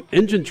Complete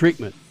Engine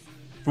Treatment?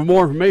 For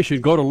more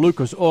information, go to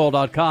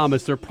lucasoil.com.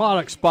 It's their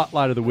product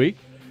spotlight of the week.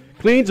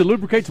 Cleans and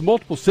lubricates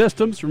multiple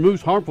systems,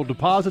 removes harmful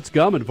deposits,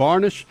 gum, and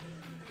varnish,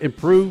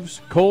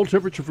 improves cold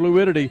temperature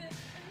fluidity,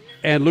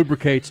 and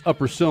lubricates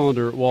upper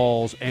cylinder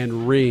walls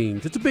and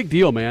rings. It's a big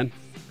deal, man.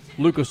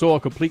 Lucas Oil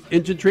Complete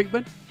Engine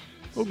Treatment.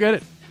 Go get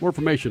it. More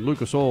information,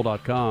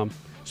 lucasoil.com.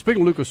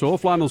 Speaking of Lucas Oil,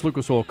 flying those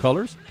Lucas Oil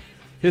colors.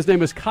 His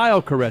name is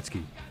Kyle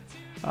Koretsky.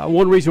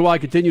 One reason why I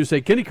continue to say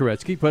Kenny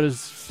Koretsky, but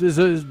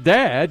his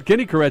dad,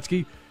 Kenny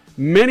Koretsky,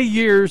 many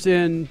years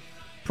in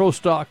pro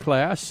stock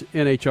class,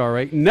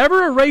 NHRA,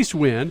 never a race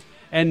win,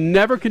 and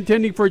never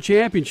contending for a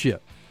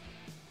championship.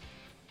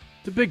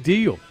 It's a big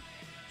deal.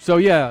 So,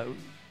 yeah,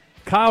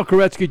 Kyle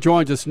Koretsky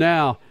joins us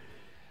now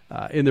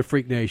in the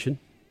Freak Nation.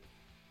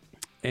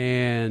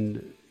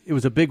 And it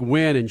was a big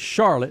win in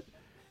Charlotte.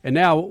 And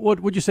now,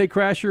 what would you say,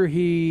 Crasher?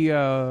 He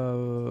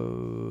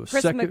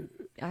second.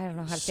 I don't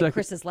know how to say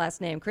Chris's last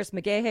name. Chris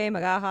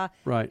Magaha.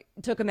 Right.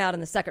 Took him out in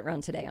the second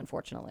run today,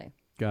 unfortunately.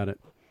 Got it.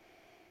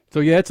 So,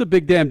 yeah, it's a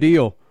big damn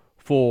deal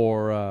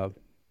for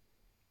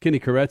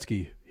Kenny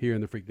Koretsky here in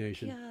the Freak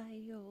Nation.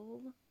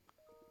 Kyle.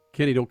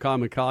 Kenny, don't call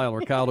me Kyle,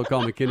 or Kyle, don't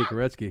call me Kenny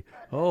Koretsky.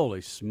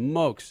 Holy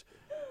smokes.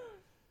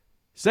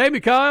 Save me,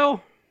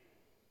 Kyle.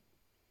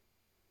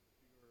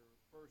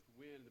 First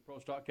win in the pro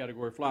stock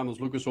category, flying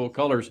those Lucas Oil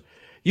colors.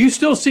 You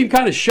still seem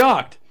kind of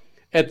shocked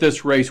at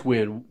this race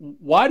win.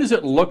 Why does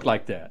it look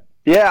like that?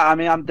 Yeah, I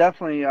mean, I'm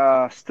definitely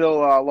still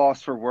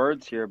lost for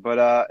words here,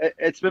 but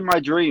it's been my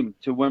dream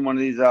to win one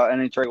of these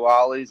NHRA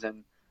Wallies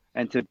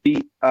and to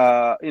beat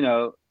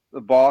the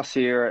boss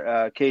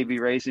here, KB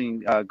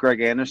Racing,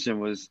 Greg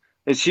Anderson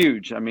is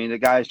huge. I mean, the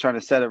guy's trying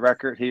to set a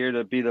record here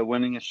to be the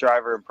winningest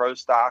driver in pro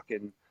stock,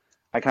 and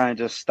I kind of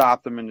just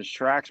stopped him in his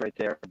tracks right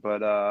there.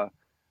 But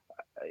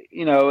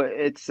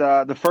it's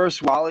the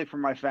first Wally for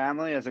my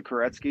family as a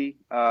Koretsky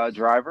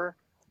driver,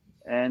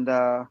 and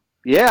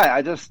yeah,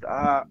 I just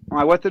when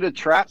I went through the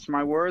traps,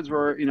 my words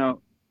were,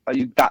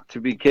 you got to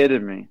be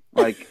kidding me.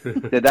 Like,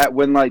 did that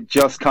win light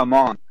just come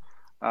on?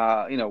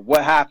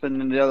 What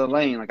happened in the other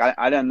lane? Like,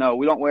 I didn't know.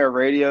 We don't wear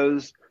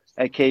radios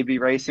at KB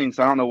Racing,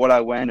 so I don't know what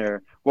I went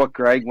or what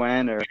Greg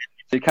went. So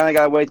you kind of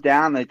got to wait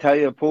down. They tell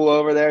you to pull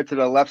over there to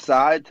the left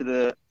side to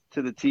the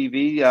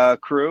TV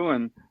crew,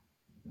 and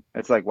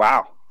it's like,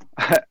 wow,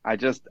 I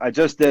just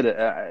did it.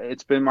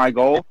 It's been my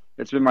goal.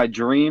 It's been my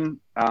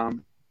dream.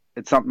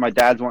 It's something my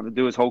dad's wanted to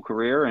do his whole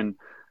career, and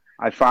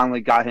I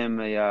finally got him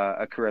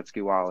a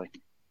Koretsky Wally.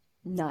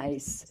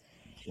 Nice.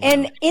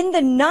 And in the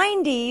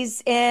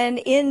 90s and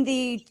in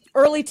the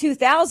early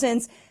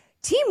 2000s,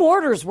 team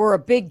orders were a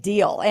big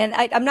deal. And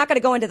I'm not going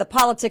to go into the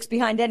politics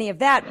behind any of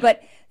that,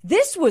 but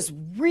this was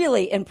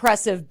really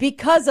impressive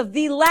because of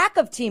the lack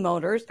of team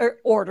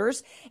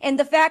orders and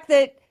the fact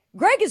that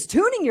Greg is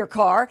tuning your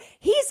car.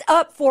 He's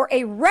up for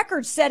a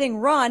record-setting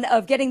run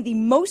of getting the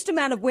most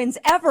amount of wins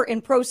ever in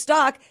pro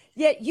stock,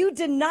 yet you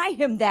deny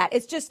him that.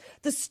 It's just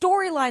the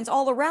storylines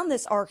all around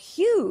this are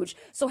huge.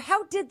 So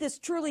how did this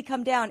truly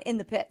come down in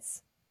the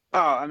pits? Oh,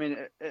 I mean,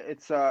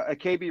 it's at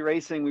KB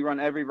Racing. We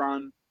run every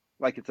run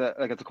like it's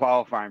a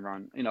qualifying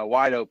run,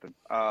 wide open.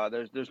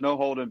 There's no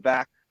holding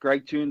back.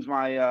 Greg tunes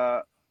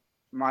my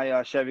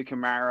Chevy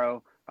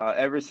Camaro.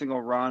 Every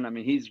single run. I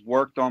mean, he's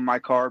worked on my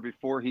car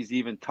before he's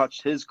even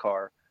touched his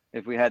car.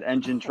 If we had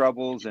engine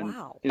troubles and,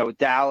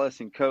 Dallas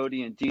and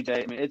Cody and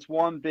DJ, I mean, it's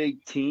one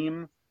big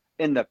team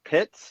in the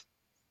pits.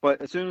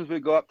 But as soon as we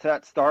go up to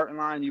that starting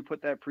line, you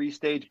put that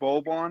pre-stage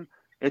bulb on,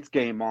 it's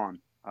game on.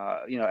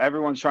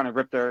 Everyone's trying to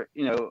rip their,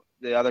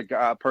 the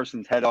other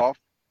person's head off.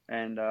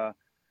 And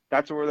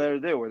that's what we're there to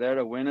do. We're there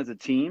to win as a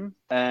team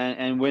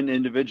and win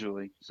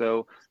individually.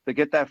 So to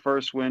get that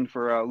first win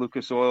for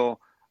Lucas Oil,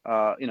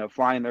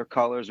 flying their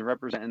colors and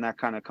representing that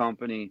kind of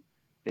company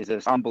is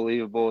just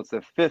unbelievable. It's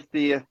the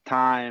 50th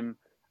time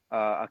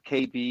a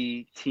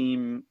KB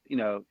team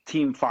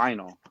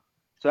final.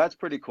 So that's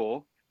pretty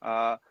cool.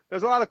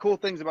 There's a lot of cool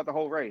things about the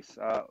whole race.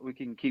 We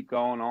can keep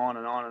going on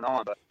and on and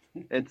on, but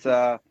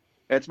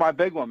it's my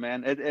big one,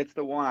 man. It's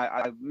the one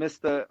I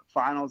missed the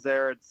finals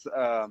there. It's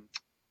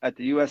at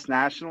the U.S.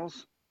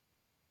 Nationals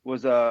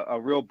was a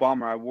real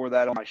bummer. I wore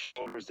that on my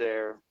shoulders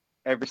there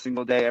every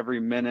single day, every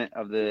minute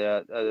of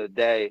the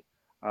day.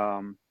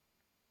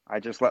 I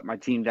just let my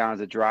team down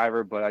as a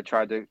driver, but I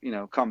tried to,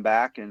 come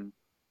back and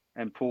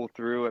pull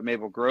through at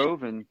Maple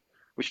Grove, and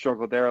we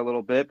struggled there a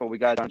little bit, but we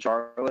got done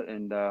Charlotte,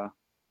 and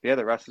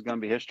the rest is going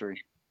to be history.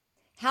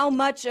 How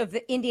much of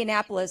the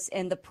Indianapolis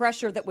and the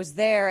pressure that was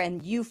there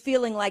and you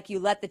feeling like you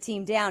let the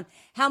team down,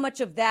 how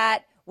much of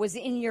that was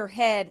in your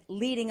head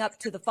leading up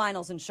to the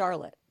finals in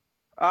Charlotte?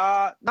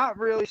 Not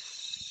really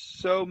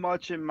so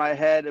much in my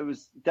head. It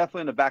was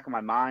definitely in the back of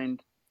my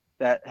mind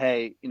that,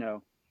 hey,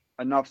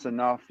 enough's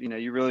enough.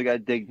 You really got to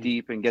dig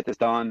deep and get this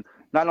done,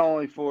 not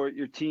only for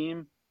your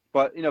team,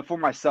 but, for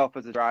myself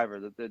as a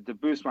driver, to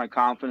boost my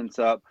confidence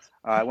up.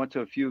 I went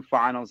to a few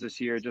finals this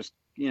year, just,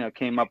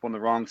 came up on the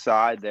wrong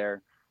side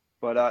there.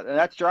 But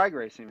that's drag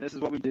racing. This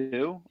is what we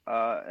do.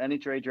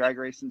 NHRA drag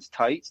racing's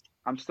tight.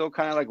 I'm still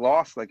kind of like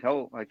lost, like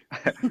hell. Like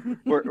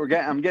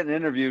I'm getting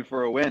interviewed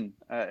for a win.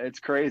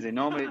 It's crazy.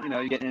 Normally,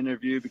 you get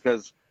interviewed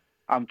because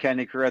I'm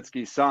Kenny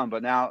Koretsky's son,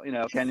 but now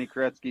Kenny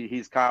Koretsky,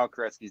 he's Kyle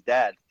Koretsky's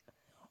dad.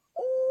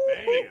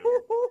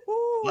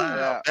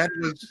 Wow,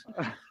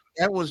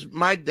 that was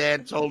my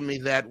dad told me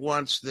that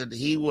once, that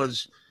he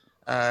was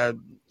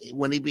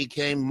when he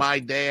became my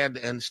dad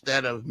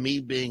instead of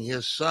me being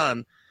his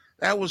son.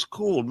 That was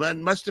cool,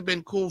 man. Must have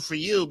been cool for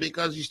you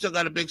because you still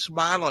got a big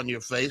smile on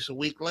your face a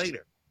week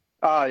later.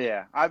 Oh,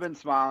 yeah. I've been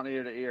smiling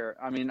ear to ear.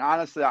 I mean,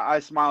 honestly, I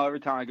smile every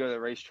time I go to the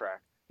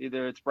racetrack.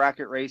 Either it's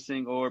bracket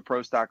racing or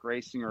pro stock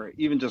racing or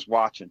even just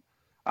watching.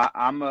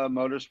 I'm a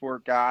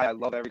motorsport guy. I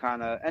love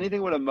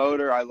anything with a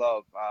motor I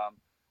love.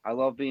 I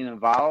love being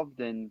involved.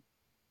 And,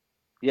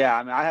 yeah,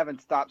 I mean, I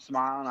haven't stopped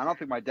smiling. I don't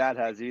think my dad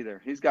has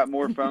either. He's got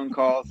more phone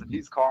calls, and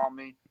he's calling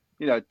me,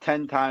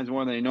 10 times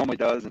more than he normally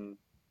does. And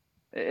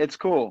it's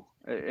cool.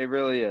 It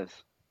really is.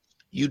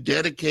 You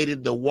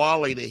dedicated the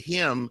Wally to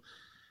him.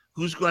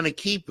 Who's going to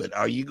keep it?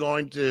 Are you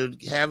going to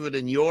have it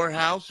in your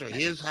house or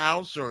his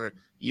house or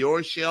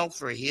your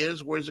shelf or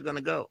his? Where's it going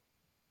to go?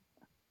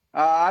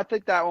 I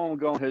think that one will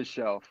go on his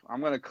shelf. I'm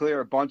going to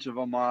clear a bunch of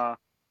them, off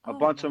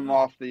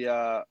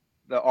the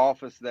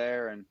office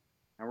there, and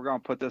we're going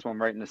to put this one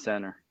right in the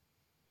center.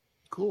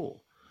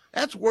 Cool.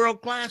 That's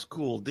world class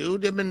cool,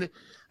 dude. I mean,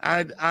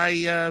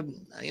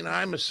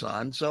 I'm a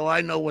son, so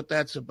I know what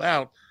that's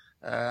about.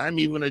 I'm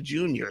even a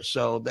junior,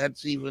 so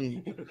that's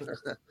even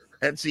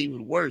That's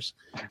even worse.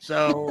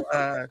 So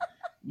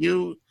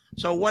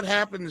so what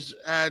happens?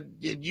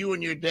 Did you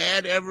and your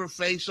dad ever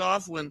face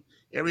off when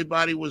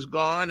everybody was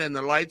gone and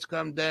the lights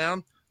come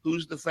down?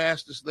 Who's the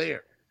fastest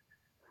there?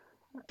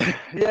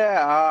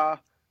 Yeah,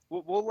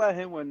 we'll let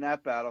him win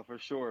that battle for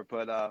sure.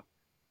 But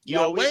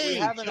You'll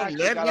let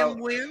him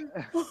win?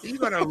 You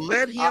gonna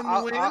let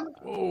him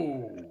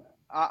win?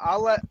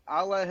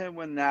 I'll let him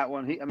win that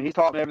one. He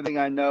taught me everything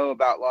I know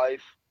about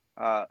life.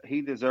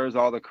 He deserves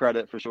all the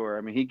credit for sure.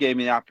 I mean, he gave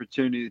me the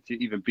opportunity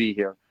to even be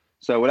here.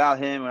 So without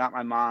him, without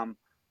my mom,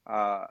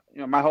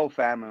 my whole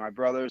family, my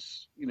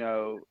brothers,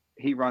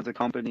 he runs a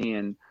company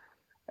and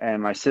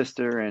my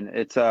sister, and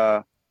it's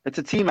a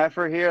team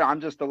effort here. I'm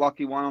just the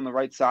lucky one on the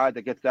right side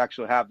that gets to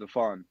actually have the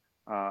fun.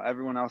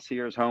 Everyone else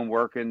here is home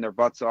working their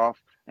butts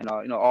off, and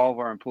all of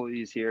our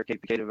employees here,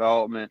 KPK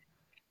Development,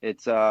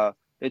 it's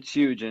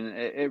huge, and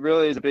it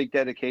really is a big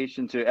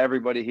dedication to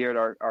everybody here at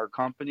our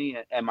company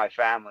and my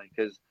family,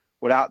 because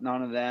without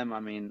none of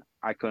them,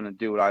 I couldn't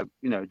do what I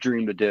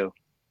dreamed to do.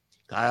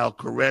 Kyle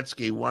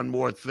Koretsky, one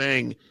more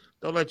thing.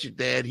 Don't let your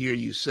dad hear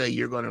you say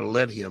you're going to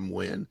let him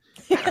win.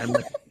 In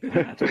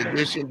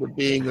addition to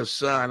being a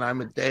son,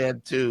 I'm a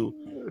dad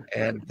too.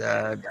 And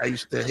I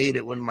used to hate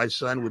it when my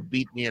son would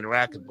beat me in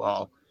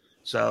racquetball.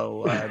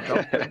 So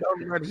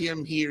don't let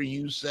him hear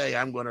you say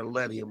I'm going to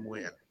let him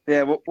win.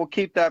 Yeah, we'll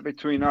keep that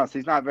between us.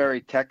 He's not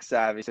very tech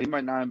savvy, so he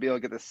might not even be able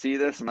to get to see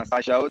this unless I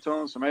show it to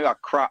him. So maybe I'll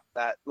crop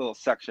that little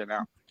section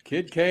out.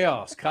 Kid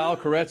Chaos, Kyle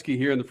Koretsky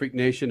here in the Freak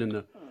Nation in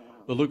the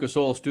Lucas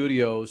Oil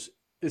Studios.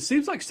 It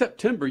seems like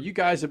September, you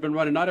guys have been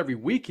running not every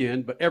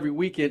weekend, but every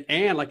weekend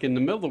and like in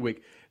the middle of the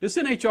week. This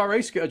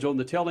NHRA schedule in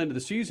the tail end of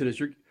the season, as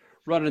you're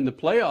running in the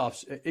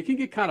playoffs, it can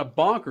get kind of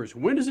bonkers.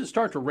 When does it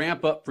start to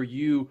ramp up for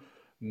you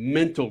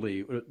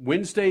mentally?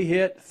 Wednesday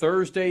hit,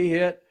 Thursday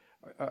hit?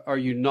 Are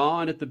you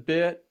gnawing at the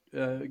bit,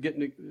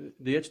 getting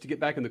the itch to get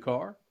back in the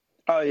car?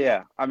 Oh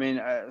yeah,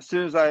 as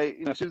soon as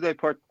they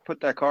put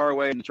that car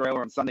away in the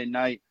trailer on Sunday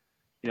night,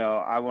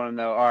 I want to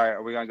know. All right,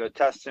 are we gonna go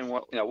testing?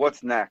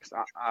 What's next?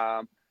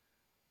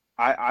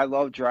 I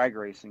love drag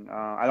racing.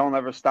 I don't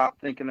ever stop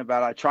thinking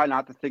about it. I try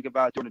not to think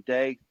about it during the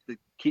day to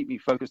keep me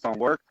focused on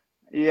work.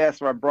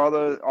 Yes, my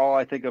brother, all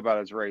I think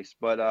about is race.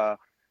 But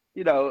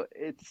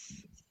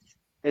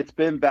it's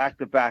been back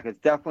to back.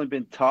 It's definitely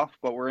been tough,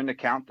 but we're in the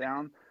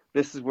countdown.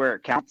 This is where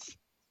it counts.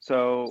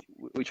 So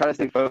we try to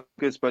stay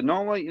focused. But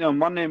normally,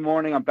 Monday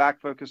morning, I'm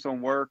back focused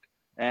on work.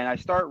 And I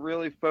start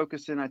really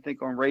focusing, I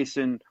think, on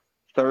racing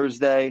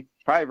Thursday,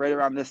 probably right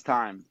around this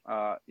time,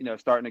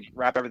 starting to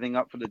wrap everything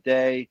up for the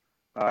day,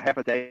 half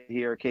a day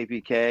here at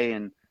KPK,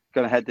 and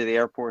going to head to the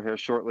airport here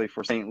shortly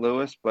for St.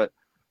 Louis. But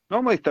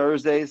normally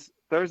Thursday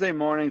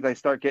mornings, I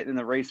start getting in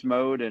the race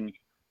mode and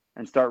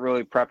start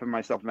really prepping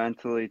myself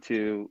mentally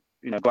to,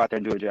 go out there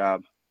and do a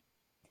job.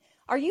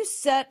 Are you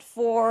set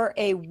for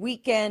a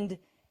weekend,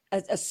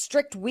 a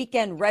strict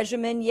weekend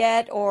regimen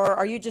yet, or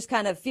are you just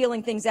kind of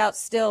feeling things out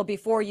still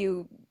before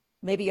you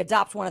maybe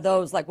adopt one of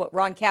those like what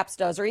Ron Capps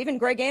does, or even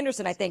Greg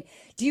Anderson, I think?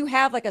 Do you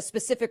have like a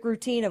specific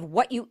routine of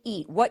what you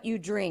eat, what you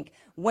drink,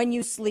 when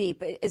you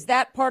sleep? Is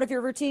that part of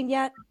your routine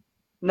yet?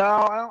 No,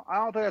 I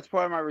don't think that's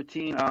part of my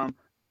routine.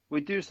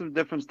 We do some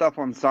different stuff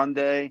on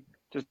Sunday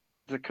just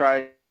to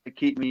try to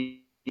keep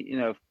me,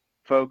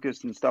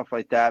 focused and stuff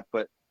like that.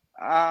 But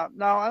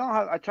no, I don't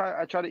have.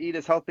 I try to eat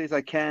as healthy as I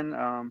can.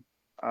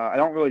 I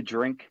don't really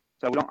drink,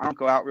 so I don't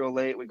go out real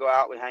late. We go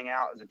out, we hang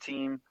out as a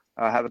team.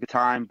 Have a good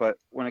time. But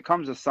when it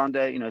comes to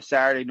Sunday,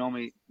 Saturday,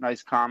 normally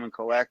nice, calm, and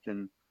collect,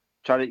 and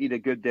try to eat a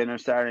good dinner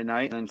Saturday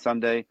night, and then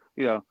Sunday,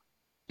 do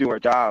our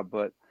job.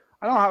 But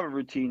I don't have a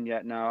routine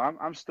yet. No,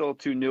 I'm still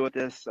too new at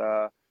this.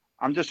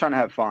 I'm just trying to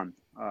have fun.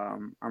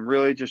 I'm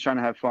really just trying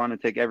to have fun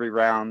and take every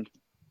round,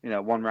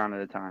 one round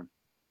at a time.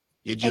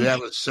 Did you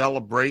have a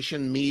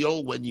celebration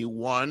meal when you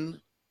won?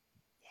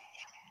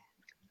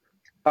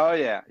 Oh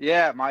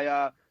yeah.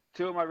 My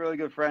two of my really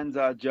good friends,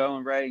 Joe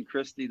and Ray and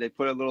Christy, they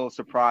put a little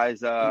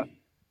surprise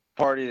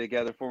party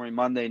together for me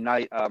Monday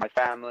night. My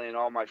family and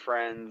all my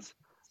friends.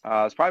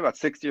 It's probably about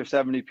 60 or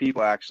 70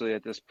 people actually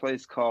at this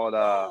place called,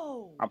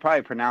 I'm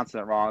probably pronouncing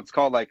it wrong. It's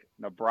called like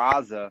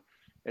Nebraza.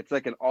 It's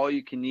like an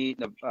all-you-can-eat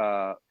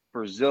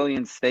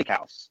Brazilian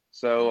steakhouse.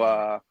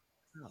 So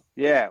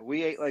yeah,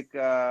 we ate like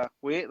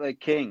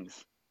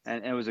kings,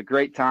 and it was a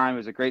great time. It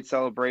was a great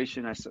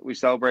celebration. We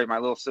celebrated my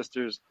little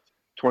sister's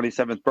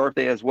 27th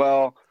birthday as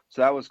well.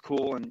 So that was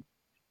cool,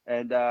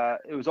 and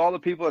it was all the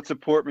people that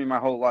support me my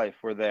whole life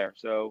were there.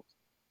 So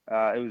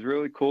it was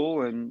really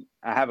cool, and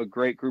I have a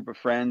great group of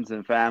friends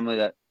and family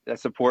that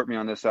support me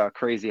on this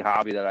crazy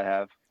hobby that I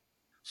have.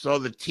 So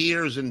the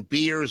tears and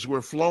beers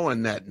were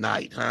flowing that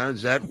night, huh?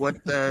 Is that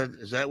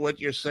what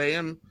you're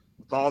saying?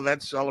 With all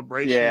that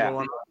celebration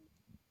going on?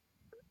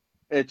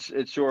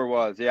 It sure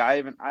was. Yeah, I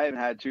haven't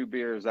had 2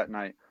 beers that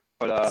night,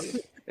 but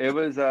it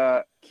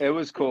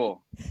was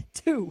cool.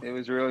 2. It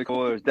was really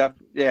cool. It was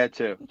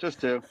 2, just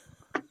 2,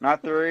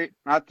 not 3,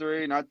 not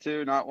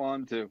 2, not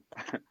 1, 2.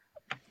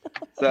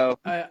 So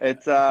it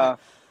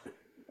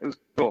was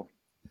cool.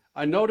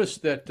 I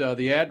noticed that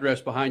the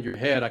address behind your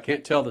head, I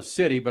can't tell the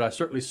city, but I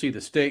certainly see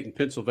the state in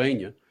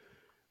Pennsylvania.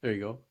 There you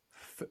go.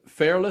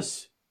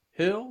 Fairless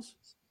Hills?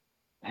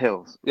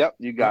 Hills. Yep,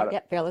 you got it.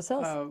 Yep, Fairless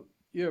Hills.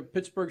 You're a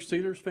Pittsburgh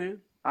Steelers fan?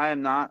 I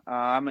am not.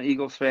 I'm an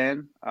Eagles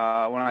fan. When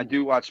I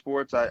do watch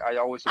sports, I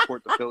always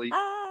support the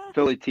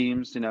Philly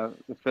teams, the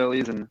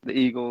Phillies and the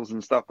Eagles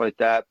and stuff like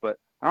that. But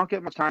I don't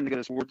get much time to go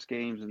to sports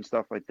games and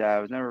stuff like that. I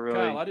was never really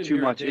Kyle, I didn't too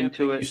hear a much damn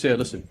into thing it. You said,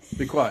 listen,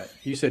 be quiet.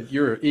 You said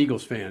you're an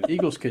Eagles fan.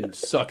 Eagles can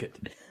suck it,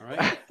 all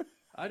right?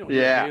 I don't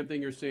hear a damn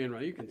thing you're saying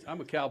right.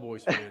 I'm a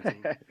Cowboys fan.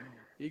 So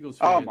Eagles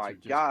fans. Oh, my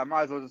God. I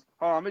might as well just –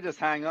 hold on, let me just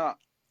hang up.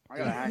 I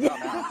got to hang up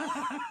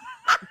now.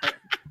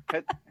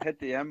 hit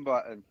the M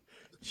button.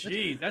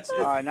 Gee, that's all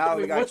right. Now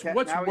we got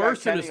what's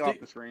worse than off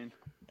the screen,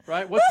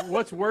 right?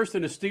 What's worse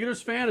than a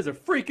Steelers fan is a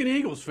freaking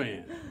Eagles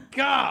fan.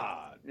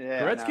 God,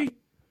 Gretzky.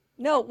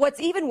 No, what's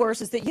even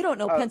worse is that you don't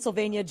know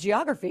Pennsylvania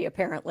geography.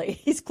 Apparently,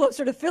 he's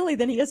closer to Philly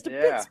than he is to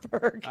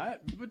Pittsburgh. I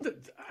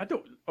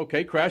don't.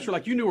 Okay, Crasher,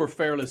 like you knew where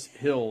Fairless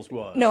Hills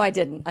was. No, I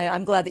didn't.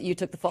 I'm glad that you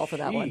took the fall for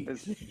that one.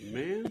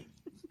 Man,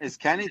 is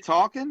Kenny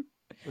talking?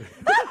 Is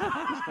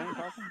Kenny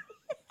talking?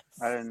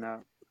 I didn't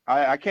know.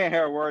 I can't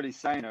hear a word he's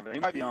saying over there. He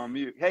might be on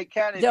mute. Hey,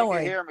 Kenny, if you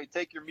can hear me,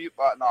 take your mute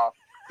button off.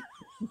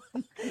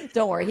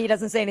 Don't worry. He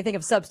doesn't say anything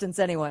of substance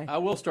anyway. I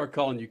will start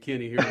calling you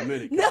Kenny here in a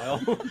minute,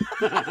 Kyle.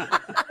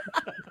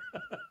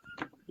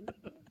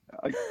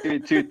 I'll give you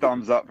 2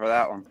 thumbs up for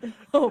that one.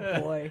 Oh,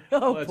 boy.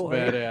 Oh, that's boy.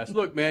 badass.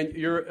 Look, man,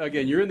 you're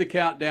in the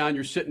countdown.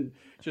 You're sitting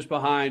just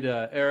behind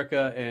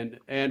Erica and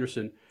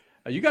Anderson.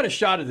 You got a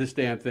shot at this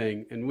damn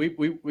thing, and we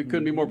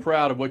couldn't be more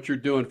proud of what you're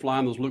doing,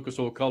 flying those Lucas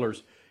Oil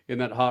colors in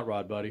that hot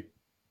rod, buddy.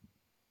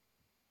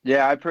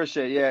 Yeah, I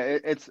appreciate it. Yeah,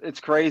 it's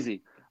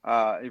crazy.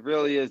 It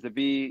really is to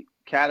be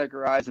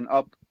categorized and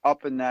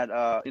up in that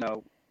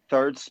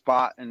 3rd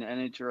spot in the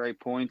NHRA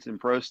points in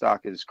Pro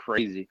Stock is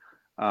crazy.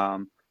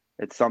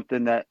 It's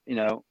something that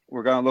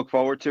we're going to look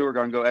forward to. We're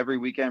going to go every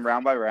weekend,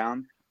 round by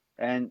round,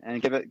 and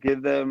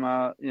give them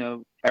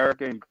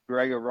Erica and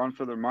Greg a run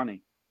for their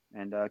money.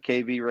 And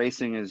KB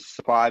Racing has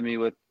supplied me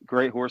with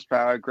great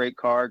horsepower, great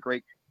car,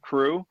 great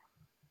crew,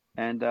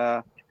 and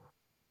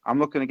I'm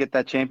looking to get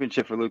that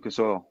championship for Lucas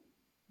Oil.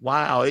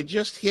 Wow, it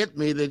just hit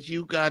me that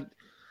you got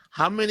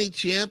how many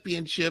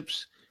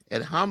championships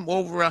and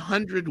over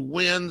 100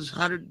 wins,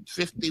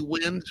 150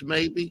 wins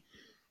maybe,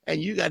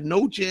 and you got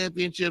no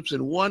championships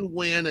and 1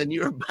 win, and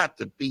you're about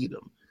to beat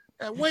them.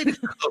 Way to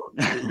go,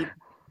 dude.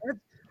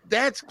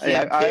 That's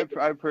I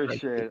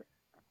appreciate it.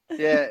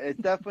 Yeah,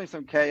 it's definitely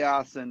some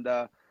chaos, and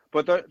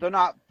but they're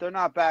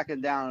not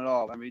backing down at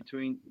all. I mean,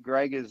 between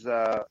Greg is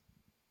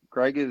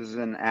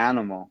an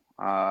animal.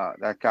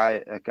 That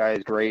guy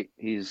is great.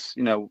 He's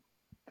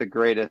the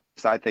greatest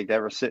I think to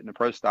ever sit in a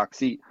Pro Stock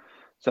seat.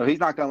 So he's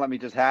not going to let me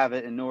just have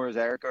it, and nor is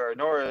Erica, or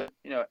nor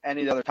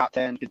any of the other top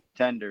 10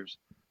 contenders.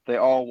 They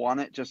all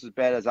want it just as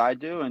bad as I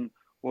do, and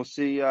we'll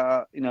see.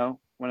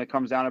 When it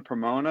comes down to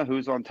Pomona,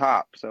 who's on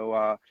top.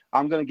 So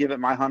I'm going to give it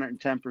my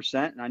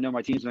 110%, and I know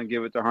my team's going to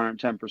give it their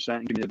 110%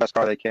 and give me the best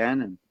car they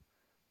can,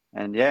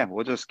 and yeah,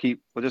 we'll just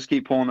keep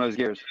pulling those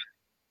gears.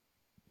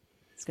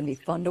 It's going to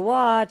be fun to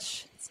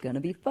watch. It's going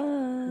to be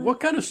fun. What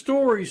kind of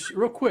stories,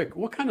 real quick,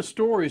 what kind of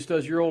stories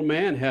does your old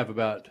man have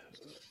about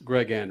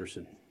Greg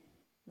Anderson?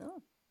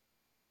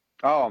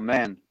 Oh,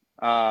 man.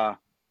 I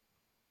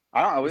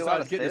don't know. Are we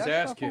allowed to getting say his that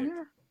ass stuff on kicked.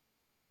 here?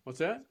 What's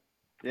that?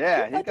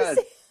 Yeah,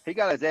 he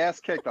got his ass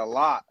kicked a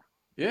lot.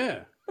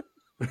 Yeah.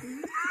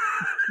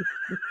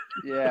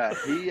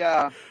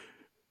 Yeah,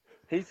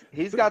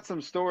 he's got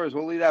some stories.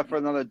 We'll leave that for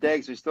another day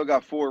because we still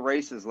got 4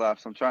 races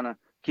left. So I'm trying to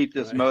keep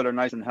this motor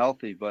nice and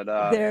healthy. But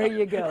there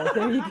you go.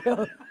 There you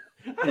go.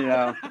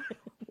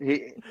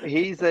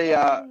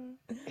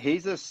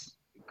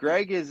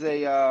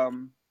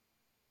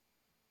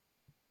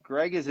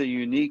 Greg is a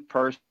unique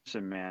person,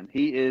 man.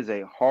 He is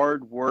a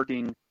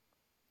hardworking,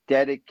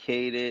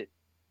 dedicated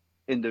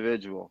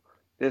individual.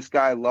 This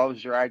guy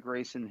loves drag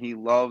racing. He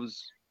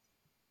loves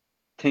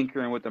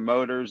tinkering with the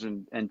motors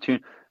and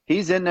tune.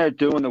 He's in there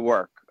doing the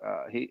work.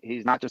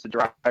 He's not just a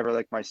driver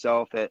like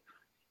myself that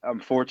I'm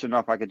fortunate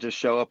enough I could just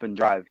show up and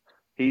drive.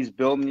 He's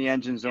building the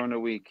engines during the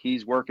week.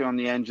 He's working on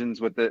the engines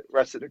with the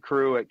rest of the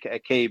crew at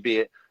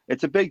KB.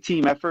 It's a big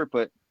team effort,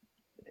 but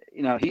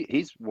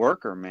he's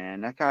worker,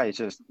 man. That guy is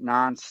just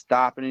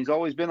nonstop, and he's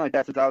always been like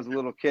that since I was a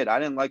little kid. I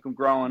didn't like him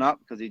growing up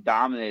because he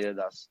dominated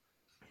us.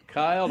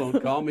 Kyle,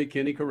 don't call me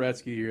Kenny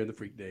Koretsky here in the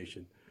Freak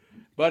Nation.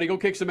 Buddy, go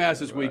kick some ass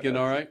this weekend,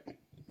 all right?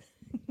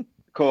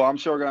 Cool. I'm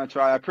sure we're going to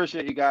try. I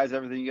appreciate you guys,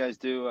 everything you guys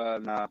do.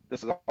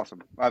 This is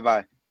awesome.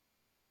 Bye-bye.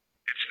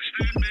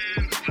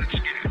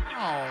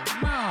 Oh,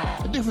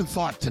 no. different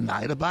thought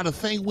tonight about a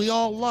thing we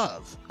all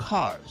love,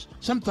 cars.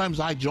 Sometimes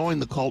I join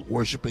the cult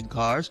worshiping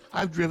cars.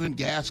 I've driven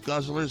gas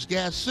guzzlers,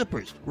 gas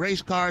sippers,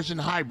 race cars,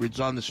 and hybrids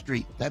on the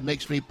street. That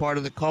makes me part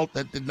of the cult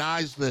that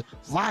denies the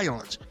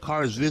violence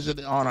cars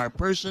visit on our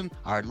person,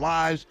 our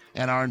lives,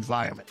 and our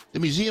environment. The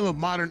Museum of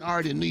Modern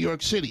Art in New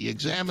York City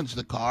examines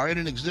the car in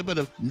an exhibit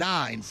of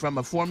 9, from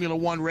a Formula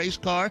One race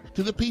car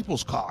to the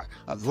people's car,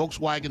 a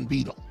Volkswagen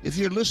Beetle. If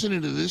you're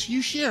listening to this,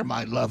 you share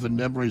my love and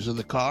memories of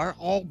the car,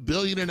 all 1.5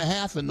 billion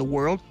in the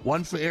world,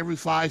 1 for every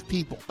 5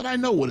 people. But I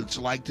know what it's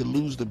like to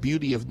lose the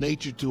beauty of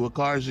nature to a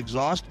car's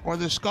exhaust, or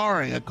the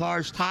scarring a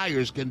car's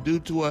tires can do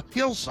to a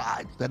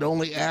hillside that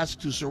only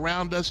asks to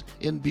surround us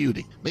in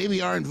beauty.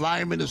 Maybe our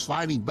environment is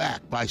fighting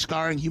back by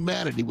scarring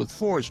humanity with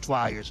forest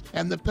fires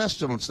and the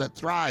pestilence that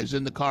thrives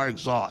in the car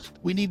exhaust.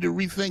 We need to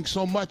rethink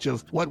so much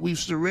of what we've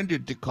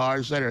surrendered to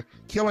cars that are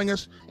killing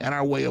us and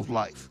our way of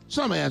life.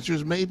 Some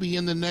answers may be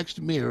in the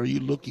next mirror you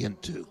look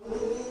into.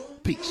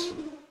 Peace.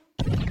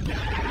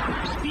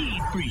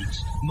 Speed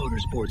Freaks,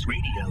 Motorsports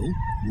Radio,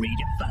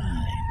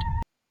 redefined.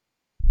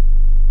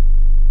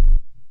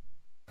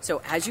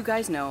 So as you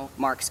guys know,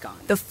 Mark's gone.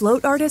 The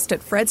float artist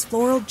at Fred's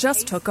Floral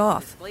just took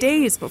off,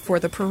 days before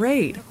the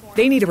parade.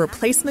 They need a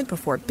replacement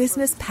before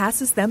business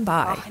passes them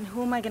by. Oh, and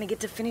who am I going to get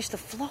to finish the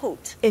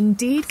float?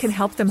 Indeed can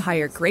help them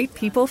hire great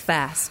people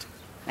fast.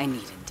 I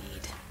need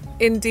Indeed.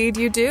 Indeed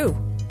you do.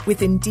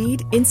 With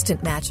Indeed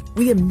Instant Match,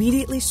 we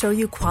immediately show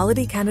you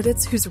quality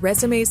candidates whose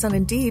resumes on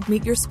Indeed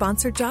meet your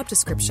sponsored job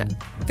description.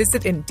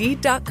 Visit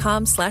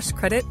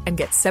Indeed.com/credit and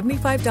get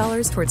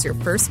 $75 towards your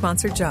first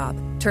sponsored job.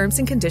 Terms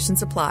and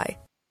conditions apply.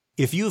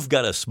 If you've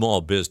got a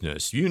small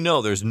business, you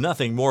know there's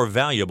nothing more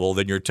valuable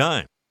than your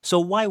time. So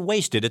why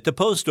waste it at the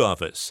post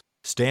office?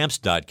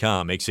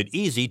 Stamps.com makes it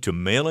easy to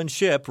mail and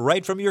ship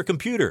right from your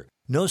computer.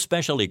 No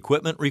special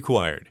equipment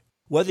required.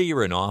 Whether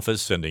you're an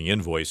office sending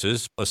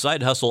invoices, a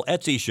side hustle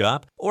Etsy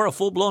shop, or a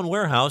full-blown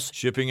warehouse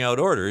shipping out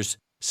orders,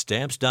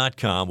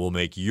 Stamps.com will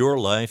make your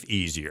life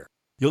easier.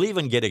 You'll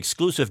even get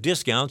exclusive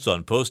discounts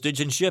on postage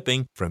and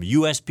shipping from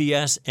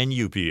USPS and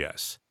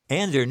UPS.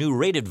 And their new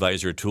Rate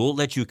Advisor tool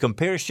lets you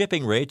compare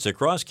shipping rates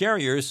across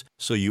carriers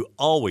so you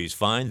always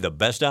find the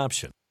best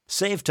option.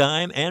 Save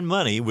time and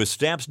money with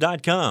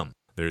Stamps.com.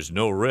 There's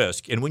no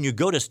risk, and when you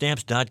go to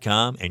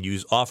Stamps.com and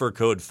use offer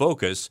code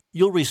FOCUS,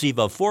 you'll receive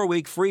a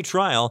 4-week free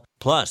trial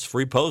plus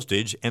free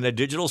postage and a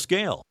digital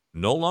scale.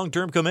 No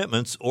long-term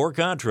commitments or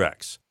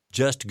contracts.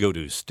 Just go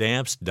to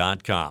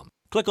Stamps.com.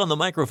 Click on the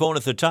microphone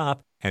at the top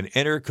and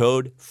enter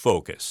code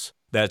FOCUS.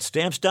 That's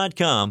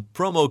Stamps.com,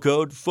 promo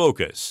code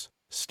FOCUS.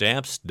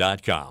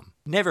 Stamps.com.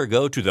 Never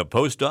go to the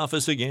post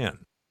office again.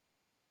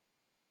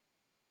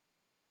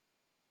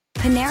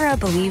 Panera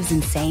believes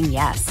in saying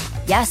yes.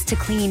 Yes to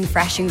clean,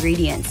 fresh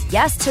ingredients.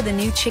 Yes to the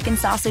new chicken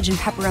sausage and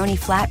pepperoni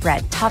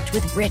flatbread topped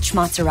with rich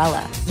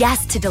mozzarella.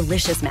 Yes to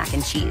delicious mac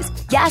and cheese.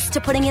 Yes to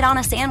putting it on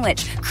a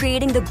sandwich,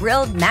 creating the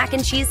grilled mac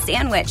and cheese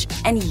sandwich.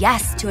 And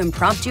yes to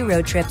impromptu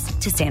road trips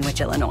to Sandwich,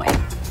 Illinois.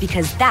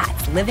 Because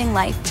that's living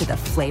life to the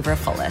flavor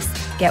fullest.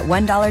 Get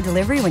 $1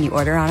 delivery when you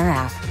order on our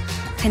app.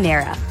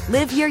 Panera.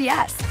 Live your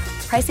yes.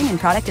 Pricing and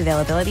product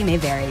availability may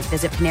vary.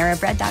 Visit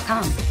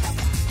PaneraBread.com.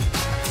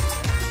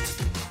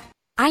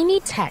 I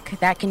need tech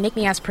that can make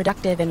me as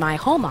productive in my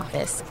home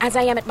office as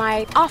I am at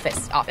my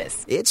office.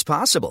 It's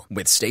possible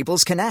with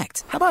Staples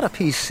Connect. How about a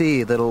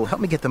PC that'll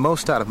help me get the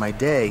most out of my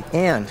day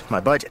and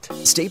my budget?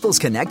 Staples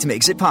Connect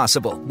makes it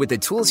possible with the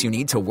tools you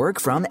need to work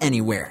from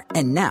anywhere.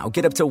 And now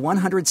get up to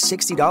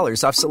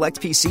 $160 off select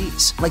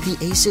PCs, like the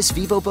Asus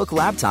VivoBook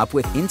laptop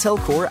with Intel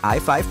Core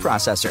i5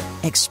 processor.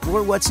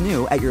 Explore what's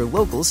new at your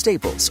local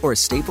Staples or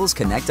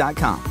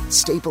staplesconnect.com.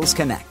 Staples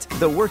Connect,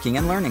 the working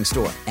and learning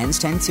store. Ends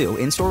 10/2,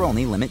 in-store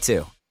only, limit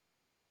 2.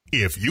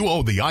 If you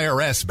owe the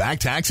IRS back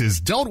taxes,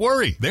 don't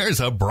worry.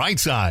 There's a bright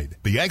side.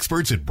 The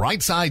experts at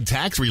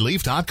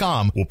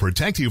BrightSideTaxRelief.com will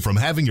protect you from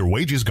having your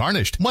wages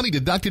garnished, money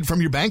deducted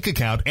from your bank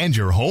account, and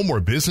your home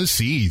or business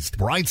seized.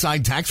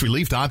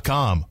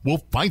 BrightSideTaxRelief.com will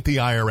fight the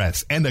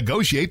IRS and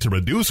negotiate to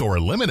reduce or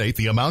eliminate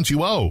the amount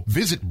you owe.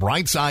 Visit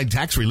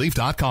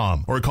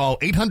BrightSideTaxRelief.com or call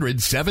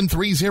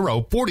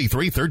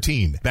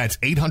 800-730-4313. That's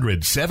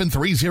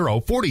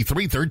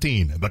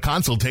 800-730-4313. The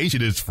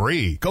consultation is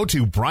free. Go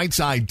to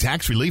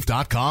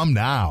BrightSideTaxRelief.com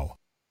now.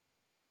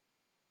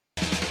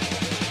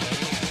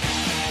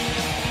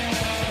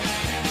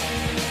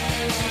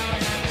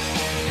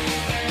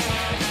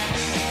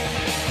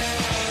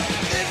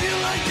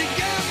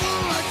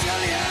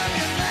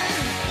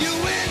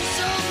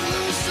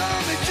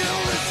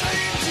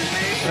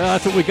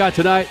 That's what we got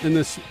tonight in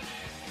this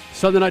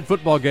Sunday night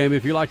football game.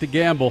 If you like to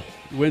gamble,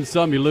 you win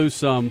some, you lose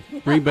some.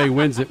 Green Bay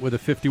wins it with a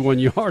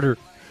 51-yarder.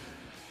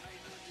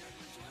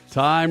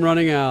 Time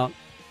running out.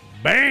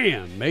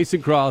 Bam!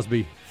 Mason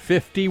Crosby,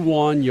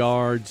 51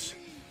 yards.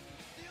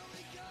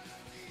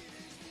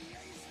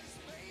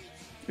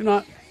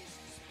 That's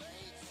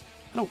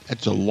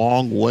a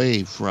long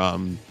way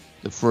from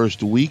the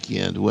first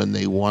weekend when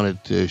they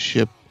wanted to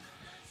ship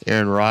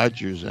Aaron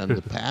Rodgers and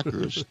the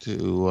Packers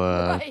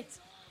to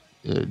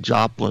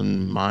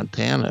Joplin,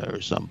 Montana or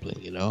something,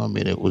 you know. I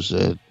mean, it was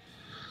a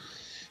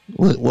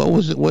What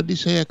was it? What did he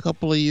say a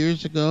couple of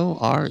years ago?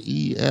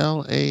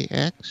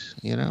 RELAX.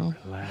 You know,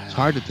 it's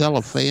hard to tell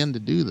a fan to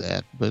do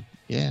that, but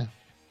yeah.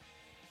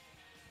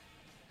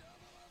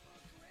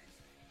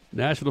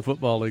 National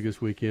Football League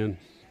this weekend.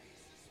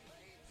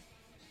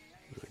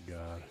 Oh, my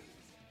God.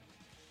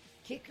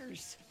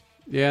 Kickers.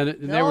 Yeah,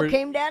 It all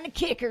came down to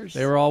kickers.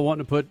 They were all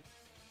wanting to put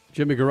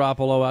Jimmy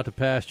Garoppolo out to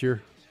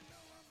pasture.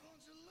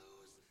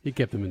 He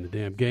kept them in the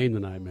damn game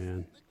tonight,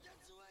 man.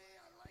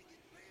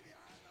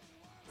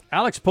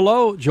 Alex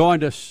Pillow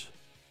joined us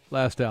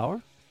last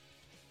hour.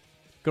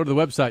 Go to the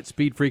website,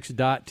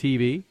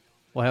 speedfreaks.tv.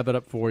 We'll have that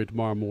up for you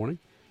tomorrow morning.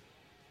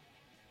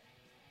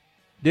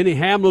 Denny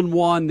Hamlin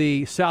won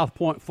the South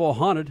Point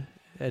 400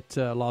 at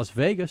Las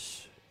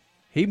Vegas.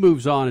 He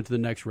moves on into the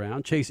next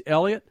round. Chase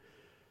Elliott,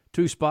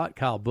 2-spot.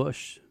 Kyle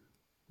Busch,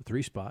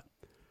 3-spot.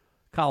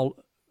 Kyle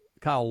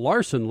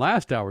Larson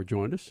last hour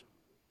joined us.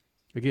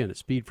 Again, at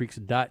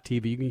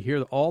speedfreaks.tv. You can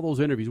hear all those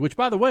interviews, which,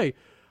 by the way,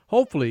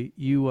 hopefully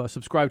you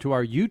subscribe to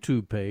our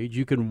YouTube page.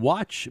 You can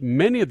watch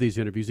many of these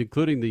interviews,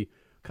 including the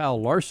Kyle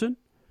Larson,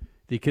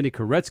 the Kenny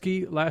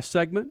Koretsky last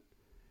segment,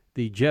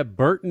 the Jeb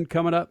Burton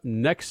coming up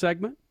next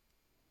segment.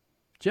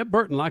 Jeb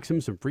Burton likes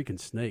him some freaking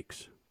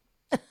snakes.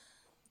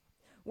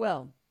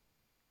 Well,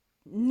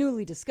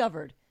 newly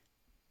discovered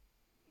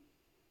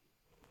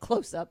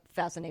close-up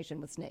fascination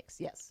with snakes,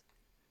 yes.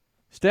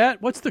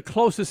 Stat, what's the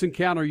closest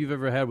encounter you've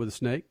ever had with a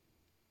snake?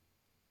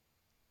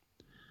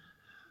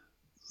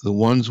 The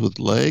ones with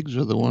legs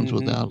or the ones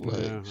without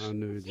legs? Yeah, I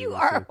knew you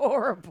are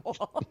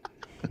horrible.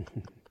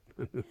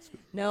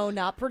 No,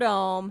 not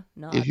Prudhomme.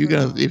 If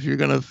you're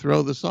gonna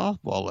throw the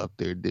softball up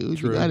there, dude,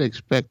 True. You gotta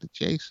expect to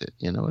chase it.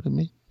 You know what I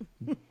mean?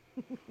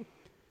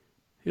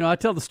 You know, I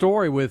tell the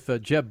story with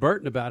Jeb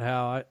Burton about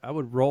how I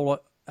would roll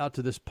out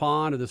to this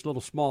pond or this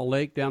little small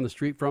lake down the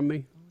street from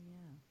me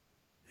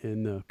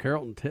in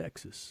Carrollton,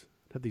 Texas.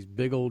 I'd have these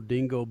big old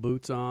dingo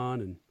boots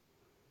on and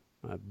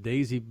my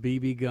Daisy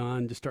BB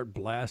gun, just start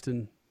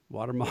blasting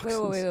water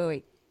moccasins.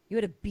 Wait. You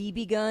had a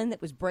BB gun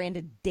that was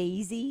branded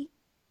Daisy?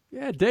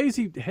 Yeah,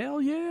 Daisy,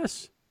 hell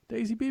yes.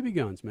 Daisy BB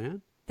guns,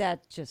 man.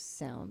 That just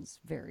sounds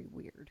very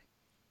weird.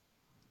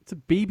 It's a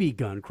BB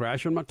gun,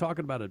 Crasher. I'm not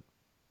talking about a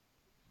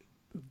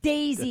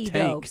Daisy, a though.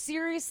 tank.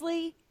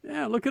 Seriously?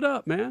 Yeah, look it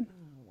up, man.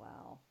 Oh,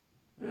 wow.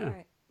 Yeah, All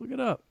right. look it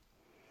up.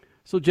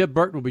 So Jeb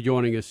Burton will be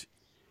joining us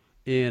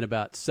in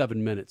about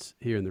 7 minutes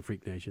here in the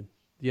Freak Nation.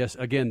 Yes,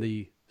 again,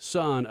 the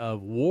son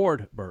of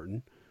Ward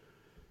Burton.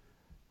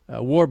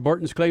 Ward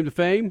Burton's claim to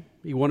fame,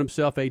 he won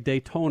himself a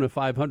Daytona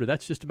 500.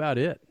 That's just about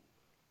it.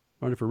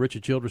 Running for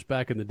Richard Childress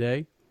back in the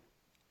day.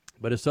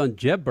 But his son,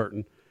 Jeb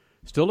Burton,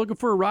 still looking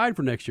for a ride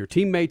for next year.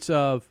 Teammates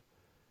of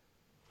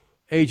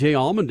A.J.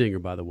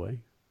 Allmendinger, by the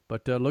way.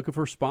 But looking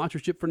for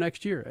sponsorship for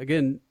next year.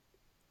 Again,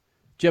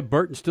 Jeb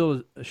Burton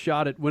still a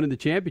shot at winning the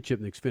championship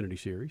in the Xfinity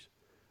Series.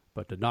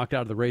 But knocked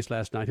out of the race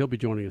last night. He'll be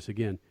joining us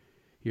again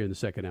here in the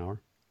second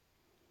hour.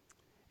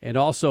 And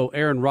also,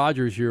 Aaron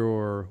Rodgers,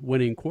 your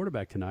winning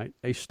quarterback tonight.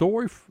 A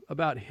story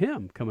about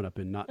him coming up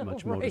in Not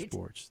Much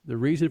Motorsports. The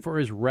reason for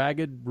his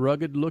ragged,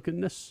 rugged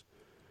lookingness.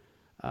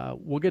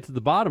 We'll get to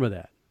the bottom of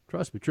that.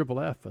 Trust me, Triple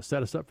F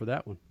set us up for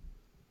that one.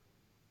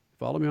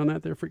 Follow me on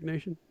that there, Freak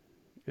Nation?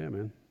 Yeah,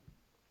 man.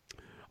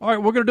 All right,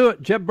 we're going to do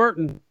it. Jeb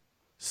Burton,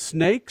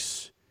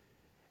 snakes,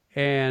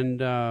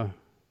 and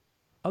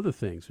other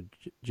things.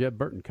 Jeb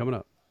Burton coming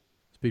up.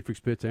 Speed Freaks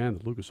Pits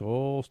and the Lucas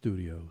Oil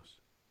Studios.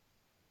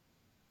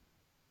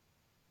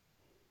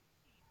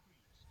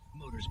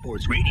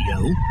 Motorsports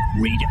Radio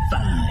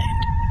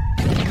redefined.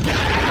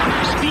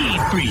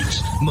 Speed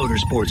Freaks,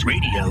 Motorsports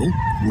Radio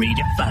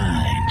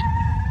redefined.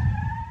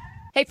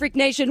 Hey, Freak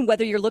Nation,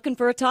 whether you're looking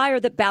for a tire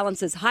that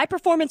balances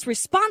high-performance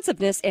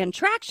responsiveness and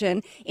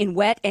traction in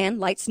wet and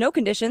light snow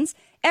conditions,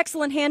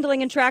 excellent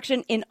handling and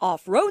traction in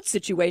off-road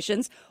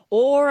situations,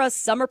 or a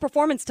summer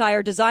performance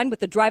tire designed with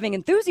the driving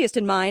enthusiast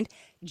in mind,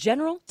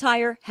 General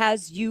Tire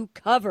has you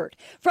covered.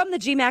 From the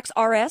G-Max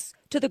RS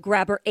to the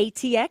Grabber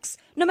ATX,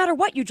 no matter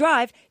what you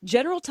drive,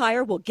 General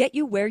Tire will get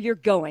you where you're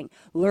going.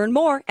 Learn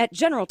more at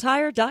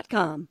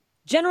GeneralTire.com.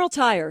 General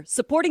Tire,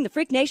 supporting the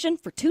Freak Nation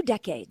for 2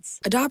 decades.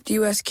 Adopt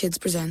US Kids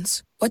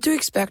presents What to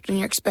Expect When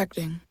You're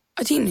Expecting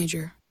a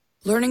Teenager.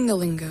 Learning the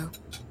lingo.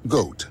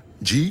 GOAT,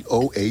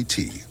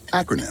 G-O-A-T,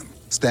 acronym,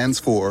 stands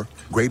for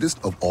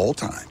Greatest of All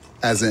Time.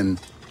 As in,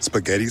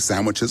 spaghetti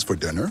sandwiches for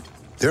dinner?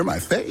 They're my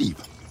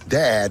fave.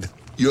 Dad,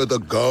 you're the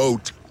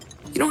GOAT.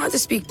 You don't have to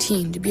speak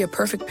teen to be a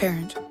perfect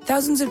parent.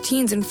 Thousands of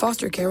teens in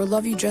foster care will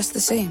love you just the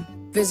same.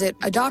 Visit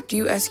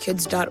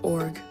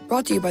adoptuskids.org.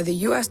 Brought to you by the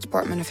U.S.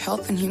 Department of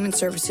Health and Human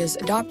Services,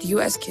 Adopt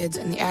U.S. Kids,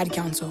 and the Ad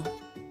Council.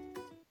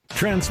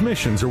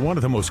 Transmissions are one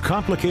of the most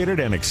complicated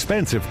and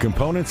expensive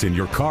components in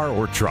your car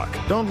or truck.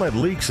 Don't let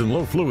leaks and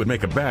low fluid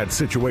make a bad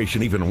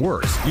situation even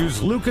worse.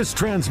 Use Lucas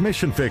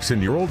Transmission Fix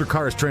in your older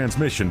car's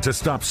transmission to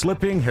stop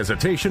slipping,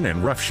 hesitation,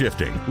 and rough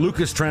shifting.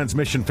 Lucas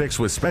Transmission Fix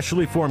was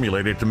specially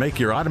formulated to make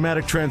your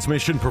automatic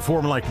transmission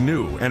perform like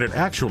new, and it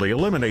actually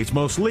eliminates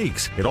most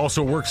leaks. It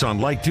also works on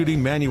light-duty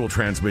manual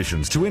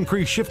transmissions to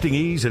increase shifting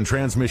ease and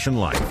transmission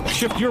life.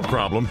 Shift your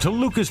problem to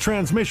Lucas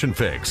Transmission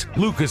Fix.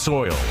 Lucas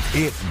Oil.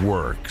 It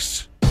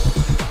works.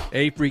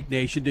 Hey, Freak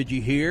Nation, did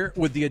you hear?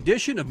 With the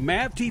addition of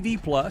MAV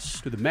TV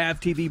Plus to the MAV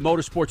TV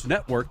Motorsports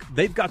Network,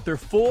 they've got their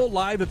full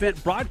live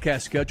event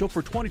broadcast schedule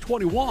for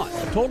 2021.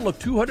 A total of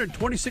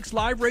 226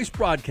 live race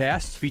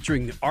broadcasts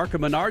featuring the ARCA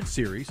Menard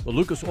Series, the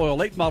Lucas Oil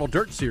Late Model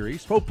Dirt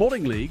Series, Pro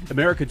Pulling League,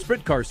 American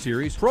Sprint Car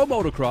Series, Pro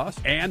Motocross,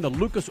 and the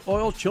Lucas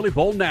Oil Chili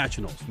Bowl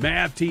Nationals.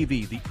 MAV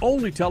TV, the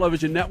only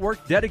television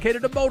network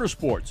dedicated to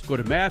motorsports. Go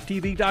to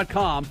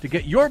mavtv.com to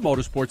get your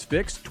motorsports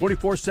fix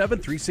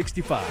 24/7,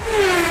 365.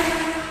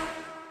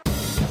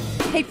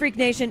 Hey, Freak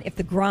Nation, if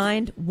the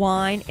grind,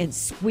 whine, and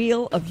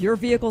squeal of your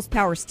vehicle's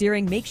power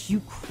steering makes you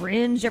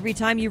cringe every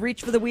time you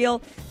reach for the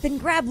wheel, then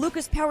grab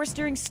Lucas Power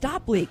Steering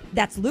Stop Leak.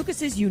 That's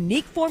Lucas's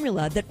unique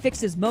formula that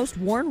fixes most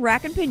worn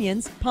rack and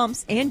pinions,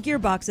 pumps, and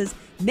gearboxes,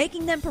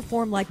 making them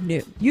perform like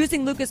new.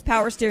 Using Lucas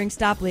Power Steering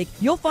Stop Leak,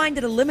 you'll find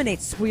it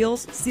eliminates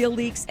squeals, seal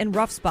leaks, and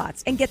rough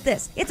spots. And get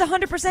this, it's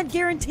 100%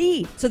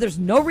 guaranteed, so there's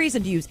no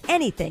reason to use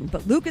anything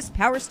but Lucas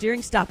Power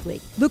Steering Stop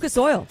Leak. Lucas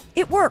Oil,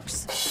 it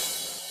works.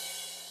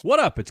 What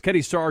up? It's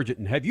Kenny Sargent,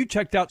 and have you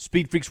checked out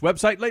Speed Freaks'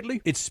 website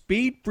lately? It's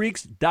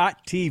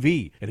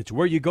speedfreaks.tv, and it's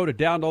where you go to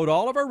download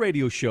all of our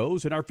radio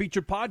shows and our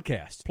featured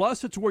podcasts.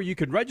 Plus, it's where you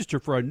can register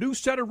for a new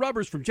set of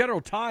rubbers from General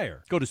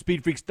Tire. Go to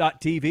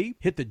speedfreaks.tv,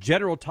 hit the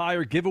General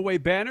Tire giveaway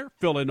banner,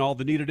 fill in all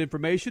the needed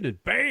information,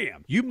 and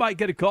bam! You might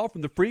get a call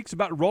from the freaks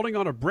about rolling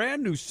on a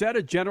brand new set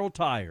of General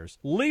Tires.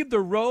 Leave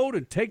the road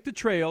and take the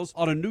trails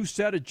on a new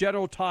set of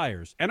General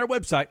Tires. And our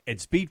website at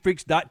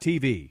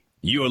speedfreaks.tv.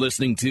 You're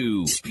listening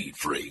to Speed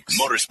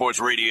Freaks Motorsports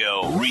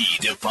Radio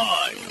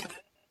Redefined.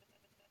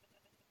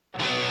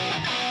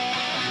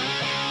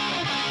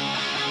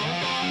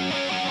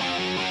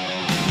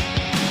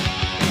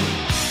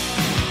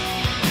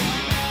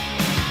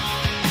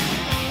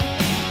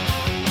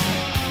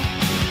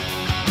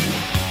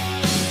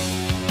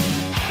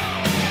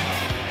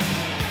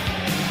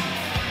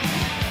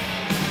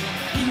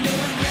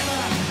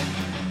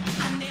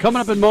 Coming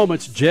up in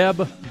moments,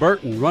 Jeb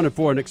Burton, running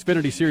for an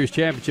Xfinity Series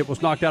championship,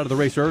 was knocked out of the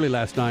race early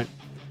last night.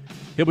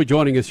 He'll be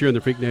joining us here in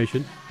the Freak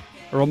Nation.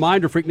 A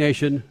reminder, Freak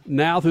Nation,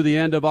 now through the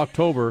end of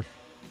October,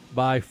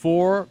 buy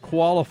 4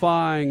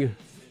 qualifying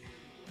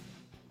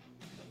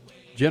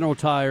General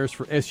Tires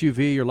for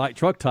SUV or light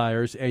truck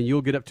tires, and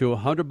you'll get up to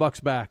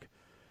 $100 back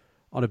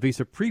on a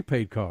Visa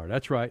prepaid card.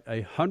 That's right,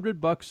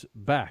 $100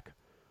 back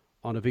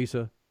on a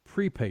Visa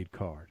prepaid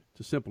card.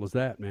 It's as simple as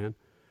that, man.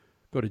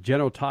 Go to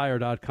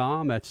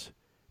GeneralTire.com. That's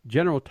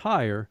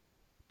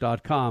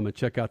GeneralTire.com and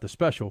check out the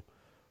special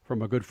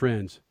from our good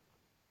friends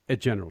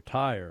at General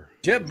Tire.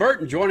 Jeb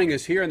Burton joining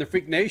us here in the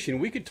Freak Nation.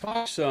 We could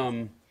talk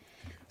some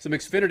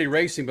Xfinity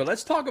racing, but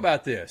let's talk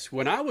about this.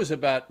 When I was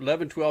about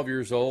 11, 12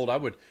 years old, I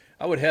would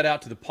head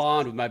out to the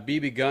pond with my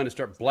BB gun and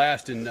start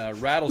blasting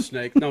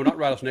moccasins.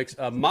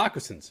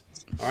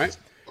 All right.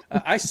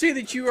 I see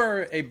that you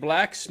are a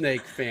black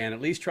snake fan, at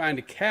least trying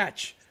to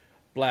catch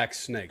black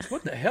snakes.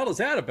 What the hell is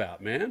that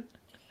about, man?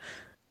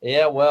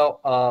 Yeah,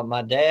 well,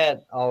 my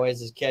dad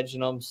always is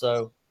catching them,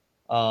 so,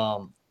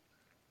 I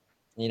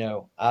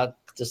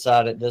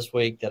decided this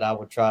week that I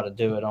would try to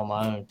do it on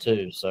my own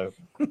too, so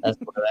that's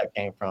where that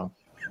came from.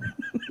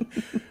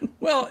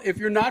 Well, if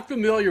you're not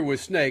familiar with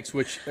snakes,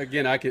 which,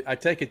 again, I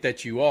take it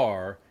that you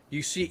are,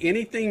 you see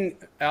anything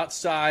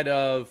outside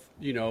of,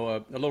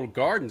 a little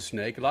garden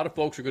snake, a lot of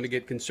folks are going to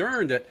get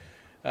concerned that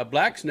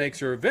black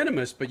snakes are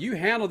venomous, but you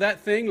handle that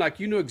thing like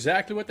you knew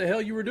exactly what the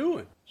hell you were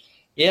doing.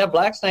 Yeah,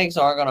 black snakes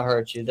aren't going to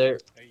hurt you. They're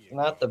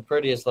not the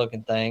prettiest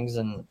looking things,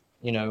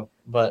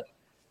 but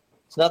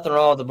it's nothing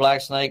wrong with the black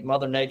snake.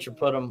 Mother Nature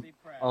put them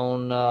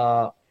on,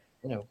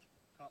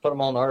 put them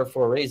on the earth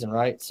for a reason,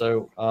 right?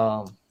 So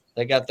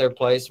they got their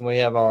place and we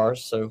have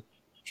ours. So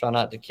try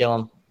not to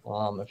kill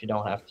them if you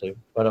don't have to.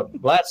 But a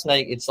black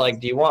snake, it's like,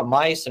 do you want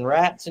mice and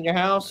rats in your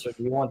house, or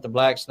do you want the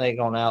black snake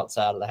on the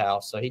outside of the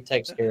house? So he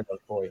takes care of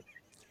it for you.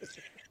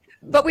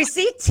 But we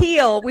see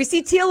Teal. We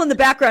see Teal in the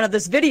background of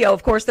this video,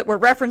 of course, that we're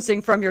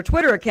referencing from your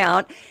Twitter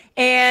account.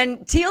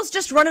 And Teal's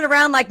just running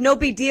around like no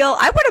big deal.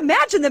 I would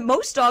imagine that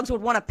most dogs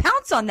would want to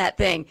pounce on that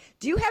thing.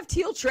 Do you have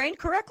Teal trained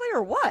correctly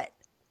or what?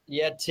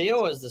 Yeah,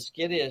 Teal is the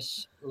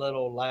skittish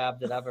little lab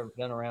that I've ever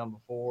been around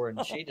before.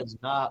 And she does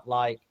not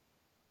like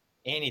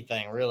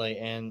anything, really.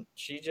 And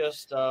she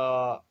just,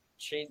 the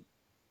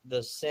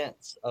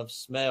sense of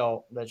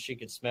smell that she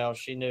could smell,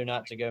 she knew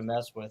not to go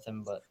mess with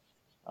him. But,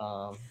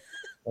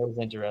 that was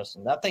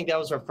interesting. I think that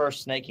was her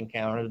first snake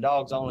encounter. The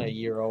dog's only a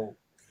year old.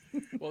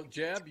 Well,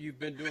 Jeb, you've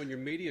been doing your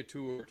media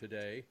tour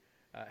today.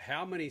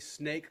 How many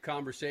snake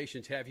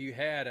conversations have you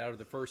had out of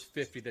the first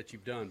 50 that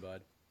you've done,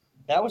 bud?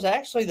 That was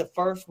actually the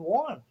first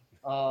one.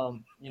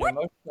 Most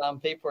of the time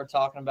people are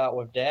talking about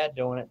with Dad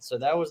doing it. So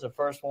that was the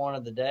first one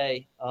of the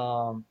day.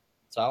 So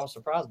I was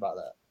surprised by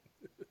that.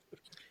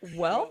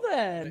 Well,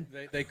 then.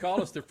 They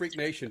call us the Freak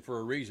Nation for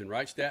a reason,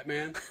 right,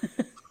 Statman?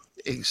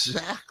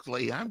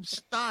 Exactly. I'm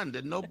stunned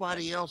and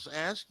nobody else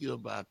asked you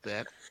about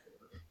that,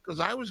 because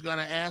I was going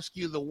to ask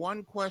you the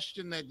one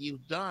question that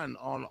you've done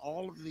on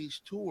all of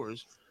these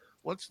tours.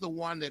 What's the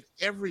one that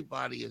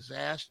everybody has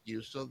asked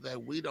you so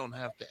that we don't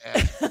have to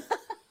ask?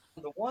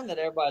 The one that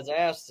everybody's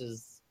asked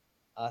is,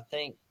 I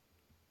think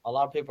a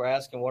lot of people are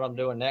asking what I'm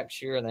doing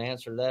next year, and the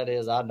answer to that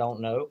is I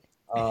don't know.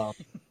 All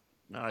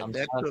right,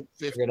 that took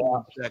 15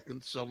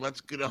 seconds, so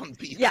let's get on.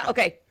 Yeah,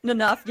 okay,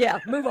 enough. Yeah,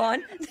 move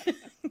on.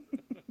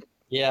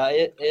 Yeah,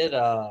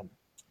 and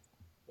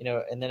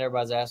then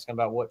everybody's asking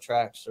about what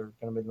tracks are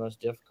going to be the most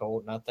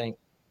difficult, and I think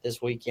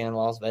this weekend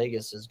Las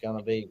Vegas is going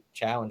to be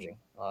challenging.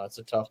 It's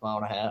a tough mile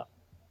and a half.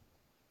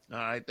 All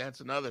right, that's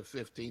another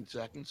 15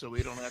 seconds, so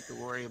we don't have to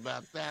worry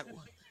about that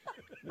one.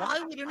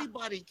 Why would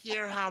anybody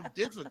care how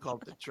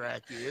difficult the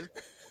track is?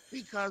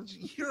 Because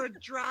you're a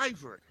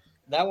driver.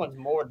 That one's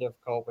more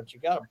difficult, but you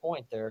got a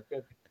point there.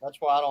 That's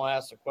why I don't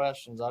ask the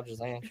questions. I'll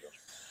just answer.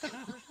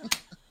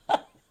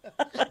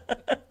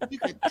 You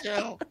can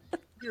tell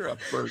you're a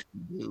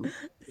Burton, dude.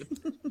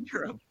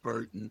 You're a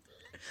Burton.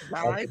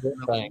 Right?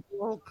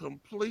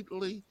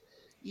 Completely.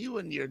 You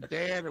and your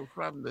dad are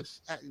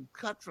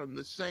cut from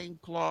the same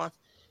cloth.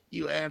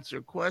 You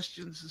answer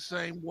questions the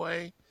same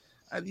way.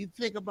 And you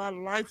think about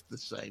life the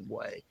same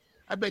way.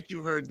 I bet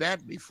you've heard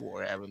that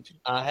before, haven't you?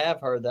 I have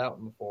heard that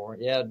one before.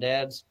 Yeah,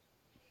 Dad,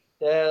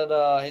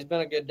 he's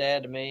been a good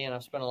dad to me, and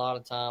I've spent a lot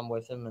of time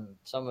with him, and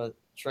some of the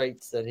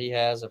traits that he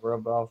has have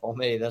rubbed off on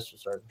me, that's for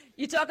certain.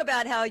 You talk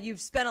about how you've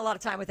spent a lot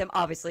of time with him.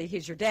 Obviously,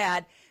 he's your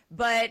dad.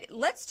 But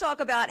let's talk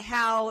about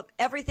how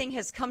everything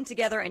has come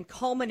together and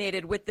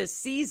culminated with this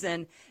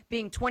season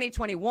being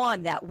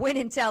 2021, that win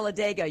in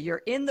Talladega.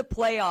 You're in the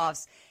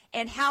playoffs,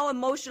 and how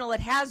emotional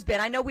it has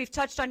been. I know we've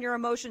touched on your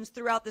emotions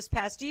throughout this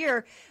past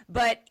year,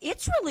 but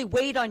it's really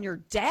weighed on your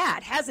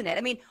dad, hasn't it?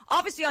 I mean,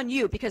 obviously on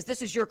you because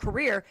this is your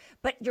career,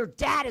 but your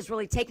dad has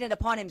really taken it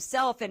upon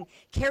himself and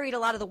carried a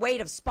lot of the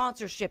weight of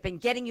sponsorship and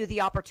getting you the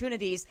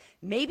opportunities,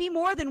 maybe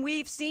more than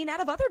we've seen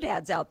out of other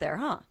dads out there,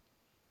 huh?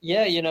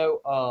 Yeah,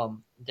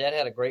 Dad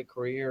had a great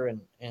career,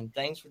 and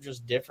things were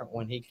just different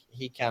when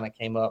he kind of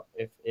came up.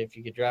 If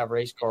you could drive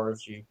race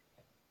cars,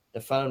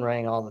 the phone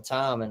rang all the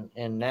time,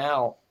 and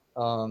now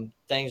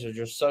things are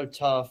just so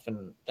tough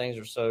and things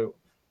are so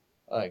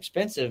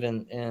expensive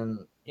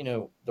in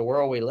the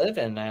world we live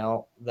in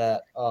now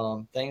that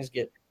things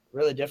get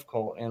really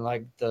difficult. And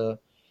like the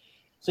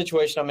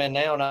situation I'm in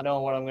now, not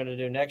knowing what I'm going to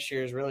do next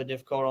year is really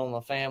difficult on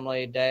my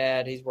family.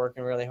 Dad, he's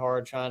working really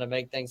hard trying to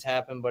make things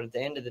happen, but at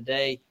the end of the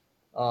day,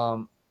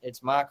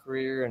 it's my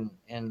career,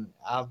 and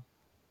I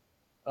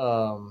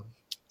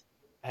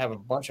have a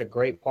bunch of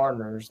great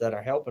partners that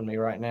are helping me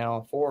right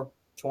now for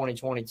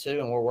 2022,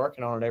 and we're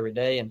working on it every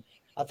day. And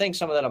I think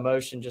some of that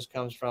emotion just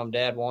comes from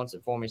Dad wants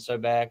it for me so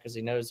bad because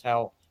he knows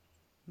how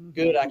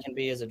good I can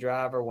be as a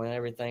driver when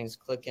everything's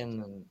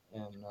clicking,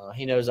 and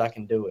he knows I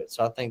can do it.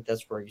 So I think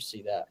that's where you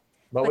see that.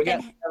 But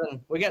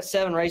we got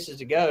 7 races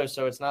to go,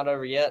 so it's not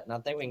over yet, and I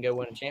think we can go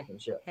win a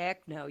championship.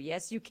 Heck no.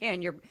 Yes, you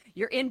can.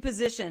 You're in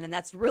position, and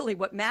that's really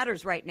what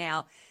matters right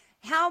now.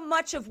 How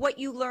much of what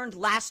you learned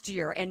last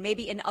year and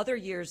maybe in other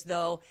years,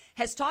 though,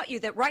 has taught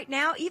you that right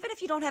now, even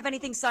if you don't have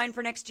anything signed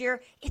for next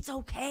year, it's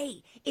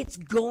okay. It's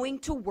going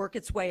to work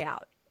its way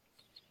out.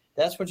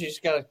 That's what you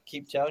just got to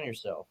keep telling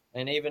yourself.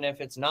 And even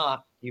if it's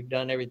not, you've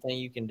done everything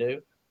you can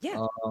do.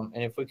 Yeah.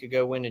 And if we could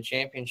go win the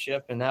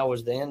championship and that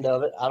was the end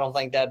of it, I don't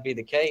think that'd be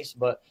the case,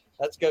 but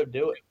let's go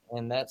do it.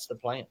 And that's the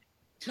plan.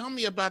 Tell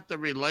me about the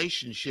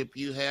relationship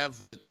you have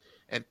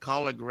at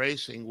Kaulig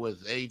Racing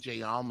with AJ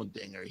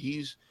Allmendinger.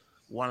 He's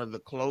one of the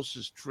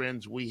closest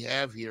friends we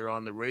have here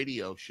on the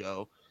radio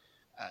show.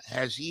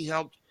 Has he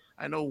helped?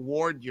 I know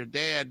Ward, your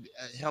dad,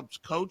 helps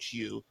coach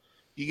you.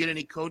 Do you get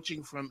any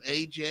coaching from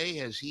AJ?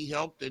 Has he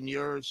helped in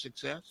your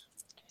success?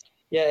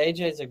 Yeah,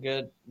 AJ's a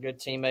good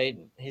teammate.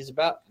 He's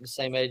about the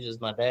same age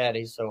as my dad.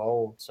 He's so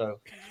old,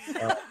 so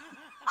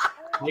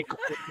you can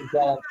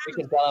tell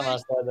him I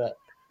said that.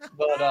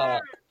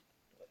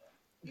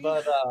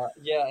 But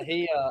yeah,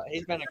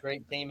 he's been a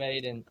great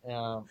teammate, and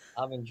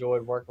I've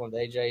enjoyed working with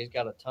AJ. He's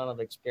got a ton of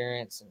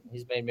experience, and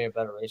he's made me a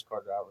better race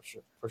car driver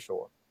for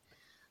sure.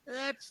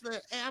 That's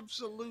the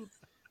absolute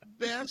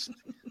best.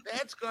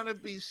 That's going to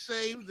be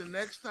saved the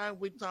next time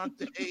we talk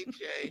to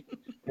AJ.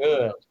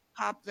 Good.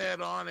 Pop that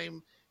on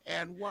him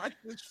and watch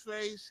his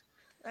face.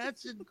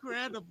 That's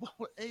incredible.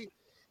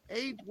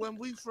 When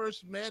we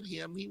first met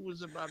him, he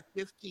was about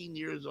 15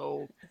 years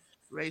old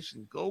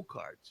racing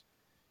go-karts.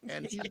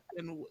 And he's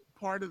been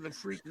part of the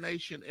Freak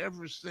Nation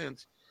ever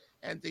since.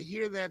 And to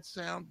hear that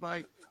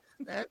soundbite,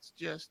 that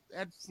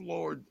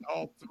floored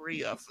all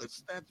 3 of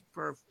us. That's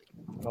perfect.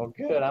 Well,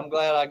 good. I'm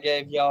glad I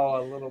gave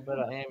y'all a little bit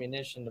of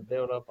ammunition to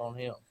build up on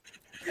him.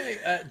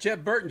 Hey,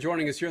 Jeb Burton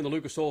joining us here in the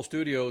Lucas Oil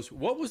Studios.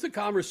 What was the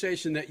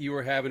conversation that you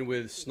were having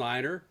with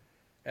Snyder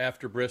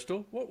after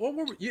Bristol. What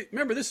were you?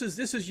 Remember, this is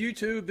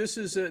YouTube. This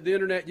is the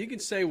internet. You can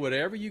say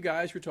whatever you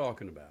guys were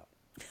talking about.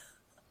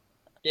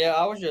 Yeah,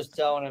 I was just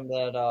telling him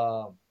that,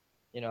 I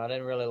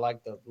didn't really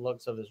like the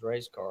looks of his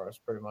race car. That's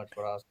pretty much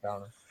what I was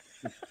telling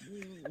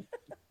him.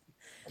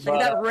 Look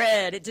at that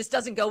red. It just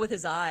doesn't go with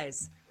his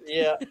eyes.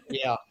 Yeah.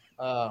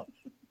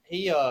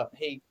 He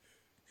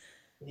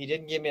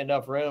didn't give me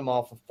enough room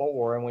off of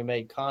 4, and we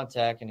made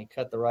contact, and he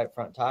cut the right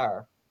front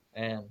tire,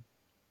 and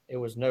it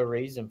was no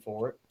reason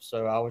for it.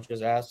 So I was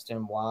just asking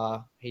him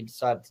why he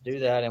decided to do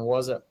that, and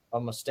was it a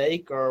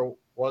mistake or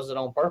was it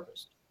on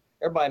purpose?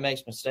 Everybody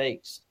makes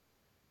mistakes.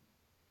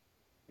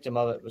 Victim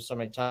of it was so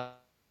many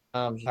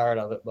times, tired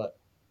of it, but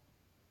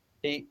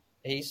he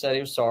said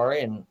he was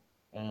sorry, and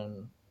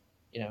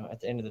at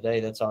the end of the day,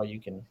 that's all you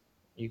can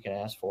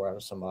ask for out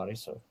of somebody.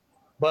 So,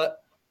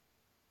 but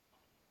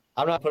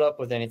I'm not put up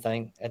with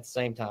anything at the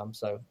same time,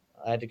 so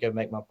I had to go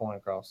make my point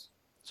across.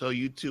 So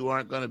you two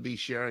aren't going to be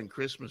sharing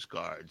Christmas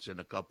cards in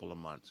a couple of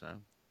months, huh?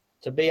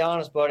 To be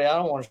honest, buddy, I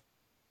don't want to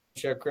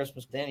share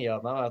Christmas with any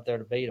of them. I'm out there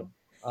to beat them.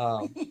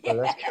 So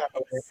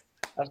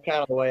that's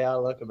kind of the way I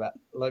look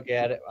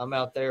at it. I'm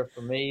out there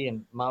for me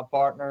and my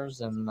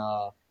partners, and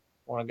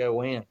want to go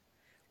win.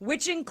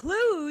 Which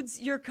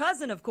includes your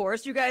cousin, of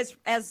course. You guys,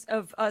 as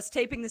of us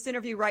taping this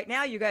interview right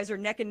now, you guys are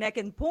neck and neck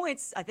in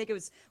points. I think it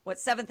was,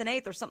 7th and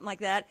 8th or something like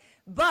that.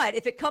 But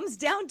if it comes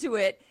down to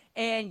it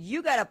and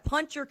you got to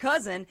punch your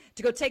cousin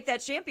to go take that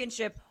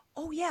championship,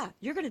 oh, yeah,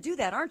 you're going to do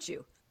that, aren't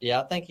you?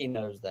 Yeah, I think he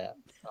knows that.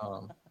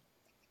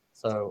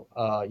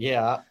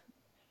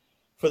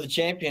 For the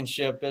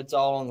championship, it's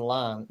all on the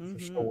line for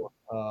sure.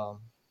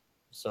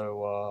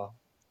 So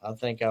I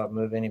think I would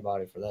move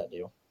anybody for that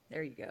deal.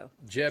 There you go.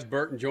 Jeb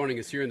Burton joining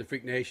us here in the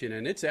Freak Nation,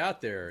 and it's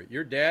out there.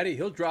 Your daddy,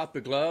 he'll drop the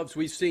gloves.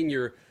 We've seen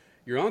your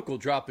uncle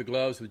drop the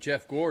gloves with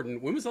Jeff Gordon.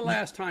 When was the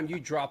last time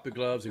you dropped the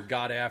gloves and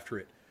got after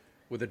it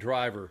with a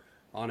driver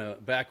on a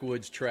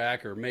backwoods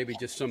track, or maybe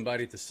just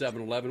somebody at the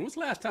 7-Eleven? When was the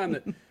last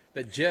time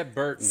that Jeb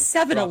Burton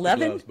 7-Eleven? dropped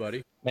the gloves,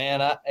 buddy?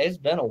 Man, it's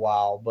been a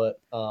while, but,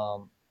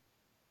 I'm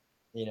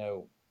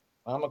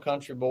a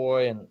country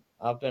boy, and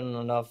I've been in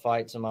enough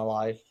fights in my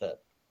life that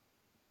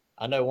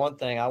I know one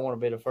thing. I want to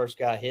be the first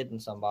guy hitting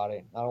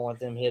somebody. I don't want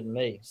them hitting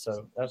me.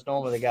 So that's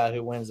normally the guy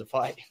who wins the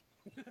fight.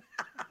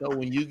 So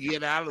when you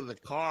get out of the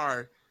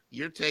car,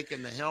 you're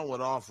taking the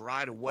helmet off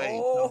right away.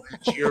 So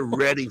that you're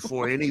ready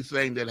for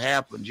anything that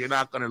happens. You're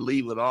not going to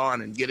leave it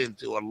on and get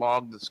into a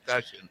long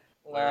discussion.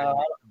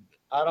 Well,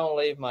 I don't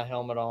leave my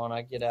helmet on.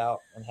 I get out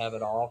and have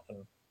it off.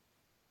 And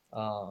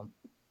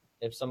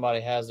if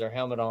somebody has their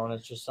helmet on,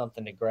 it's just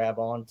something to grab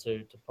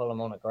onto to pull them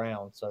on the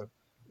ground. So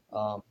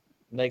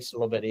makes it a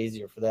little bit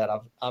easier for that.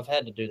 I've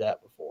had to do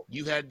that before.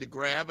 You had to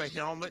grab a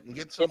helmet and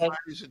get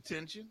somebody's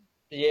attention?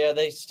 Yeah,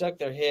 they stuck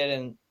their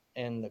head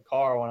in the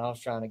car when I was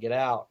trying to get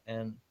out,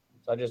 and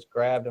so I just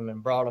grabbed them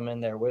and brought them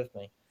in there with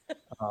me.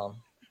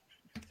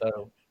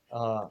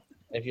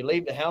 If you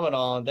leave the helmet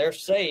on, they're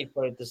safe,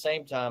 but at the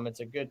same time, it's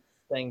a good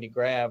thing to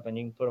grab, and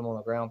you can put them on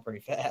the ground pretty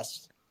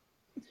fast.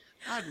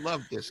 I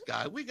love this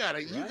guy. You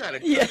gotta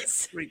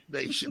yes. Freak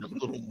Nation a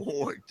little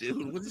more,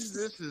 dude.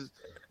 This is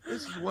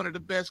one of the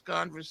best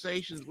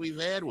conversations we've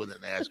had with a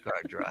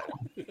NASCAR driver.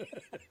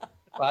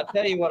 Well, I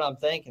tell you what I'm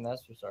thinking.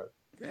 That's for certain.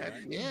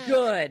 Yeah.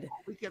 Good.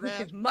 We can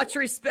have much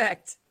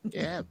respect.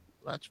 Yeah,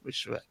 much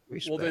respect.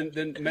 Well,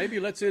 then maybe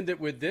let's end it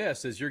with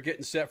this. As you're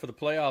getting set for the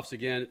playoffs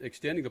again,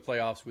 extending the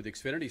playoffs with the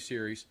Xfinity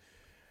Series,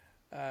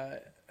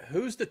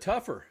 who's the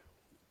tougher,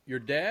 your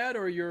dad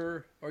or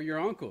your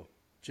uncle?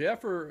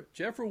 Jeff or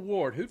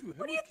Ward?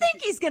 What do you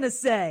think he's going to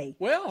say?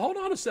 Well, hold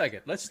on a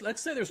second.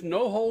 Let's say there's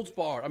no holds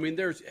barred. I mean,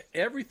 there's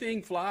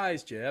everything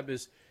flies. Jeb,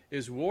 is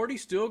Wardy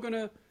still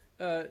going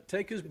to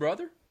take his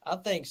brother? I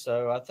think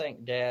so. I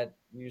think Dad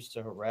used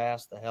to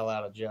harass the hell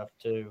out of Jeff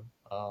too.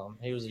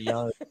 He was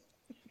a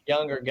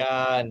younger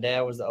guy, and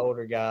Dad was the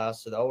older guy,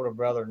 so the older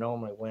brother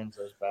normally wins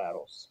those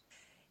battles.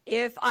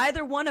 If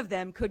either one of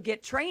them could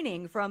get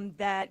training from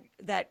that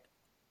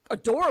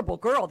adorable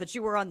girl that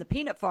you were on the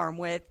peanut farm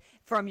with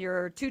from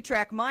your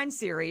 2-track Mind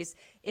series,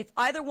 if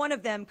either one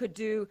of them could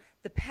do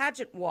the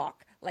pageant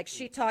walk like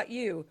she taught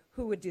you,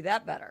 who would do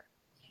that better?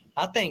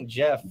 I think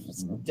Jeff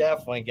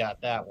definitely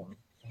got that one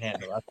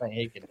handled. I think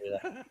he could do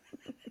that.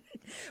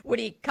 Would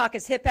he cock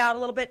his hip out a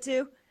little bit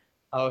too?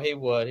 Oh, he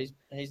would.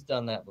 He's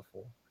done that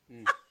before.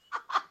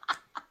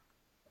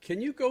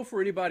 Can you go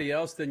for anybody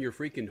else than your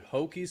freaking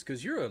Hokies?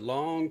 Because you're a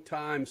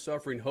long-time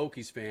suffering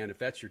Hokies fan if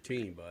that's your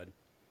team, bud.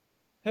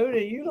 Who do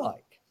you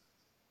like?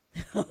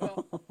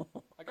 Well,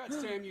 I got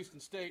Sam Houston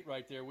State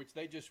right there, which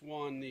they just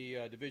won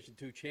the Division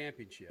II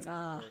championship.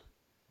 Are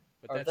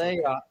they?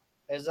 Okay.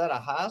 Is that a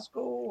high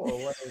school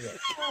or what is it?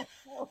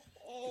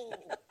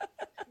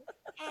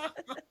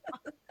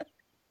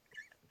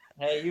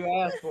 Hey, you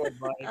asked for it,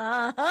 buddy.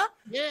 Uh-huh.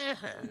 Yeah.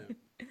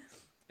 You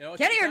know,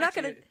 Kenny, you're not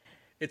going to.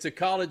 It's a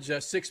college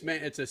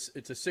six-man. It's a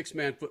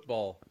 6-man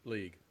football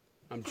league.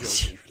 I'm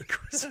joking.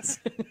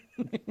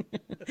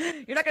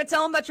 You're not going to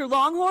tell them about your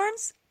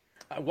Longhorns?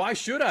 Why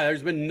should I?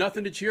 There's been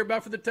nothing to cheer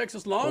about for the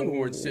Texas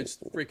Longhorns since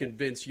freaking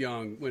Vince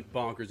Young went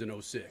bonkers in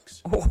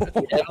 2006.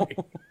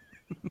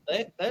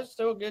 They're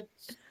still a good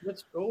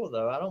school,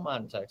 though. I don't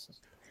mind Texas.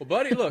 Well,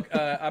 buddy, look,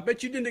 I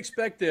bet you didn't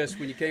expect this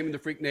when you came in the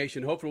Freak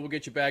Nation. Hopefully we'll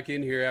get you back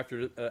in here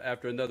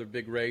after another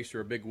big race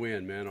or a big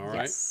win, man, all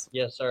right?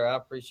 Yes, sir. I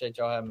appreciate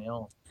y'all having me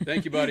on.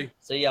 Thank you, buddy.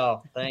 See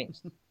y'all.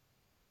 Thanks.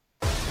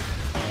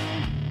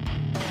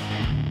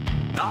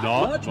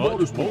 Not much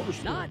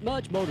motorsport. Not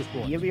much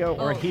motorsport. Helio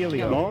or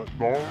Helio?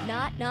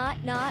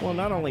 Not. Well,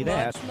 not only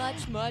that.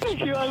 Much.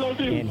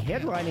 And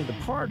headlining the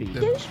party.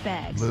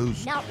 Douchebags.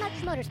 Moose. Not much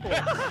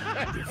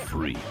motorsports. The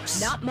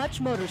Freaks. Not much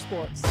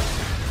motorsports.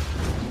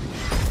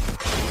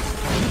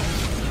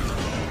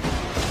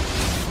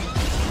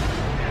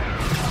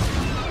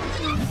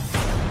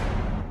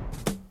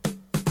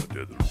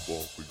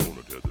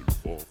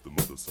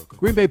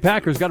 Green Bay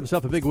Packers got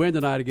himself a big win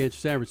tonight against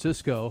San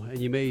Francisco, and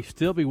you may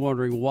still be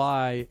wondering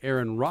why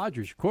Aaron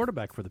Rodgers,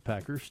 quarterback for the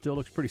Packers, still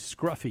looks pretty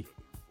scruffy.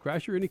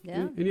 Crasher,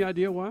 any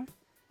idea why?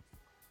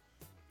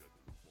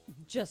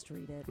 Just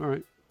read it. All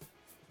right.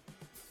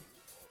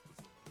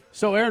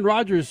 So Aaron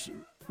Rodgers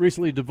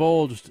recently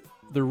divulged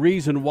the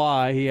reason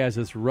why he has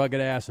this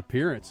rugged-ass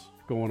appearance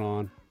going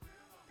on.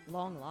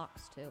 Long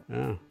locks, too.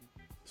 Yeah.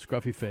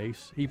 Scruffy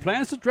face. He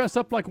plans to dress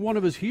up like one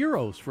of his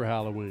heroes for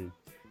Halloween.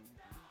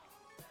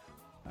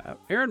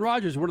 Aaron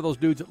Rodgers is one of those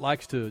dudes that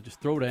likes to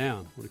just throw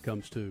down when it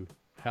comes to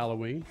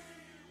Halloween.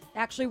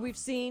 Actually, we've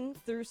seen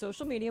through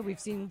social media, we've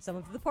seen some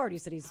of the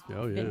parties that he's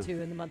Oh, yeah. been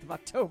to in the month of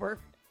October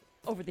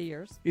over the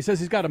years. He says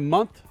he's got a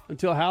month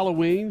until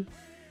Halloween,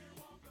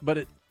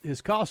 but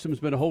his costume's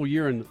been a whole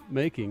year in the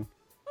making.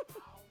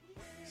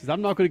 He says,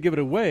 I'm not going to give it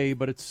away,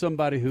 but it's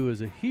somebody who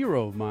is a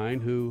hero of mine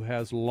who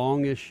has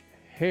longish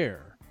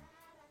hair.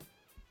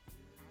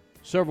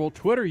 Several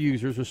Twitter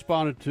users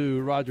responded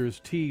to Rodgers'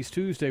 tease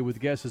Tuesday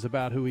with guesses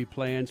about who he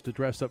plans to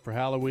dress up for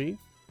Halloween.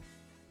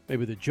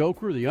 Maybe the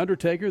Joker, the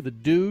Undertaker, the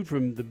dude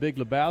from The Big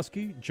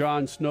Lebowski,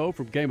 Jon Snow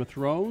from Game of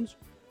Thrones.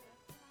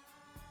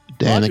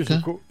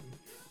 Danica.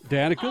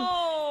 Danica?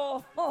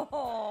 Oh!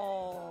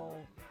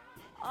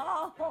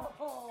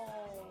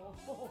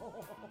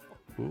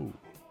 Ooh.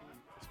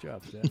 Nice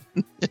job, Steph.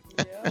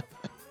 Yeah.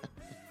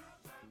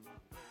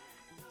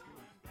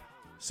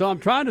 So I'm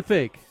trying to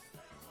think.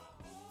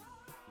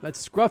 That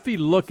scruffy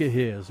look of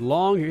his,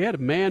 long hair, he had a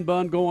man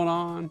bun going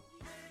on.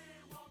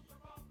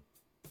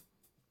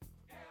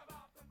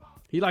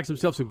 He likes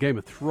himself some Game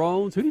of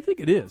Thrones. Who do you think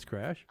it is,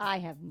 Crash? I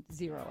have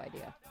zero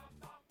idea.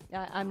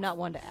 I'm not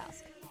one to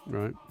ask.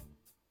 Right.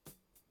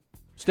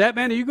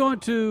 Statman, are you going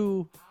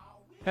to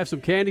have some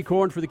candy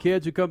corn for the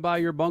kids who come by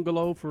your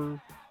bungalow for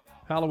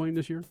Halloween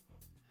this year?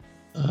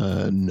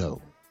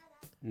 No.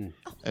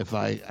 If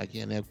I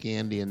can't have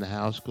candy in the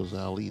house because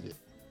I'll eat it.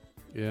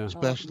 Yeah.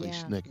 Especially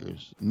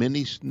Snickers.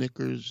 Mini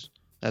Snickers,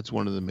 that's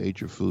one of the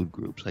major food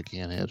groups. I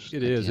can't have.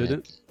 It is, isn't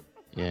it?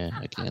 Yeah,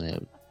 I can't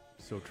have it.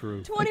 So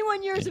true.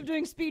 21 years of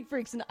doing Speed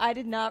Freaks, and I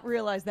did not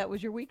realize that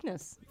was your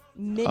weakness.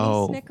 Mini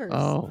Snickers.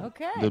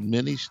 Okay. The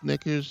mini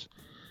Snickers,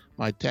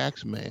 my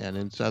tax man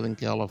in Southern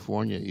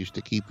California used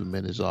to keep them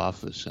in his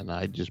office, and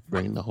I'd just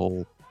bring the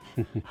whole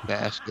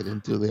basket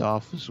into the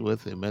office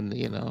with him. And,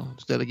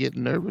 instead of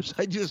getting nervous,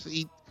 I just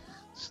eat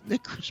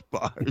Snickers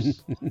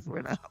bars for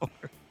an hour.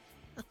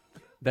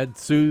 That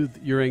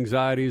soothed your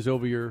anxieties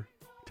over your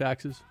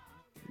taxes?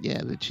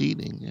 Yeah, the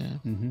cheating, yeah.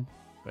 Mm-hmm.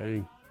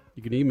 Bang.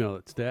 You can email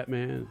it,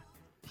 Statman.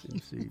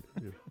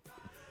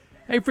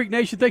 Hey, Freak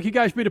Nation, thank you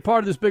guys for being a part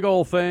of this big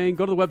old thing.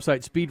 Go to the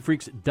website,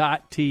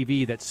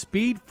 speedfreaks.tv. That's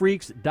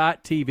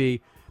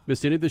speedfreaks.tv.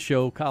 Missed any of the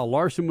show. Kyle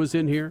Larson was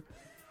in here.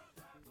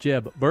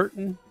 Jeb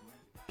Burton.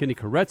 Kenny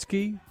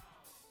Koretsky.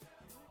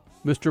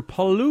 Mr.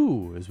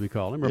 Palou, as we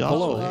call him. We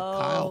also had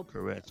Kyle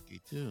Koretsky,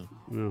 too.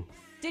 Yeah.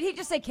 Did he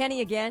just say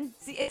Kenny again?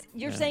 See,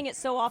 you're saying it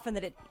so often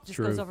that it just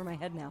goes over my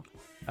head now.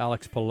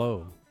 Alex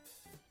Palou,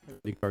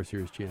 the Car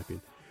Series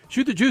champion.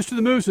 Shoot the juice to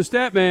the moose, the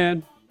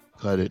Statman.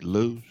 Cut it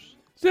loose.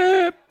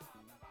 Zip.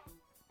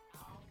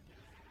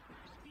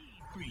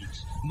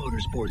 Freaks,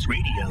 Motorsports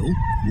Radio,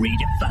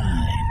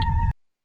 redefined.